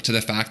 own up to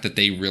the fact that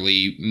they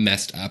really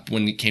messed up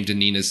when it came to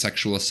Nina's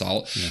sexual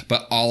assault. Yeah.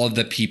 But all of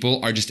the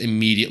people are just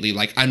immediately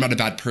like, I'm not a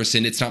bad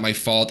person. It's not my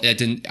fault. I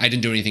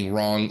didn't do anything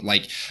wrong.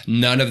 Like,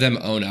 none of them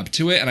own up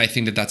to it. And I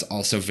think that that's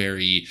also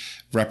very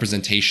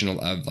representational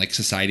of, like,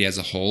 society as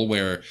a whole,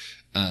 where,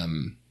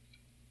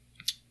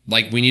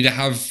 like, we need to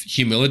have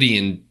humility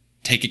and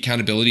take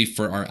accountability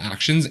for our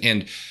actions.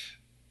 And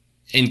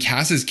in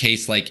Cass's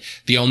case, like,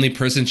 the only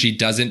person she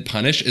doesn't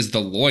punish is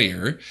the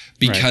lawyer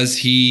because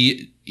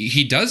he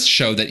does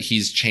show that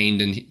he's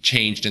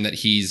changed and that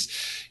he's,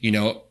 you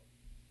know,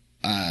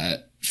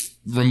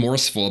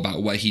 remorseful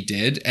about what he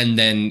did. And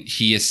then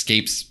he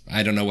escapes.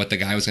 I don't know what the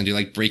guy was going to do,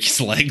 like break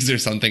his legs or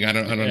something. I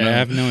don't know. I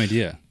have no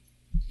idea.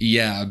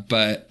 Yeah,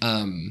 but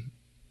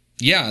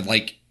yeah,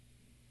 like,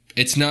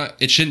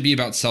 it shouldn't be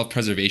about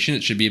self-preservation.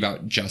 It should be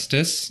about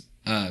justice.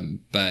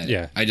 But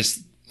yeah,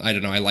 I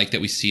don't know. I like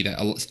that we see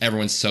that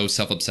everyone's so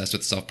self-obsessed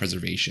with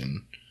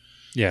self-preservation.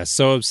 Yeah,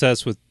 so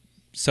obsessed with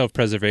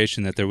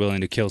self-preservation that they're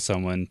willing to kill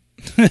someone,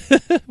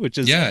 which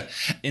is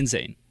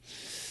insane.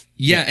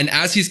 Yeah, and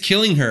as he's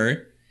killing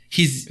her,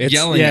 he's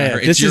yelling at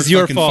her. This is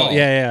your fault.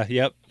 Yeah,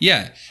 yep.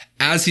 Yeah,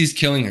 as he's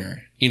killing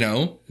her, you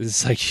know?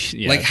 It's like,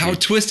 like, how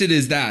twisted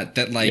is that?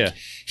 That, like,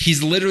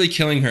 he's literally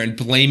killing her and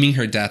blaming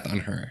her death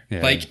on her.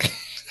 Yeah. Like...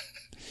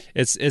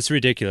 It's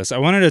ridiculous. I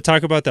wanted to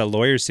talk about that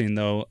lawyer scene,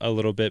 though, a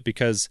little bit,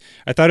 because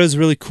I thought it was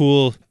really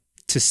cool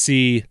to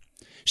see.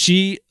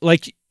 She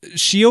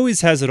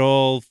always has it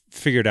all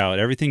figured out,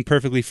 everything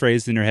perfectly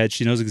phrased in her head.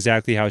 She knows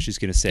exactly how she's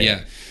going to say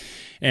it.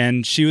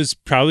 And she was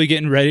probably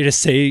getting ready to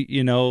say,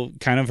 you know,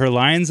 kind of her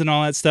lines and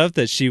all that stuff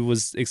that she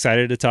was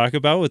excited to talk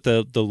about with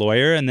the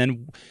lawyer. And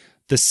then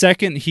the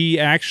second he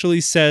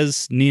actually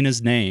says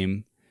Nina's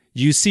name,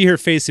 you see her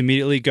face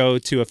immediately go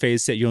to a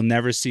face that you'll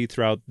never see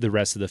throughout the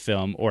rest of the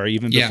film, or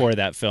even before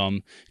that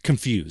film,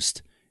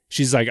 confused.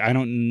 She's like, I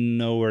don't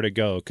know where to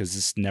go because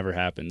this never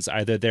happens.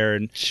 Either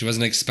she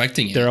wasn't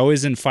expecting it. They're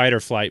always in fight or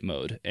flight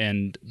mode,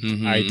 and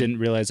I didn't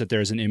realize that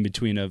there's an in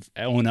between of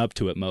own up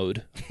to it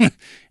mode.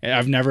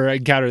 I've never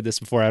encountered this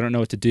before. I don't know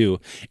what to do,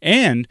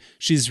 and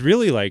she's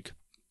really like,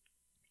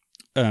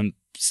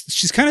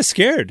 she's kind of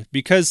scared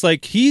because,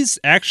 like, he's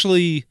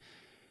actually,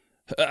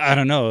 I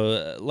don't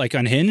know, like,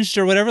 unhinged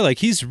or whatever. Like,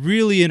 he's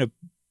really in a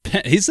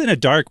he's in a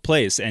dark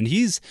place, and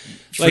he's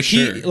For like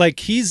sure.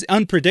 he's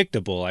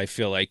unpredictable. I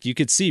feel like you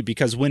could see,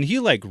 because when he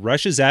like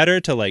rushes at her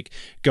to like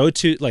go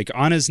to like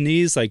on his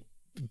knees, like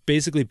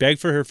basically beg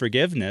for her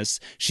forgiveness,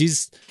 she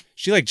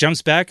like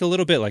jumps back a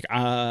little bit,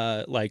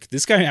 like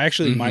this guy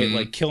actually might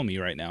like kill me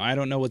right now. I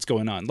don't know what's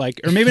going on,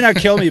 like, or maybe not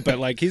kill me, but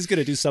like he's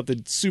gonna do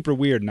something super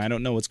weird, and I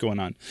don't know what's going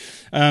on.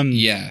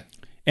 Yeah.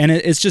 And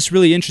it's just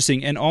really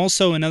interesting. And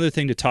also another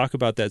thing to talk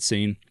about that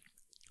scene,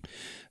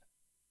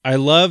 I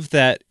love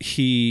that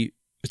she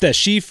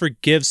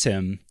forgives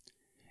him,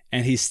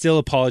 and he still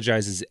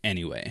apologizes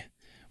anyway,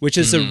 which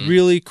is a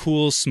really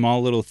cool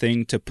small little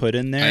thing to put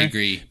in there. I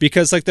agree.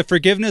 Because like the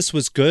forgiveness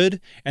was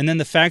good, and then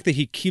the fact that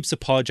he keeps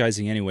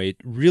apologizing anyway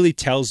really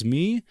tells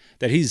me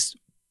that he's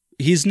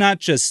not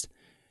just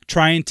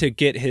trying to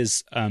get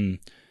his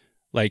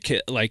like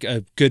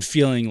a good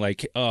feeling,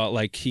 like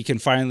he can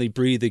finally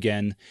breathe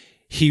again.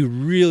 He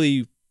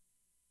really,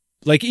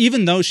 like,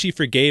 even though she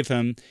forgave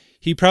him,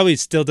 he probably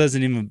still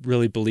doesn't even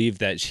really believe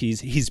that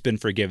he's been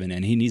forgiven,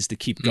 and he needs to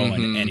keep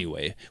going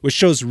anyway, which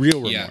shows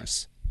real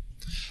remorse.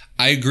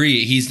 I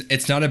agree.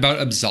 It's not about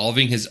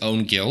absolving his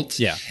own guilt.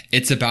 Yeah.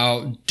 It's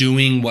about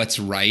doing what's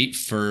right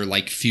for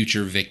like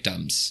future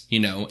victims,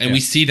 you know? And we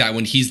see that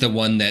when he's the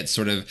one that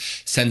sort of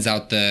sends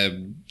out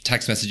the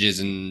text messages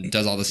and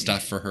does all the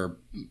stuff for her.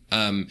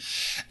 And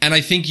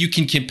I think you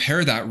can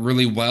compare that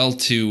really well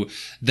to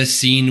the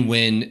scene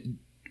when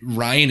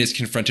Ryan is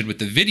confronted with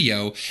the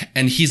video,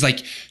 and he's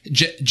like,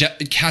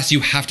 Cass,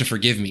 you have to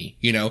forgive me.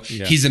 You know,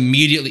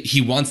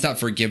 he wants that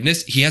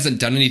forgiveness. He hasn't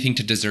done anything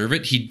to deserve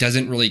it. He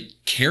doesn't really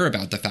care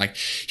about the fact.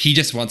 He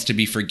just wants to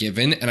be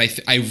forgiven. And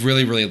I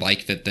really, really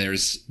like that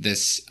there's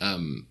this,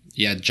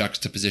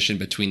 juxtaposition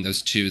between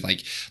those two.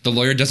 Like, the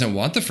lawyer doesn't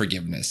want the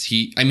forgiveness.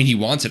 He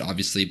wants it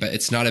obviously, but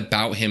it's not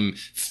about him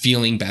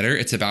feeling better.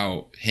 It's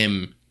about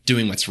him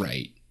doing what's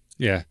right.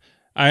 Yeah.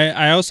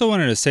 I also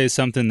wanted to say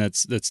something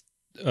that's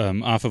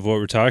off of what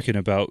we're talking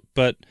about,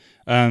 but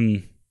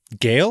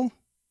Gail,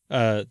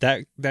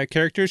 that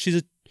character, she's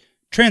a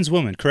trans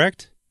woman,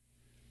 correct?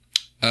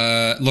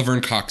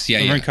 Laverne Cox,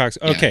 Laverne Cox.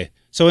 Okay,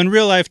 so in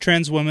real life,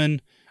 trans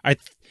woman.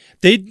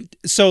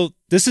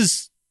 This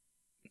is,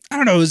 I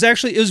don't know.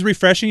 It was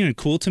refreshing and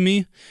cool to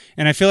me,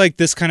 and I feel like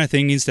this kind of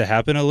thing needs to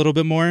happen a little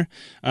bit more.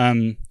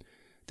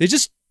 They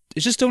just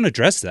don't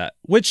address that,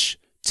 which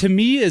to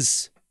me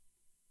it's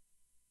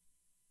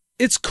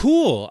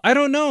cool. I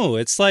don't know.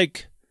 It's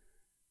like,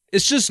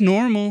 it's just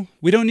normal.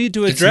 We don't need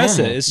to address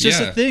it. It's just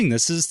a thing.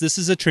 This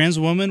is a trans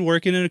woman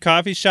working in a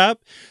coffee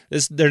shop.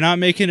 They're not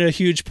making a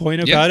huge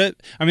point about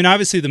it. I mean,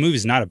 obviously the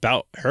movie's not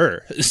about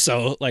her,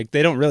 so like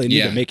they don't really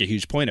need to make a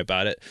huge point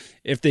about it.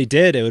 If they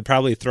did, it would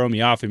probably throw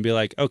me off and be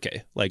like,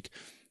 okay, like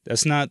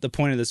that's not the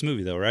point of this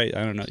movie though, right?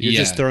 I don't know. You're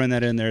just throwing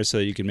that in there so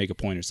you can make a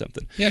point or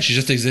something. Yeah, she's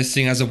just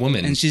existing as a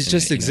woman. And she's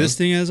just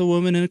existing as a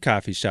woman in a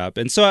coffee shop.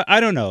 And so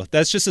I don't know.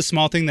 That's just a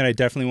small thing that I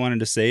definitely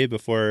wanted to say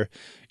before,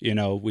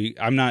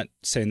 I'm not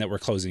saying that we're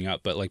closing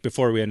up, but like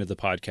before we ended the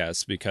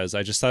podcast, because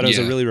I just thought it was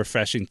a really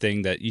refreshing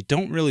thing that you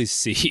don't really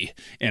see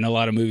in a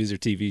lot of movies or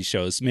TV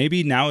shows.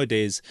 Maybe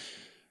nowadays,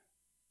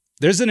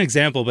 there's an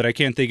example, but I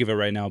can't think of it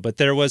right now. But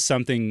there was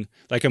something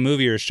like a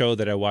movie or a show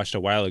that I watched a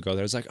while ago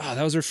that was like, oh,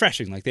 that was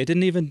refreshing. Like it's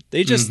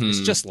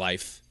just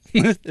life.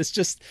 This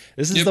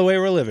is the way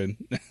we're living.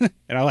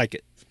 And I like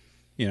it,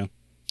 Yeah,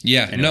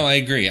 anyway. No, I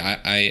agree.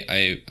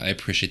 I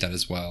appreciate that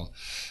as well.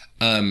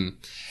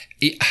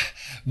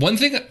 One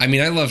thing,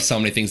 I love so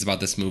many things about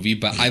this movie,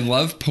 but I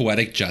love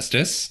poetic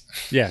justice.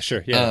 Yeah,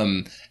 sure.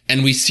 Yeah.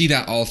 And we see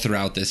that all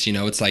throughout this,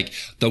 it's like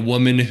the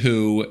woman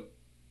who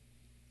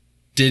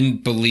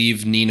didn't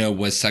believe Nina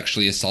was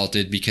sexually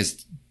assaulted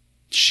because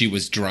she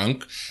was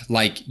drunk,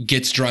 like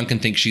gets drunk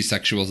and thinks she's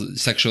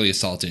sexually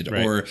assaulted.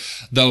 Right. Or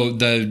though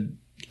the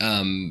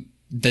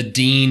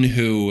dean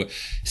who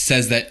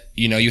says that,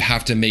 you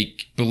have to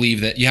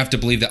believe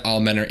that all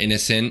men are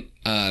innocent,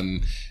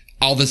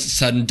 all of a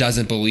sudden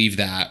doesn't believe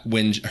that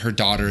when her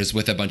daughter is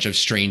with a bunch of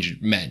strange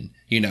men,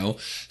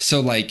 So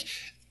like,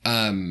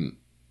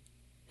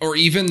 or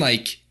even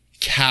like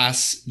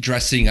Cass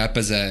dressing up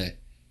as a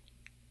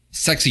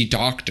sexy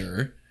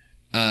doctor.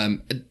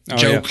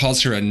 Joe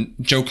calls her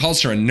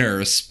a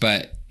nurse,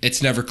 but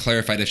it's never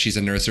clarified if she's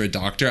a nurse or a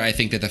doctor. I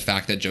think that the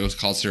fact that Joe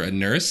calls her a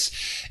nurse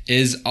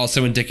is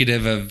also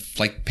indicative of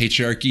like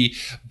patriarchy,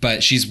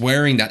 but she's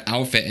wearing that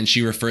outfit and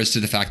she refers to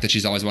the fact that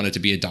she's always wanted to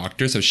be a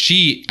doctor. So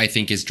she, I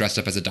think, is dressed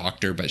up as a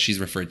doctor, but she's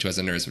referred to as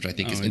a nurse, which I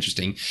think is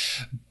interesting.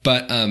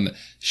 But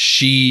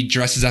she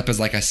dresses up as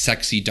like a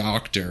sexy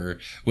doctor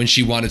when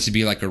she wanted to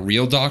be like a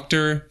real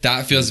doctor.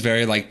 That feels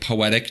very like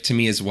poetic to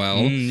me as well.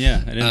 I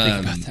didn't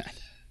think about that.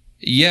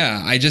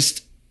 Yeah,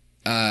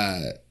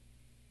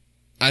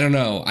 I don't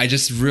know. I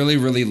just really,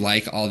 really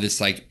like all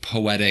this like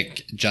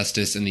poetic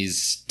justice and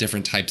these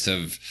different types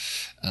of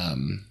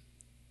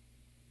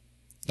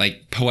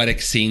like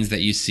poetic scenes that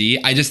you see.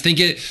 I just think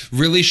it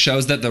really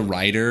shows that the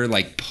writer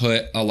like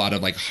put a lot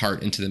of like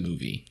heart into the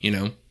movie,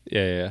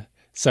 Yeah.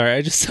 Sorry,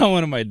 I just saw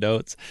one of my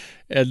notes,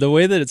 and the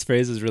way that it's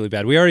phrased is really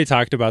bad. We already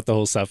talked about the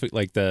whole stuff,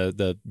 like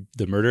the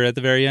murder at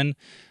the very end,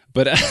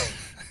 but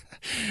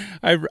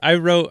I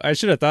wrote, I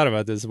should have thought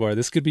about this more.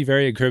 This could be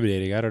very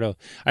incriminating. I don't know.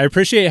 I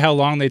appreciate how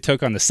long they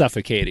took on the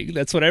suffocating.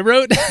 That's what I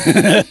wrote.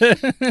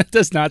 It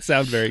does not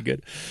sound very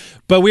good.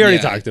 But we already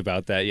talked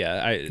about that.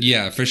 Yeah.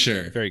 Yeah, for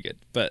sure. Very good.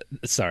 But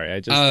sorry,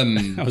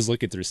 I was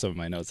looking through some of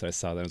my notes and I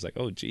saw that. I was like,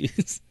 oh,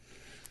 geez.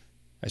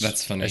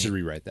 That's funny. I should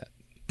rewrite that.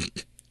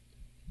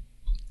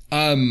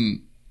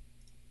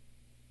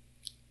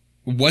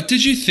 What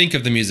did you think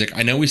of the music?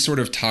 I know we sort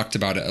of talked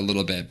about it a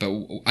little bit, but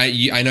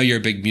I know you're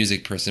a big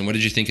music person. What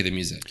did you think of the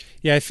music?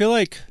 Yeah, I feel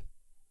like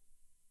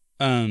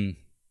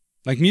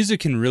music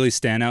can really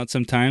stand out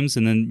sometimes,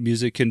 and then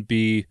music can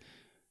be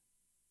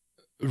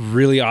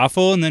really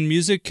awful, and then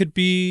music could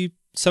be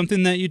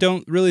something that you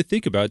don't really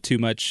think about too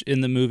much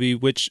in the movie,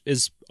 which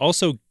is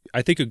also,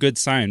 I think, a good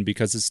sign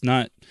because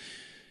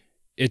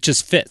it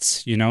just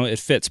fits, it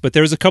fits. But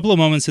there was a couple of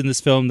moments in this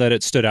film that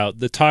it stood out.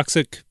 The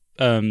Toxic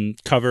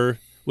cover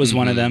was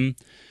one of them.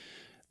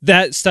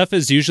 That stuff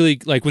is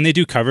usually, like, when they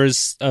do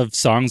covers of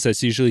songs,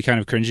 that's usually kind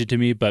of cringy to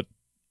me, but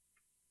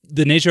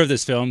the nature of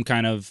this film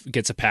kind of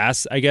gets a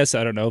pass, I guess.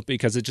 I don't know,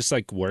 because it just,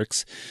 like,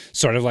 works.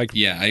 Sort of like...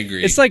 Yeah, I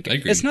agree. It's like,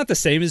 it's not the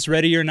same as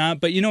Ready or Not,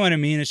 but you know what I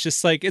mean? It's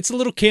just, like, it's a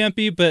little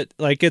campy, but,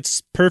 like,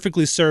 it's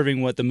perfectly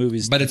serving what the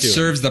movie's doing. But it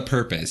serves the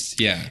purpose,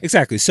 yeah.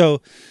 Exactly.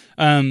 So,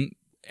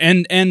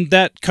 and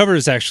that cover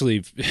is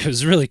actually, it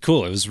was really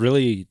cool. It was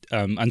really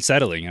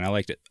unsettling, and I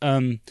liked it.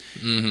 Me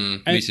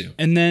too.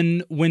 And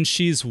then when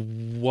she's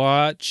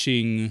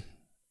watching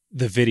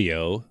the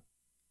video,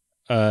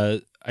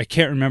 I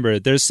can't remember.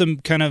 There's some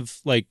kind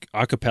of like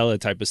a cappella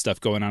type of stuff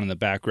going on in the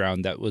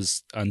background that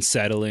was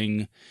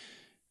unsettling,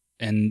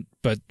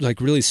 but like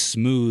really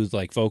smooth,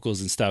 like vocals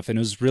and stuff. And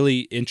it was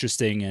really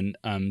interesting and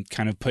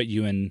kind of put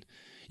you in.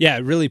 Yeah,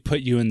 it really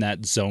put you in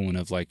that zone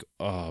of like,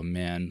 oh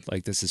man,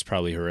 like this is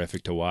probably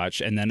horrific to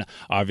watch. And then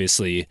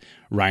obviously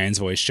Ryan's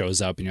voice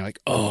shows up and you're like,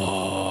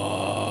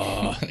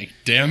 oh, like,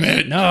 damn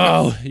it.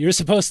 No, you're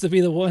supposed to be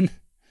the one.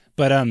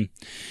 But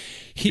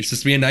you're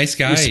supposed to be a nice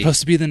guy. You're supposed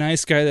to be the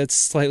nice guy that's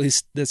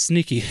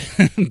sneaky,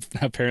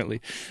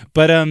 apparently.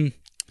 But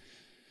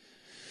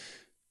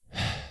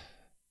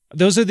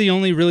those are the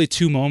only really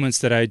two moments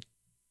that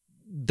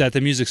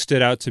the music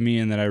stood out to me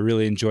and that I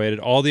really enjoyed it.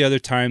 All the other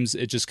times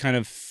it just kind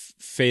of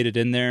faded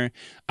in there.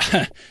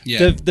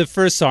 Yeah. The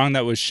first song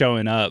that was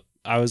showing up,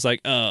 I was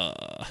like,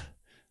 like,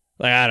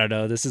 I don't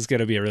know, this is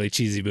gonna be a really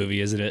cheesy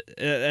movie, isn't it?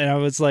 And I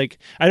was like,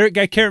 I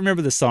can't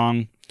remember the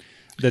song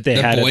that they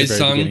had at the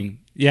very beginning.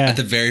 Yeah, at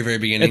the very, very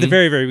beginning. At the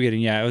very, very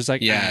beginning, yeah. I was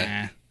like,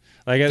 yeah.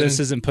 Like, this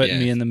isn't putting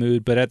me in the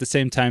mood, but at the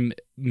same time,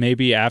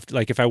 maybe after,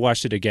 like, if I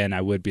watched it again, I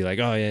would be like,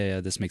 oh,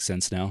 yeah, this makes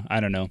sense now. I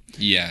don't know.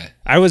 Yeah.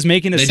 I was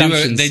making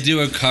assumptions. They do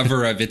a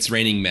cover of It's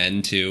Raining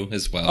Men, too,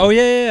 as well. Oh,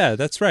 yeah,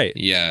 that's right.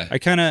 Yeah.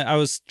 I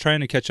was trying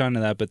to catch on to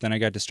that, but then I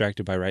got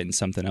distracted by writing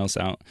something else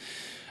out.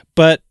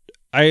 But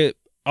I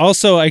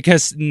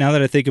guess, now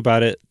that I think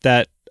about it,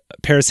 that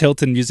Paris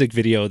Hilton music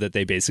video that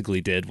they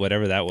basically did,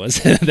 whatever that was,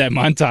 that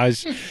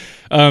montage,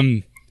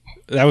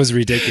 that was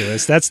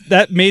ridiculous.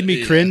 That made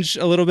me cringe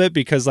a little bit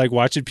because like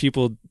watching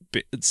people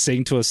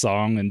sing to a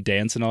song and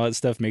dance and all that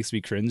stuff makes me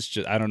cringe.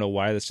 I don't know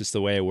why. That's just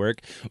the way I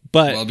work.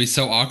 But it'd be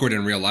so awkward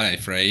in real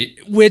life, right?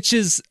 Which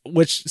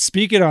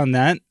speaking on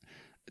that,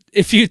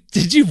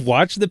 did you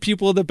watch the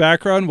people in the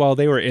background while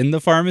they were in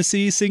the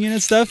pharmacy singing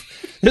and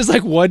stuff? There's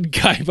like one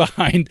guy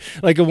behind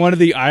like in one of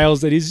the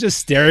aisles and he's just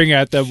staring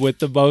at them with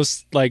the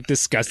most like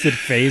disgusted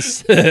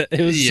face.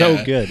 It was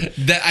so good.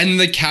 And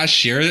the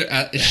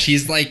cashier,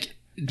 she's like.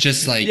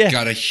 Just like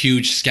got a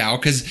huge scowl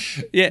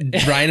because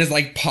Ryan is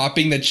like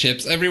popping the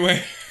chips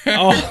everywhere.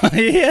 Oh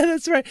yeah,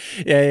 that's right.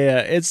 Yeah.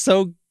 It's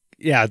so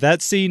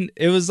that scene.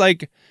 It was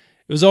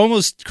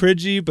almost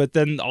cringy, but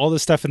then all the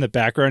stuff in the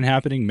background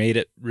happening made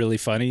it really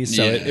funny.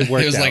 So it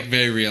worked. It was out. like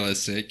very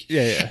realistic.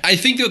 Yeah. I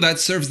think though that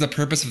serves the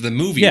purpose of the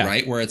movie,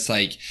 right? Where it's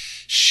like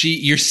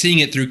you're seeing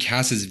it through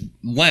Cass's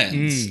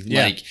lens.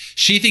 Like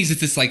she thinks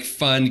it's this like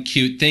fun,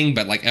 cute thing,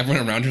 but like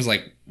everyone around her is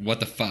like, what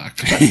the fuck?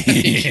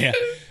 Yeah.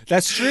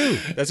 That's true.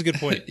 That's a good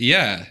point.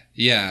 Yeah.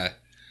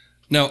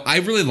 No, I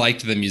really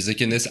liked the music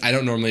in this. I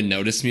don't normally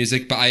notice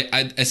music, but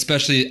I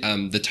especially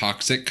the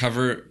Toxic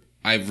cover,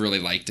 I really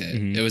liked it.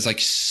 Mm-hmm. It was like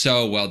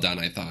so well done,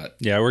 I thought.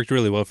 Yeah, it worked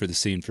really well for the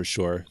scene for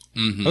sure.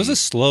 Mm-hmm. It was a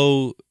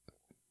slow...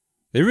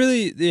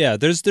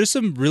 there's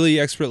some really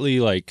expertly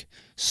like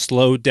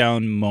slowed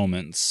down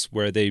moments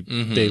where they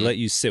let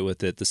you sit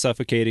with it. The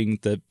suffocating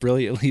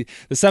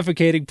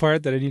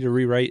part that I need to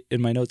rewrite in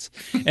my notes.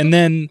 And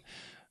then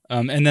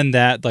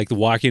that, like the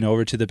walking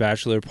over to the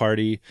bachelor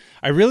party,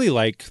 I really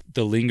like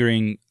the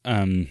lingering.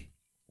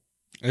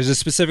 There's a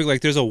specific,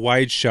 like there's a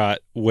wide shot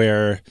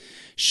where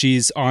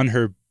she's on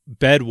her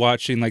bed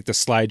watching like the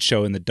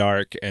slideshow in the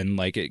dark, and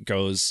like it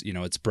goes,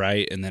 it's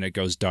bright, and then it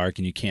goes dark,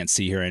 and you can't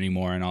see her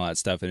anymore, and all that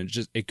stuff,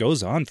 and it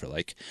goes on for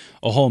like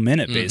a whole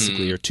minute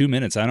basically, or 2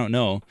 minutes, I don't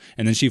know,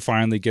 and then she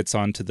finally gets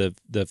onto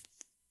the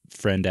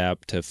friend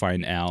app to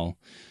find Al,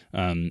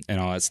 and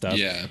all that stuff.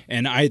 Yeah,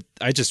 and I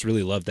just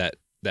really love that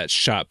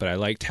shot, but I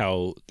liked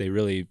how they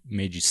really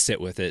made you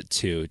sit with it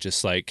too.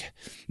 Just like,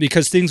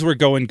 because things were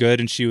going good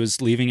and she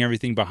was leaving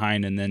everything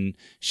behind, and then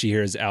she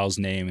hears Al's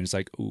name and it's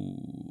like,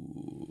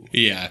 ooh.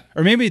 Yeah.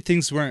 Or maybe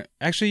things weren't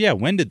actually, yeah.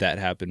 When did that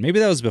happen? Maybe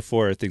that was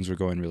before things were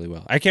going really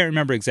well. I can't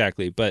remember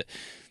exactly, but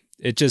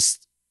it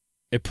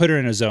put her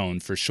in a zone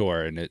for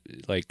sure. And it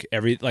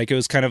it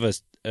was kind of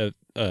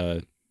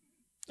a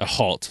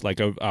halt, like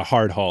a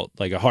hard halt,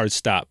 like a hard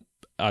stop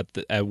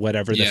at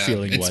whatever the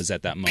feeling was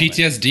at that moment.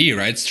 PTSD,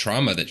 right? It's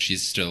trauma that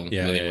she's still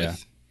living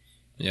with.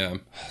 Yeah.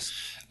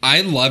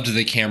 I loved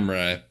the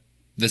camera,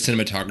 the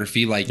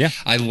cinematography.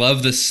 I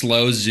love the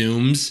slow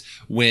zooms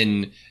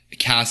when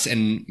Cass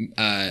and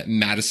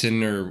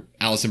Madison, or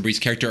Alison Brie's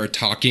character, are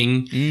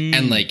talking,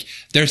 and like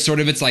they're sort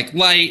of, it's like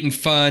light and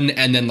fun,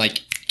 and then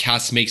like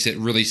Cass makes it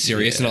really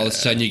serious, and all of a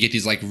sudden you get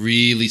these like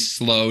really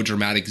slow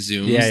dramatic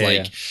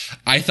zooms.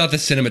 I thought the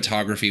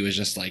cinematography was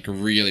just like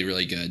really,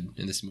 really good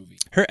in this movie.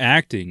 Her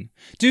acting,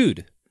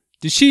 dude,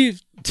 did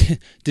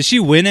she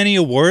win any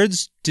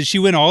awards? Did she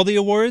win all the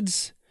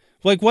awards?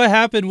 Like, what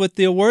happened with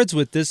the awards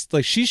with this?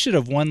 Like, she should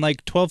have won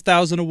like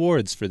 12,000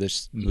 awards for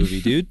this movie,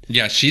 dude.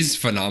 Yeah, she's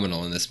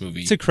phenomenal in this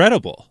movie. It's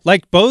incredible.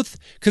 Like, both,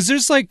 because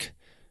there's like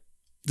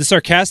the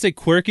sarcastic,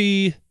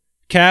 quirky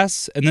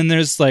Cass, and then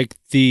there's like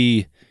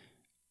the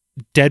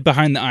dead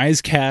behind the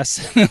eyes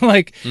Cass.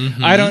 Like,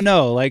 I don't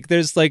know. Like,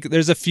 there's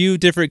a few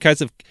different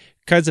kinds of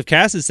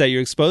Casses that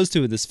you're exposed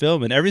to in this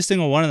film, and every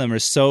single one of them are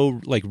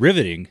so like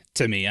riveting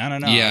to me. I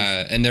don't know.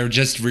 Yeah, and they're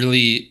just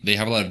really, they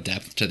have a lot of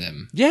depth to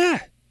them.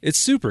 Yeah, it's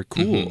super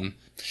cool.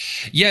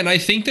 Yeah, and I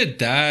think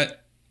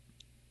that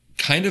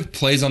kind of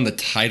plays on the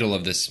title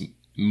of this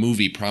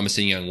movie,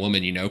 Promising Young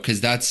Woman, you know, because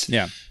that's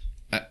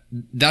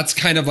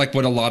kind of like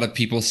what a lot of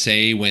people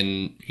say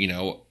when, you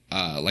know,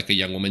 like a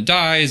young woman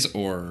dies,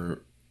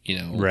 or, you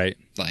know,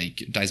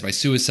 like dies by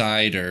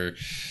suicide, or,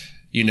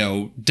 you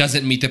know,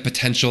 doesn't meet the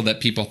potential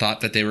that people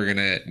thought that they were going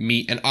to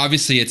meet. And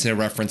obviously it's a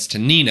reference to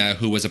Nina,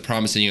 who was a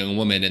promising young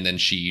woman, and then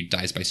she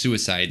dies by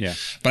suicide. Yeah.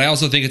 But I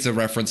also think it's a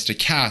reference to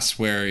Cass,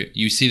 where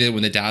you see that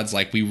when the dad's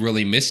like, we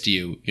really missed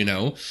you, you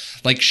know,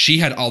 like she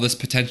had all this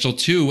potential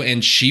too.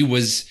 And she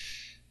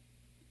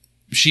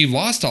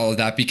lost all of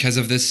that because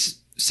of this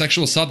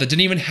sexual assault that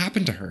didn't even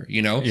happen to her,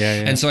 you know?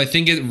 And so I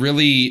think it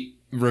really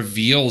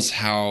reveals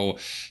how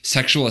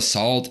sexual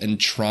assault and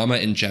trauma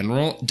in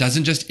general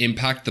doesn't just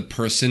impact the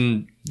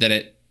person that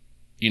it,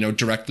 you know,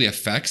 directly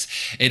affects.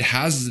 It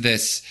has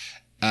this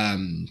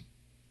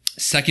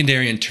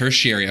secondary and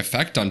tertiary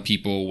effect on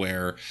people,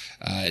 where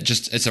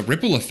it's a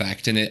ripple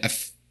effect. And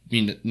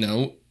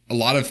a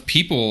lot of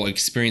people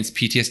experience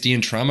PTSD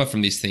and trauma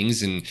from these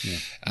things. And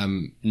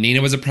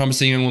Nina was a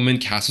promising young woman.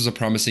 Cass was a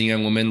promising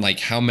young woman. Like,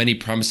 how many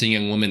promising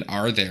young women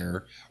are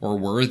there or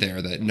were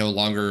there that no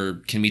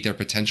longer can meet their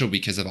potential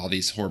because of all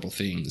these horrible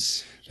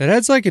things? That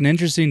adds like an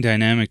interesting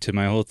dynamic to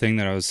my whole thing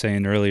that I was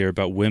saying earlier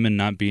about women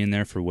not being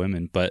there for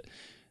women. But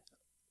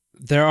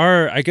there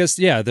are, I guess,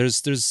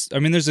 there's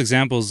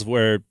examples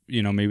where,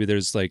 you know, maybe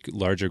there's like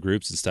larger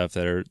groups and stuff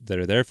that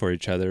are there for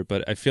each other.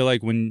 But I feel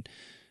like when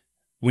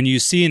you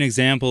see an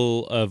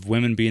example of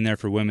women being there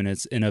for women,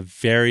 it's in a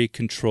very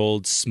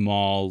controlled,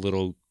 small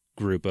little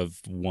group of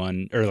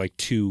one or like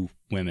two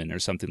women or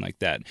something like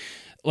that.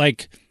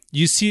 Like,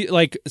 you see,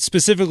 like,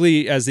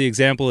 specifically as the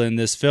example in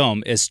this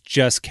film, it's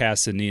just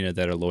Cass and Nina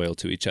that are loyal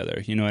to each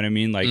other. You know what I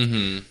mean? Like,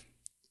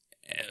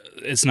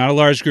 it's not a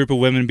large group of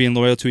women being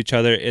loyal to each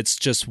other. It's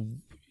just,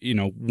 you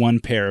know, one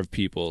pair of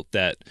people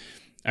that,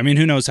 I mean,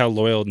 who knows how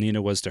loyal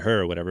Nina was to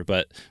her or whatever,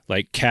 but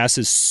like Cass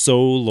is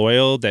so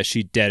loyal that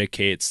she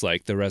dedicates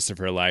like the rest of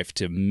her life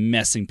to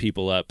messing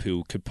people up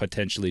who could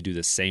potentially do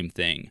the same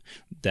thing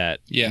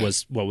that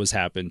was what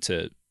happened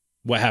to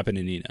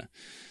Nina.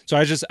 So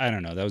I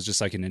don't know. That was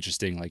just like an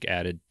interesting, like,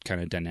 added kind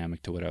of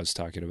dynamic to what I was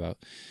talking about.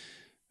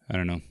 I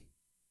don't know.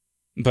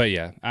 But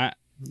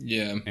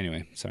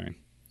anyway, sorry.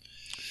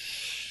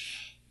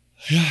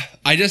 Yeah,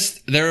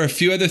 there are a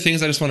few other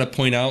things I just want to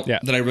point out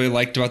that I really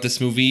liked about this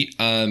movie.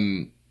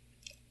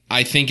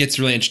 I think it's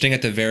really interesting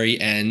at the very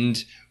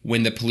end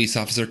when the police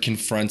officer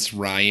confronts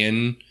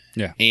Ryan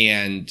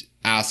and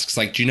asks,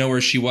 like, do you know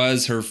where she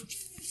was? Her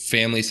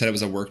family said it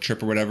was a work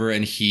trip or whatever,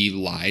 and he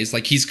lies.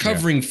 Like, he's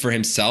covering for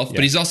himself,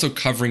 but he's also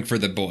covering for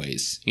the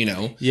boys, you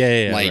know?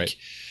 Like,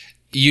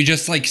 you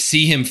just like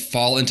see him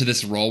fall into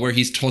this role where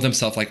he's told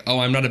himself like, oh,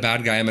 I'm not a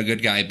bad guy, I'm a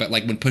good guy. But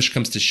like when push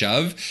comes to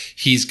shove,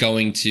 he's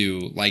going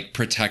to like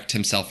protect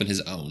himself and his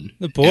own.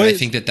 The boys, and I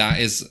think that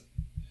is.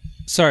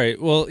 Sorry.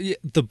 Well,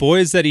 the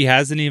boys that he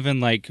hasn't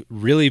even like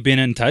really been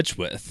in touch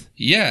with.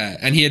 Yeah.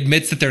 And he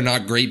admits that they're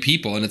not great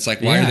people. And it's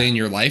like, why are they in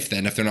your life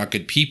then if they're not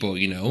good people,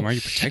 you know? Why are you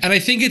protecting? And I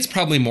think it's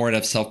probably more out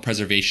of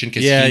self-preservation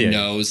because he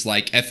knows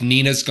like if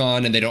Nina's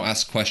gone and they don't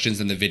ask questions,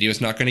 then the video is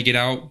not going to get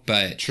out.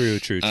 But True.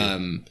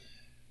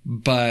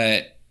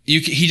 But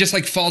he just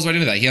like falls right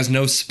into that. He has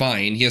no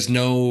spine. He has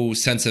no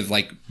sense of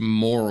like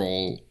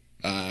moral,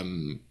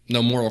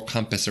 no moral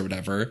compass or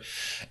whatever.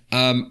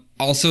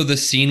 Also the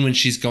scene when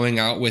she's going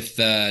out with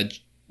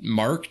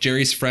Mark,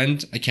 Jerry's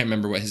friend. I can't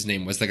remember what his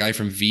name was. The guy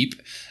from Veep.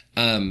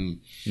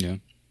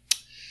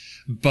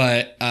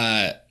 but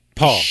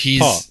Paul.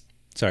 he's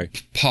Sorry.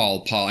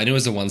 Paul. I knew it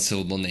was a one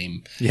syllable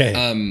name.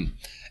 Yeah.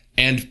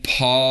 And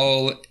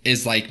Paul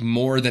is like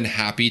more than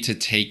happy to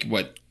take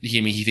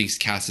he thinks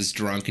Cass is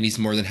drunk, and he's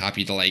more than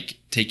happy to like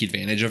take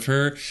advantage of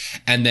her.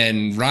 And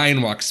then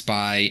Ryan walks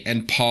by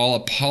and Paul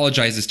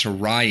apologizes to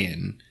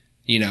Ryan,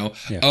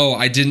 oh,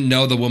 I didn't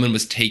know the woman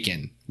was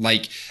taken.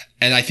 Like,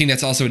 and I think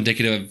that's also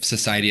indicative of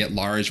society at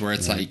large, where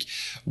it's like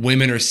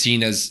women are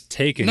seen as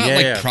taken,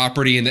 not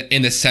property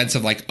in the sense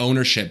of like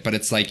ownership, but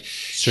it's like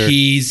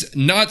he's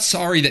not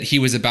sorry that he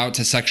was about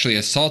to sexually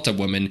assault a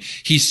woman.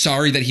 He's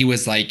sorry that he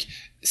was like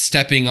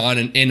stepping on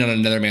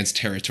another man's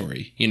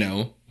territory,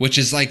 which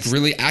is like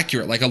really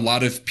accurate. Like a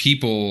lot of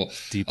people,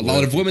 a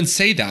lot of women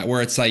say that,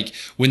 where it's like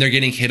when they're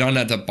getting hit on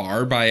at the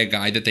bar by a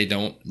guy that they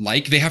don't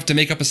like, they have to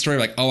make up a story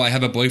like, oh, I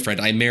have a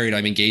boyfriend, I'm married,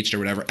 I'm engaged or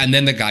whatever. And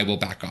then the guy will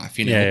back off,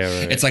 Right.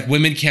 It's like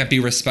women can't be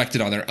respected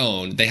on their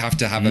own. They have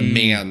to have a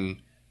man,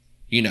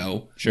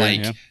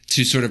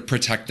 to sort of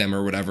protect them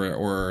or whatever,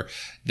 or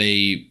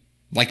they,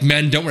 like,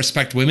 men don't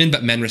respect women,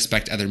 but men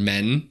respect other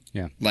men.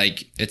 Yeah.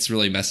 Like, it's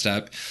really messed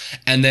up.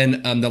 And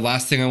then the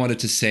last thing I wanted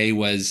to say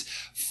was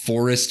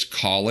Forest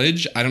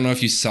College. I don't know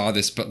if you saw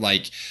this, but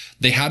like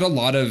they had a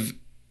lot of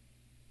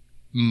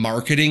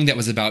marketing that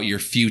was about your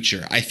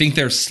future. I think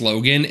their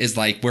slogan is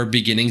like where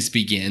beginnings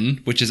begin,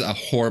 which is a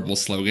horrible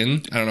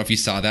slogan. I don't know if you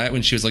saw that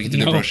when she was looking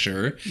through the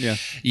brochure.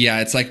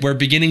 Yeah, it's like where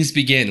beginnings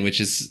begin, which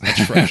is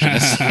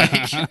atrocious.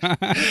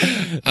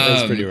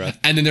 That's pretty rough.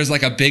 And then there's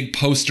like a big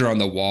poster on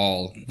the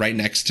wall right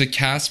next to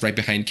Cass, right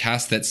behind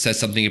Cass, that says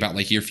something about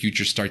like your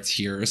future starts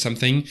here or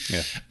something.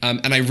 Yeah.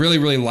 And I really,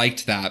 really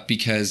liked that,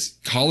 because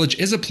college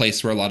is a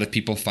place where a lot of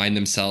people find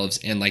themselves,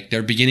 and like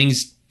their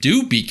beginnings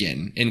do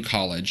begin in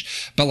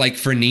college. But like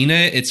for Nina,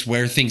 it's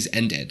where things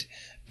ended.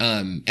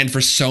 And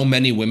for so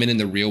many women in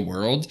the real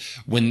world,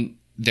 when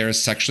they're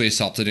sexually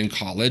assaulted in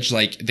college,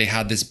 like they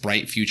had this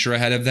bright future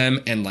ahead of them.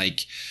 And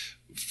like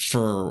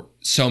for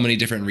so many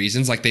different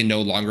reasons, like they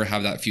no longer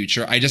have that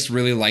future. I just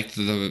really liked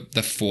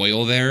the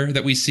foil there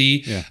that we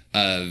see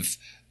of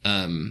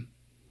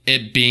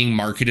it being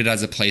marketed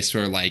as a place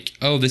where like,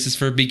 oh, this is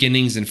for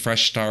beginnings and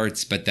fresh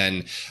starts. But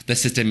then the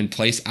system in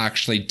place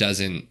actually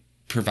doesn't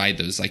provide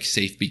those like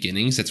safe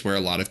beginnings. That's where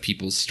a lot of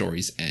people's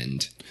stories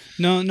end.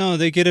 No,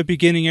 they get a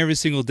beginning every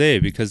single day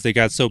because they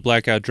got so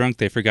blackout drunk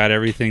they forgot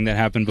everything that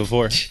happened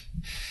before.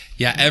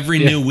 Yeah, every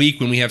new week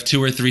when we have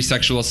 2 or 3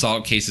 sexual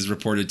assault cases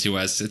reported to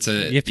us, it's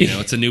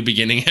a new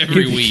beginning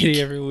every week.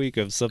 Every week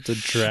of something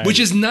tragic. Which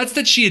is nuts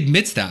that she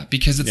admits that,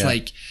 because it's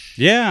like,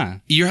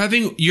 you're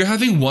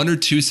having 1 or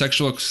 2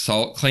 sexual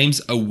assault claims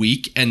a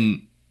week,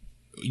 and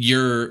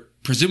you're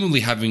presumably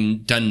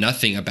having done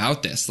nothing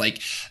about this.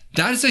 Like,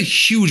 that is a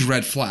huge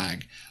red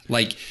flag.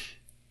 Like,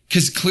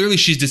 because clearly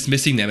she's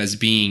dismissing them as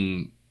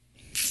being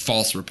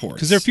false reports.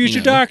 Because they're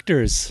future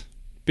doctors.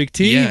 Big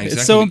T. Yeah, exactly.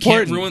 It's so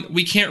important.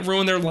 We can't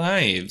ruin their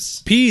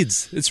lives.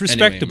 Peds. It's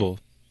respectable.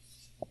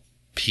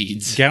 Anyway,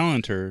 Peds.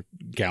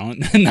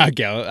 Gallant. Not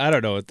gallant. I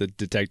don't know what the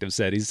detective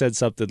said. He said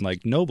something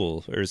like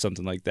noble or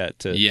something like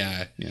that.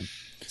 Yeah.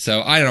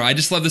 So, I don't know. I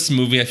just love this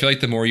movie. I feel like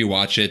the more you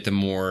watch it, the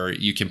more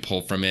you can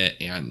pull from it.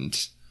 And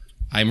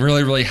I'm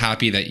really, really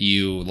happy that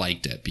you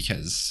liked it,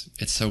 because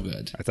it's so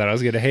good. I thought I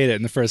was going to hate it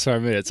in the first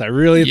 5 minutes. I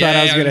really thought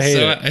I was going to hate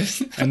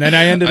it. And then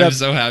I ended up... I'm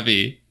so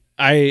happy.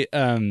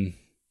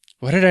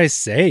 What did I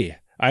say?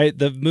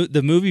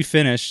 The movie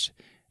finished,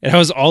 and I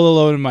was all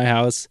alone in my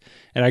house,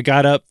 and I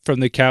got up from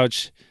the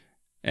couch,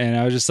 and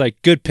I was just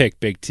like, good pick,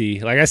 Big T.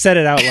 Like, I said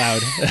it out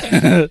loud.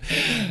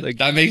 Like,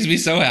 that makes me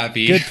so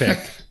happy. Good pick.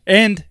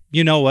 And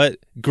you know what?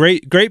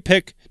 Great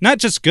pick. Not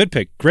just good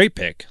pick, great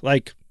pick.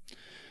 Like,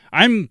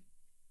 I'm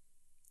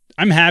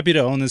happy to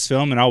own this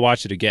film, and I'll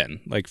watch it again,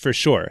 like, for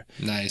sure.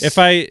 Nice. If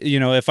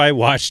I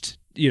watched,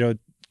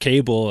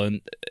 cable,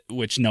 and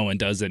which no one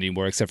does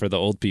anymore except for the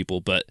old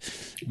people, but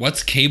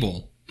what's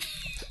cable?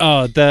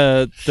 Oh,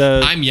 the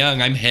I'm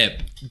young, I'm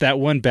hip. That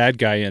one bad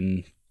guy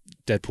in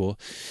Deadpool.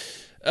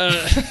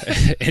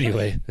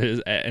 Anyway,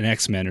 an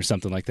X-Men or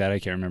something like that. I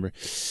can't remember.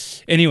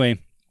 Anyway,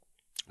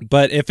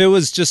 but if it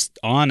was just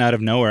on out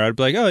of nowhere, I'd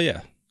be like, oh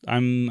yeah,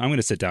 I'm going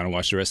to sit down and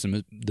watch the rest of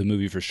the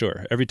movie for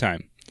sure every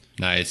time.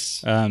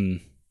 Nice.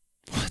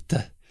 What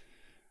the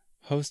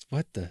host?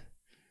 What the?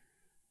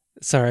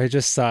 Sorry, I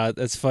just saw it.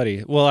 That's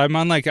funny. Well, I'm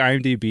on like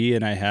IMDb,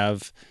 and I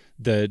have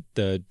the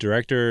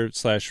director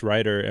 /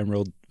 writer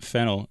Emerald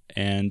Fennell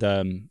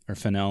or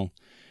Fennell,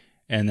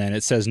 and then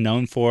it says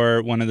known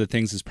for one of the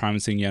things is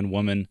promising young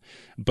woman,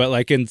 but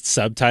like in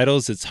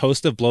subtitles, it's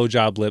host of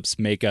Blowjob Lips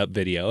makeup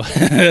video.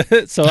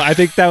 So I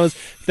think that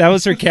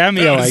was her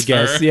cameo. I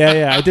guess. Her.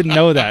 Yeah. I didn't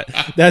know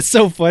that. That's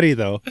so funny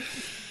though.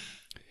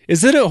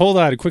 Hold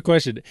on, a quick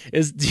question.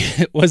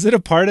 Was it a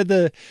part of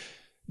the?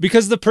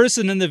 Because the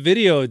person in the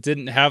video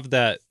didn't have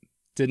that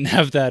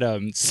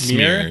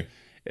smear.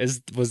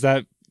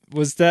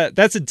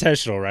 That's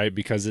intentional, right?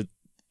 Because it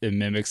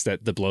mimics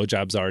that the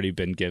blowjob's already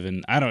been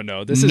given. I don't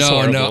know. This is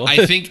horrible. No.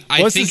 I think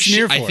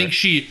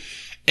she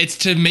It's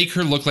to make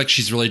her look like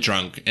she's really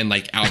drunk and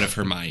like out of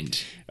her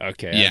mind.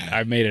 Okay, Yeah.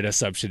 I made an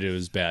assumption it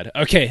was bad.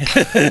 Okay.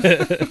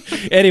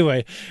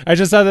 Anyway, I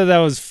just thought that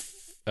was.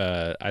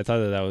 I thought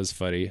that was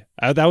funny.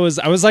 I was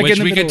like, Which in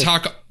the we middle could of-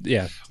 talk.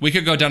 Yeah, We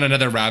could go down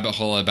another rabbit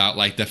hole about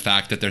like the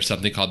fact that there's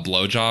something called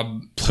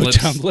blowjob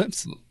blowjob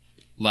lips.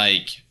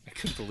 Like, I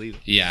couldn't believe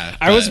it. yeah,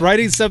 I was but-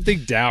 writing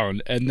something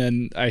down, and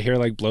then I hear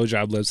like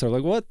blowjob lips. I'm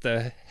like, what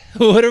the?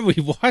 What are we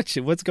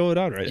watching? What's going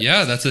on right now?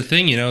 Yeah, that's the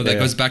thing. You know, that Yeah.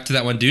 goes back to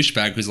that one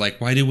douchebag who's like,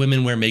 "Why do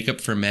women wear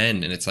makeup for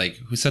men?" And it's like,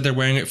 who said they're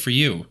wearing it for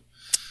you?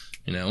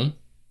 You know.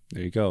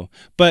 There you go.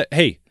 But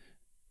hey,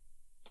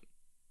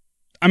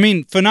 I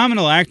mean,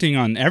 phenomenal acting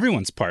on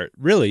everyone's part,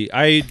 really.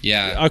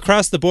 Yeah.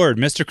 Across the board.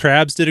 Mr.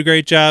 Krabs did a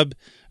great job.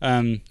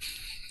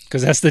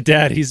 Because that's the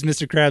dad. He's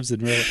Mr. Krabs in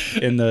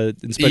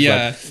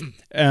SpongeBob.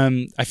 Yeah.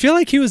 I feel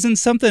like he was in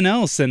something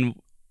else, and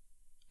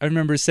I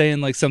remember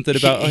saying like something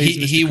about he's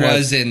Mr. He Krabs.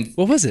 was in.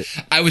 What was it?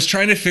 I was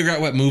trying to figure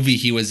out what movie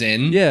he was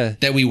in. Yeah.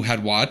 That we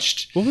had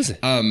watched. What was it?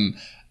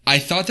 I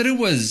thought that it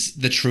was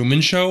The Truman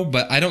Show,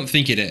 but I don't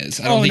think it is.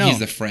 I don't think he's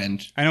the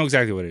friend. I know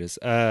exactly what it is.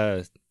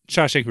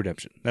 Shawshank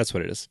Redemption. That's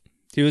what it is.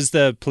 He was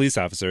the police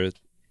officer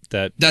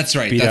that. That's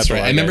right. beat That's up a right.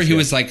 lot I of remember guys, he yeah.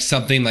 was like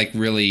something like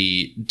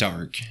really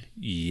dark.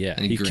 Yeah,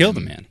 and he grim. killed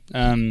a man.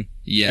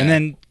 Yeah. And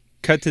then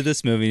cut to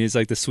this movie, and he's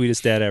like the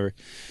sweetest dad ever.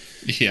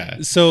 Yeah.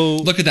 So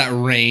Look at that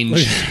range. look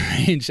at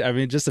that range. I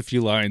mean, just a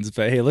few lines,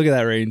 but hey, look at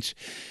that range.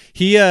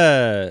 He,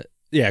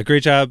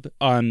 great job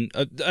on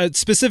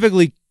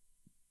specifically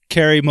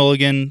Carey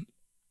Mulligan.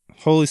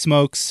 Holy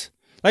smokes!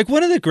 Like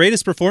one of the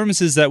greatest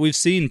performances that we've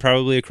seen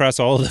probably across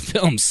all of the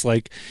films.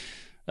 Like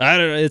I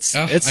don't know, it's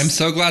I'm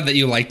so glad that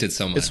you liked it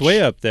so much. it's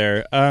way up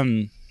there.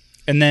 And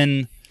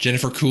then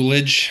Jennifer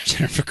Coolidge.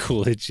 Jennifer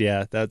Coolidge,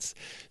 her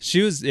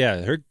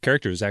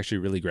character was actually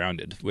really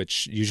grounded,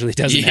 which usually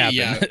doesn't happen.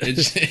 Yeah,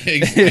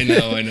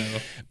 I know.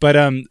 But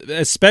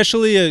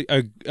especially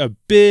a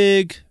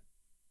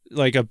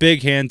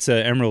big hand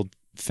to Emerald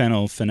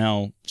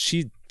Fennell.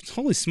 She,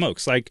 holy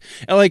smokes, like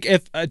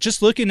if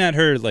just looking at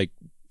her like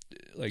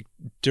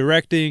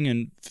directing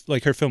and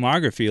like her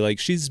filmography, like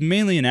she's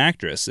mainly an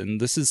actress, and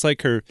this is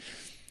like her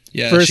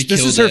first.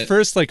 This is her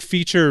first like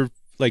feature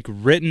like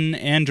written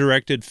and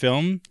directed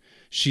film.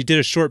 She did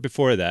a short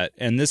before that,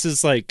 and this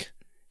is like,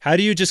 how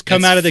do you just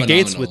come It's out of the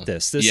gates phenomenal. with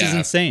this? This is Yeah.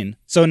 insane.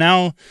 So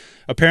now,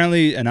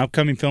 apparently, an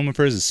upcoming film of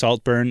hers is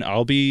Saltburn.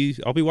 I'll be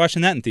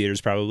watching that in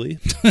theaters probably.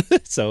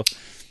 So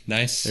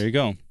Nice. there you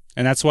go.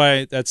 And that's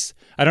why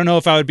I don't know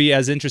if I would be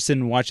as interested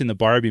in watching the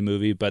Barbie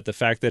movie, but the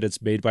fact that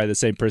it's made by the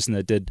same person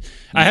that did,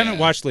 I haven't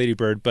watched Lady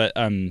Bird, but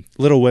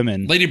Little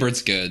Women. Lady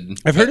Bird's good.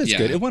 I've heard but it's yeah.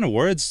 good. It won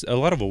awards, a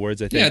lot of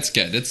awards, I think. Yeah, it's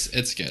good.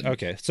 It's good.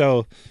 Okay,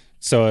 so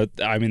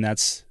I mean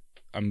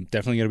I'm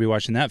definitely gonna be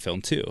watching that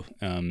film too.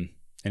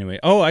 Anyway,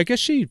 I guess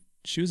she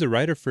was a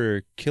writer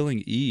for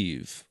Killing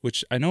Eve,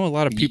 which I know a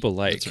lot of people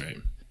like. That's right.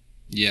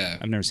 Yeah.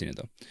 I've never seen it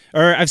though,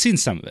 or I've seen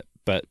some of it,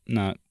 but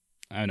not.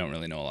 I don't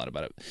really know a lot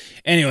about it.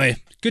 Anyway,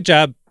 good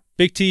job,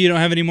 Big T. You don't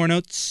have any more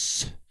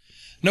notes?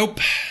 Nope.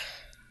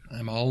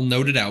 I'm all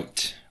noted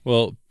out.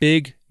 Well,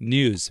 big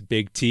news,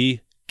 Big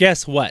T.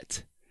 Guess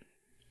what?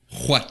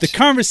 What? The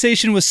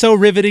conversation was so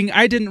riveting,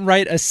 I didn't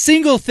write a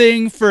single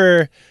thing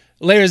for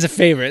Layers of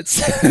Favorites.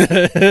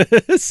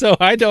 So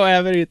I don't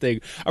have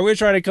anything. I'm going to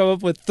try to come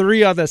up with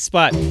 3 on the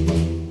spot.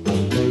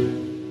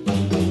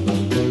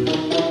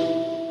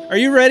 Are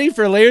you ready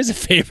for Layers of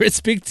Favorites,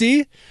 Big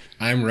T?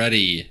 I'm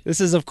ready.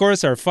 This is, of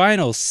course, our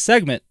final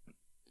segment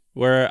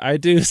where I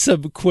do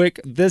some quick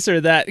this or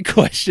that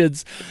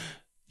questions,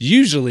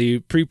 usually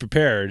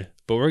pre-prepared,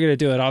 but we're going to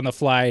do it on the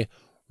fly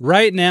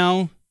right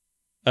now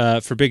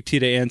for Big T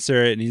to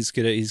answer it, and he's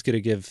gonna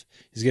give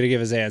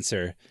his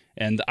answer,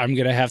 and I'm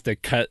gonna have to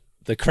cut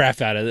the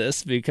crap out of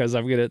this because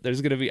I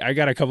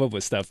gotta come up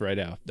with stuff right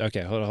now.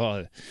 Okay, hold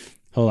on.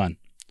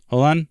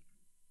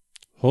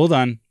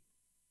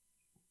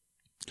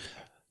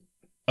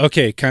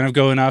 Okay, kind of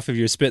going off of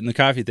your spit in the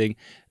coffee thing.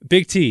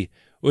 Big T,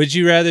 would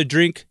you rather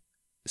drink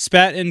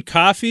spat in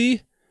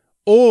coffee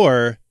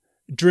or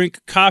drink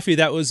coffee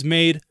that was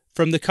made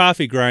from the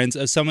coffee grinds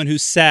of someone who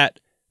sat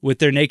with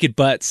their naked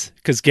butts,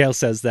 because Gail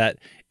says that,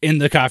 in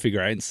the coffee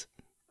grinds?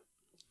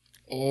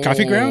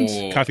 Coffee grounds?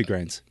 Coffee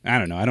grinds. I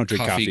don't know. I don't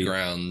drink coffee. Coffee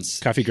grounds.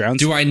 Coffee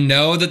grounds? Do I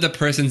know that the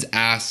person's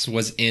ass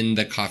was in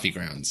the coffee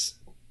grounds?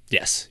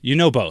 Yes. You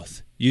know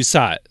both. You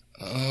saw it.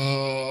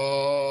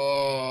 Oh,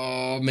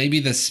 maybe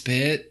the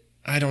spit?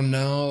 I don't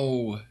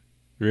know.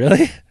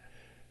 Really?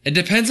 It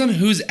depends on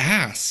whose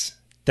ass.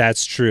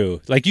 That's true.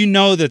 Like, you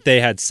know that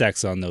they had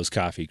sex on those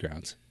coffee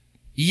grounds.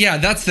 Yeah,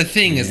 that's the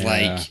thing is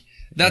like,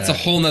 that's a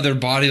whole nother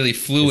bodily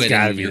fluid It's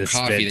gotta in be your the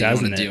coffee spit, that you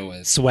doesn't want it? to deal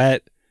with.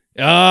 Sweat.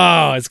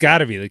 Oh, it's got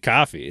to be the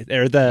coffee.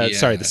 Or the, Yeah.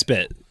 sorry, the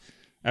spit.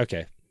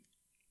 Okay.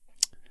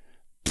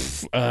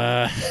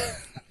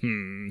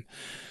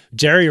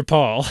 Jerry or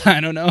Paul? I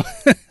don't know.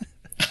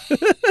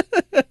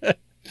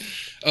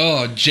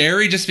 Oh,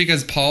 Jerry, just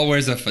because Paul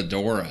wears a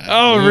fedora.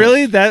 Oh, Ooh.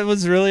 really? That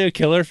was really a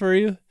killer for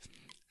you?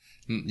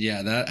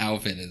 Yeah, that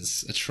outfit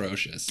is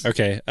atrocious.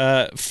 Okay.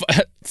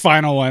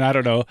 Final one. I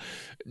don't know.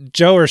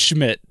 Joe or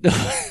Schmidt?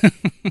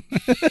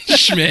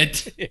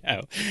 Schmidt.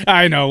 Yeah,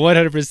 I know,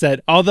 100%.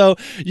 Although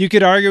you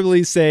could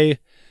arguably say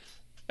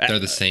They're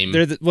the same.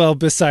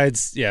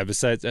 besides,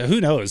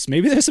 who knows?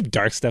 Maybe there's some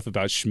dark stuff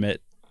about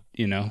Schmidt,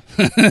 you know?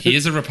 He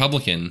is a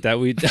Republican. That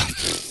we,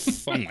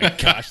 oh my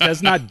gosh,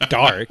 that's not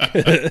dark.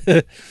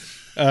 Depends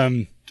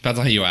on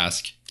how you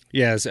ask.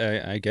 Yes,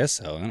 I guess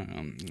so. I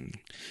don't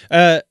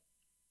know.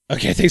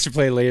 Okay, thanks for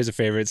playing Layers of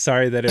Favorites.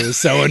 Sorry that it was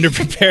so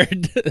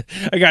underprepared.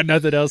 I got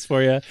nothing else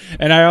for you.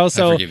 And I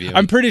forgive you.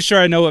 I'm pretty sure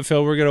I know what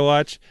film we're gonna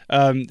watch.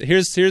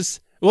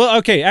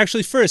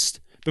 Actually, first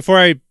before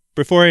I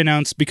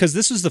announce, because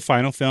this was the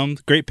final film.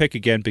 Great pick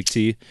again, Big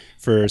T,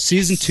 for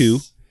season 2.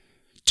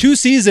 2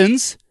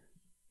 seasons.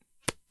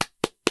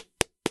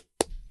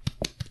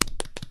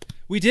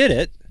 We did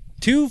it.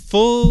 Two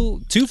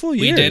full years.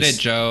 We did it,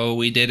 Joe.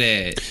 We did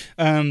it.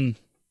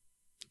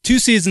 2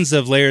 seasons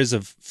of Layers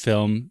of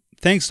Film.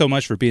 Thanks so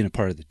much for being a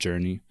part of the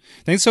journey.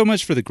 Thanks so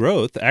much for the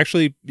growth.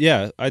 Actually,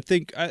 yeah, I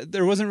think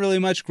there wasn't really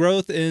much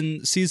growth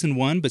in season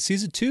 1, but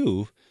season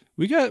 2,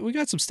 we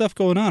got some stuff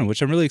going on,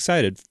 which I'm really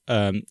excited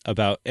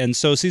about. And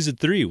so season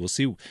 3, we'll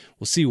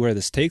see where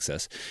this takes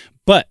us.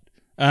 But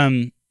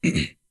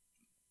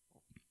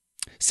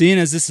seeing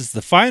as this is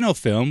the final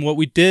film, what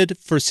we did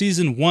for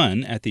season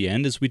 1 at the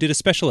end is we did a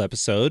special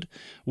episode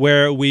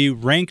where we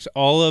ranked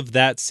all of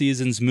that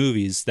season's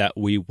movies that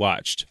we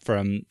watched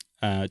from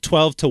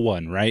 12 to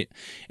 1, right?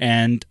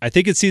 And I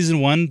think in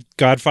season 1,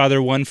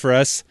 Godfather won for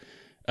us.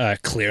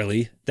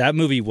 Clearly, that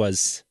movie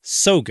was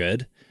so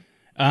good.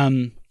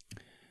 I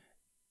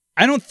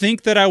don't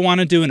think that I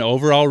want to do an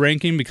overall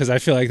ranking because I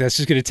feel like that's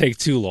just going to take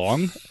too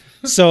long.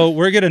 So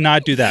we're going to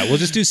not do that. We'll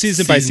just do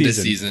season by season. To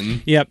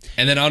season. Yep.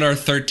 And then on our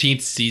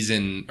 13th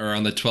season, or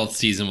on the 12th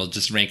season, we'll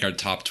just rank our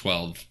top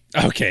 12.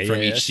 Okay. From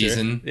each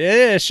season. Sure.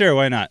 Yeah, sure.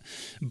 Why not?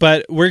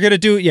 But we're going to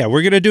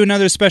do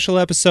another special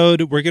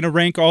episode. We're going to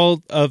rank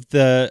all of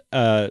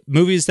the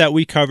movies that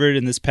we covered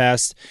in this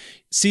past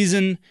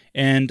season.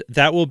 And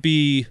that will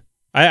be,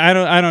 I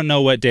don't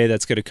know what day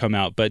that's going to come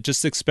out, but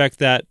just expect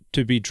that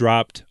to be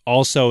dropped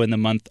also in the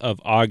month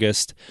of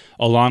August,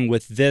 along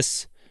with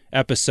this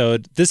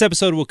episode. This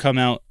episode will come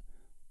out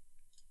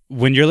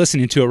when you're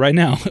listening to it right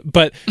now,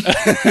 but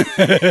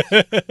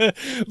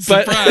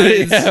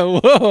surprise! Yeah,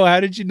 whoa! How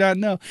did you not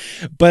know?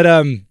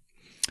 But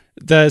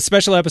the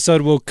special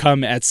episode will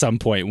come at some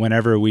point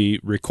whenever we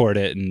record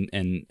it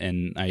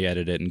and I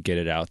edit it and get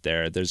it out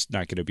there. There's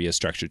not going to be a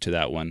structure to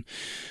that one.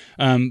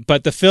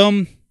 But the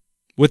film,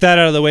 with that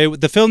out of the way,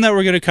 the film that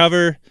we're going to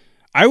cover,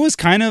 I was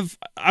kind of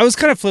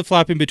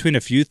flip-flopping between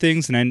a few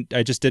things, and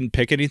I just didn't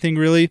pick anything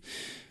really.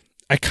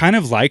 I kind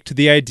of liked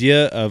the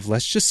idea of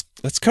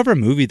let's cover a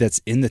movie that's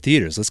in the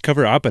theaters. Let's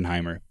cover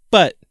Oppenheimer.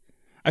 But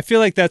I feel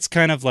like that's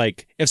kind of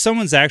like, if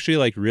someone's actually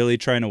like really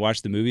trying to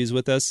watch the movies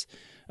with us,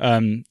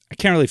 I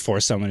can't really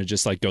force someone to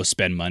just like go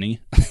spend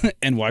money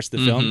and watch the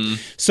film.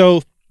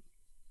 So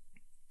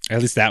at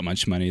least that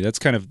much money,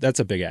 that's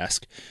a big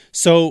ask.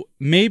 So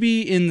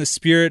maybe in the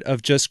spirit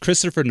of just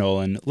Christopher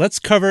Nolan, let's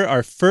cover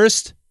our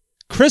first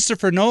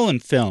Christopher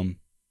Nolan film.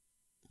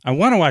 I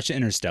want to watch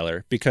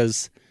Interstellar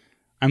because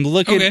I'm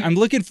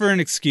looking for an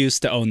excuse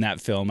to own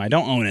that film. I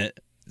don't own it.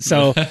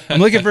 So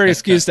I'm looking for an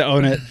excuse to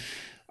own it.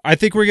 I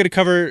think we're going to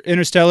cover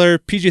Interstellar,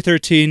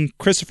 PG-13,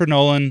 Christopher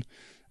Nolan.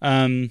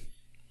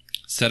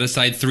 Set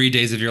aside 3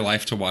 days of your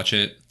life to watch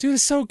it. Dude,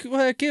 it's so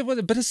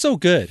good. But it's so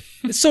good.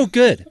 It's so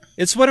good.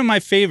 It's one of my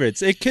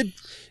favorites. It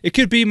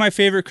could be my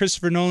favorite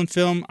Christopher Nolan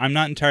film. I'm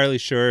not entirely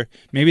sure.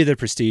 Maybe The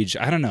Prestige.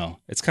 I don't know.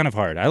 It's kind of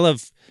hard. I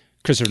love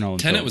Christopher Nolan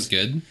Tenet films. was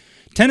good.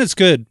 Tenet's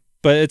good,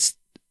 but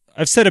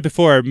I've said it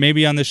before,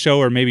 maybe on the show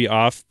or maybe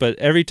off, but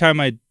every time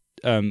when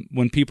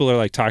people are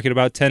like talking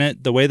about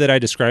Tenet, the way that I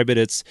describe it,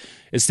 it's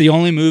the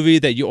only movie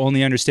that you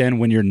only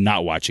understand when you're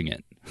not watching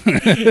it.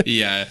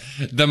 Yeah.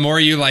 The more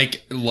you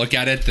like look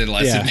at it, the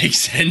less it makes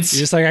sense.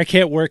 You're just like, I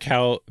can't work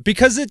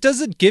because it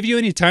doesn't give you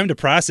any time to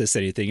process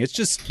anything. It's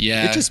just,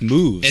 it just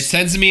moves. It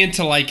sends me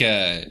into like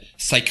a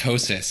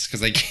psychosis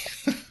because I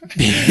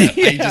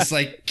just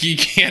like, you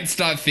can't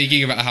stop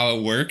thinking about how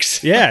it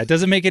works. Yeah. It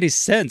doesn't make any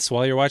sense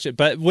while you're watching it.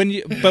 But when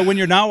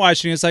you're not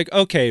watching, it's like,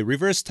 okay,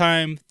 reverse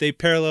time. They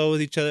parallel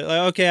with each other. Like,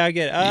 okay, I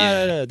get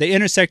it. They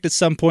intersect at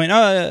some point.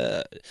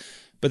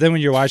 But then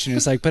when you're watching,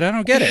 it's like, but I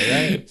don't get it.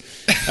 Right?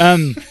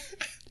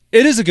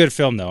 It is a good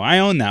film, though. I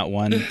own that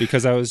one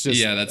because I was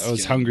just I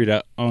was hungry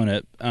to own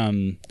it.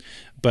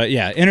 But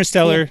yeah,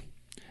 Interstellar. Cool.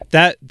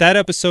 That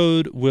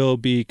episode will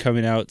be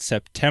coming out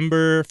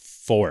September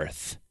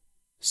 4th.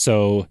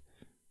 So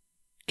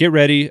get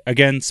ready.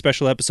 Again,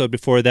 special episode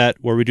before that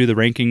where we do the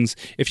rankings.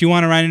 If you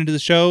want to write into the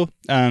show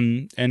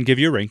and give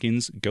your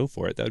rankings, go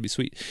for it. That would be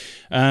sweet.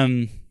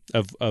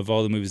 Of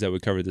all the movies that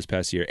we covered this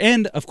past year.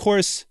 And, of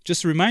course,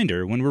 just a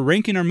reminder, when we're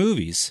ranking our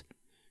movies,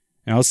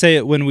 and I'll say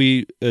it when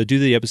we do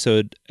the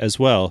episode as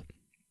well,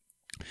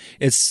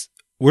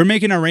 we're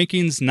making our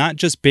rankings not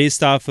just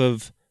based off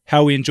of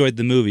how we enjoyed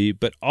the movie,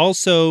 but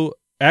also,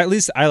 at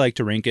least I like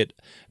to rank it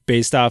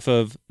based off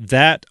of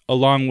that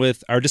along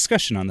with our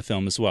discussion on the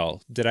film as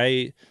well.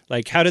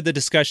 How did the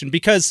discussion,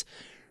 because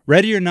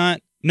Ready or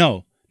Not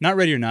No, not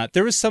Ready or Not.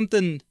 There was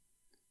something.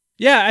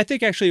 Yeah, I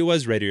think actually it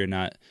was Ready or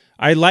Not.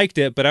 I liked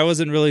it, but I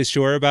wasn't really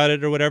sure about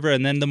it or whatever.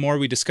 And then the more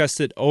we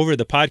discussed it over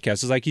the podcast, I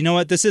was like, you know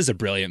what? This is a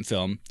brilliant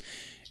film.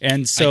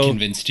 And so I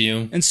convinced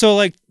you. And so,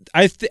 like,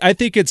 I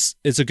think it's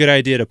a good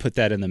idea to put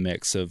that in the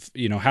mix of,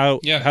 you know, how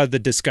the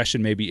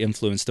discussion maybe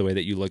influenced the way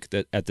that you look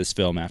at this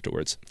film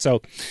afterwards.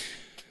 So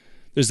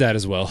there's that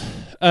as well.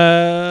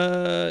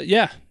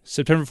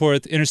 September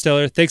 4th,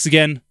 Interstellar. Thanks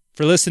again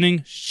for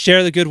listening.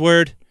 Share the good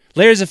word.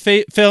 Layers of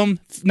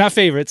film, not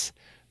favorites.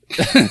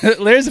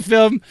 Layers of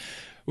film.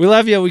 We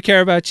love you. We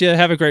care about you.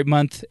 Have a great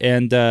month.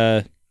 And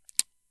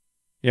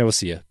we'll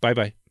see you.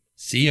 Bye-bye.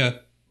 See ya.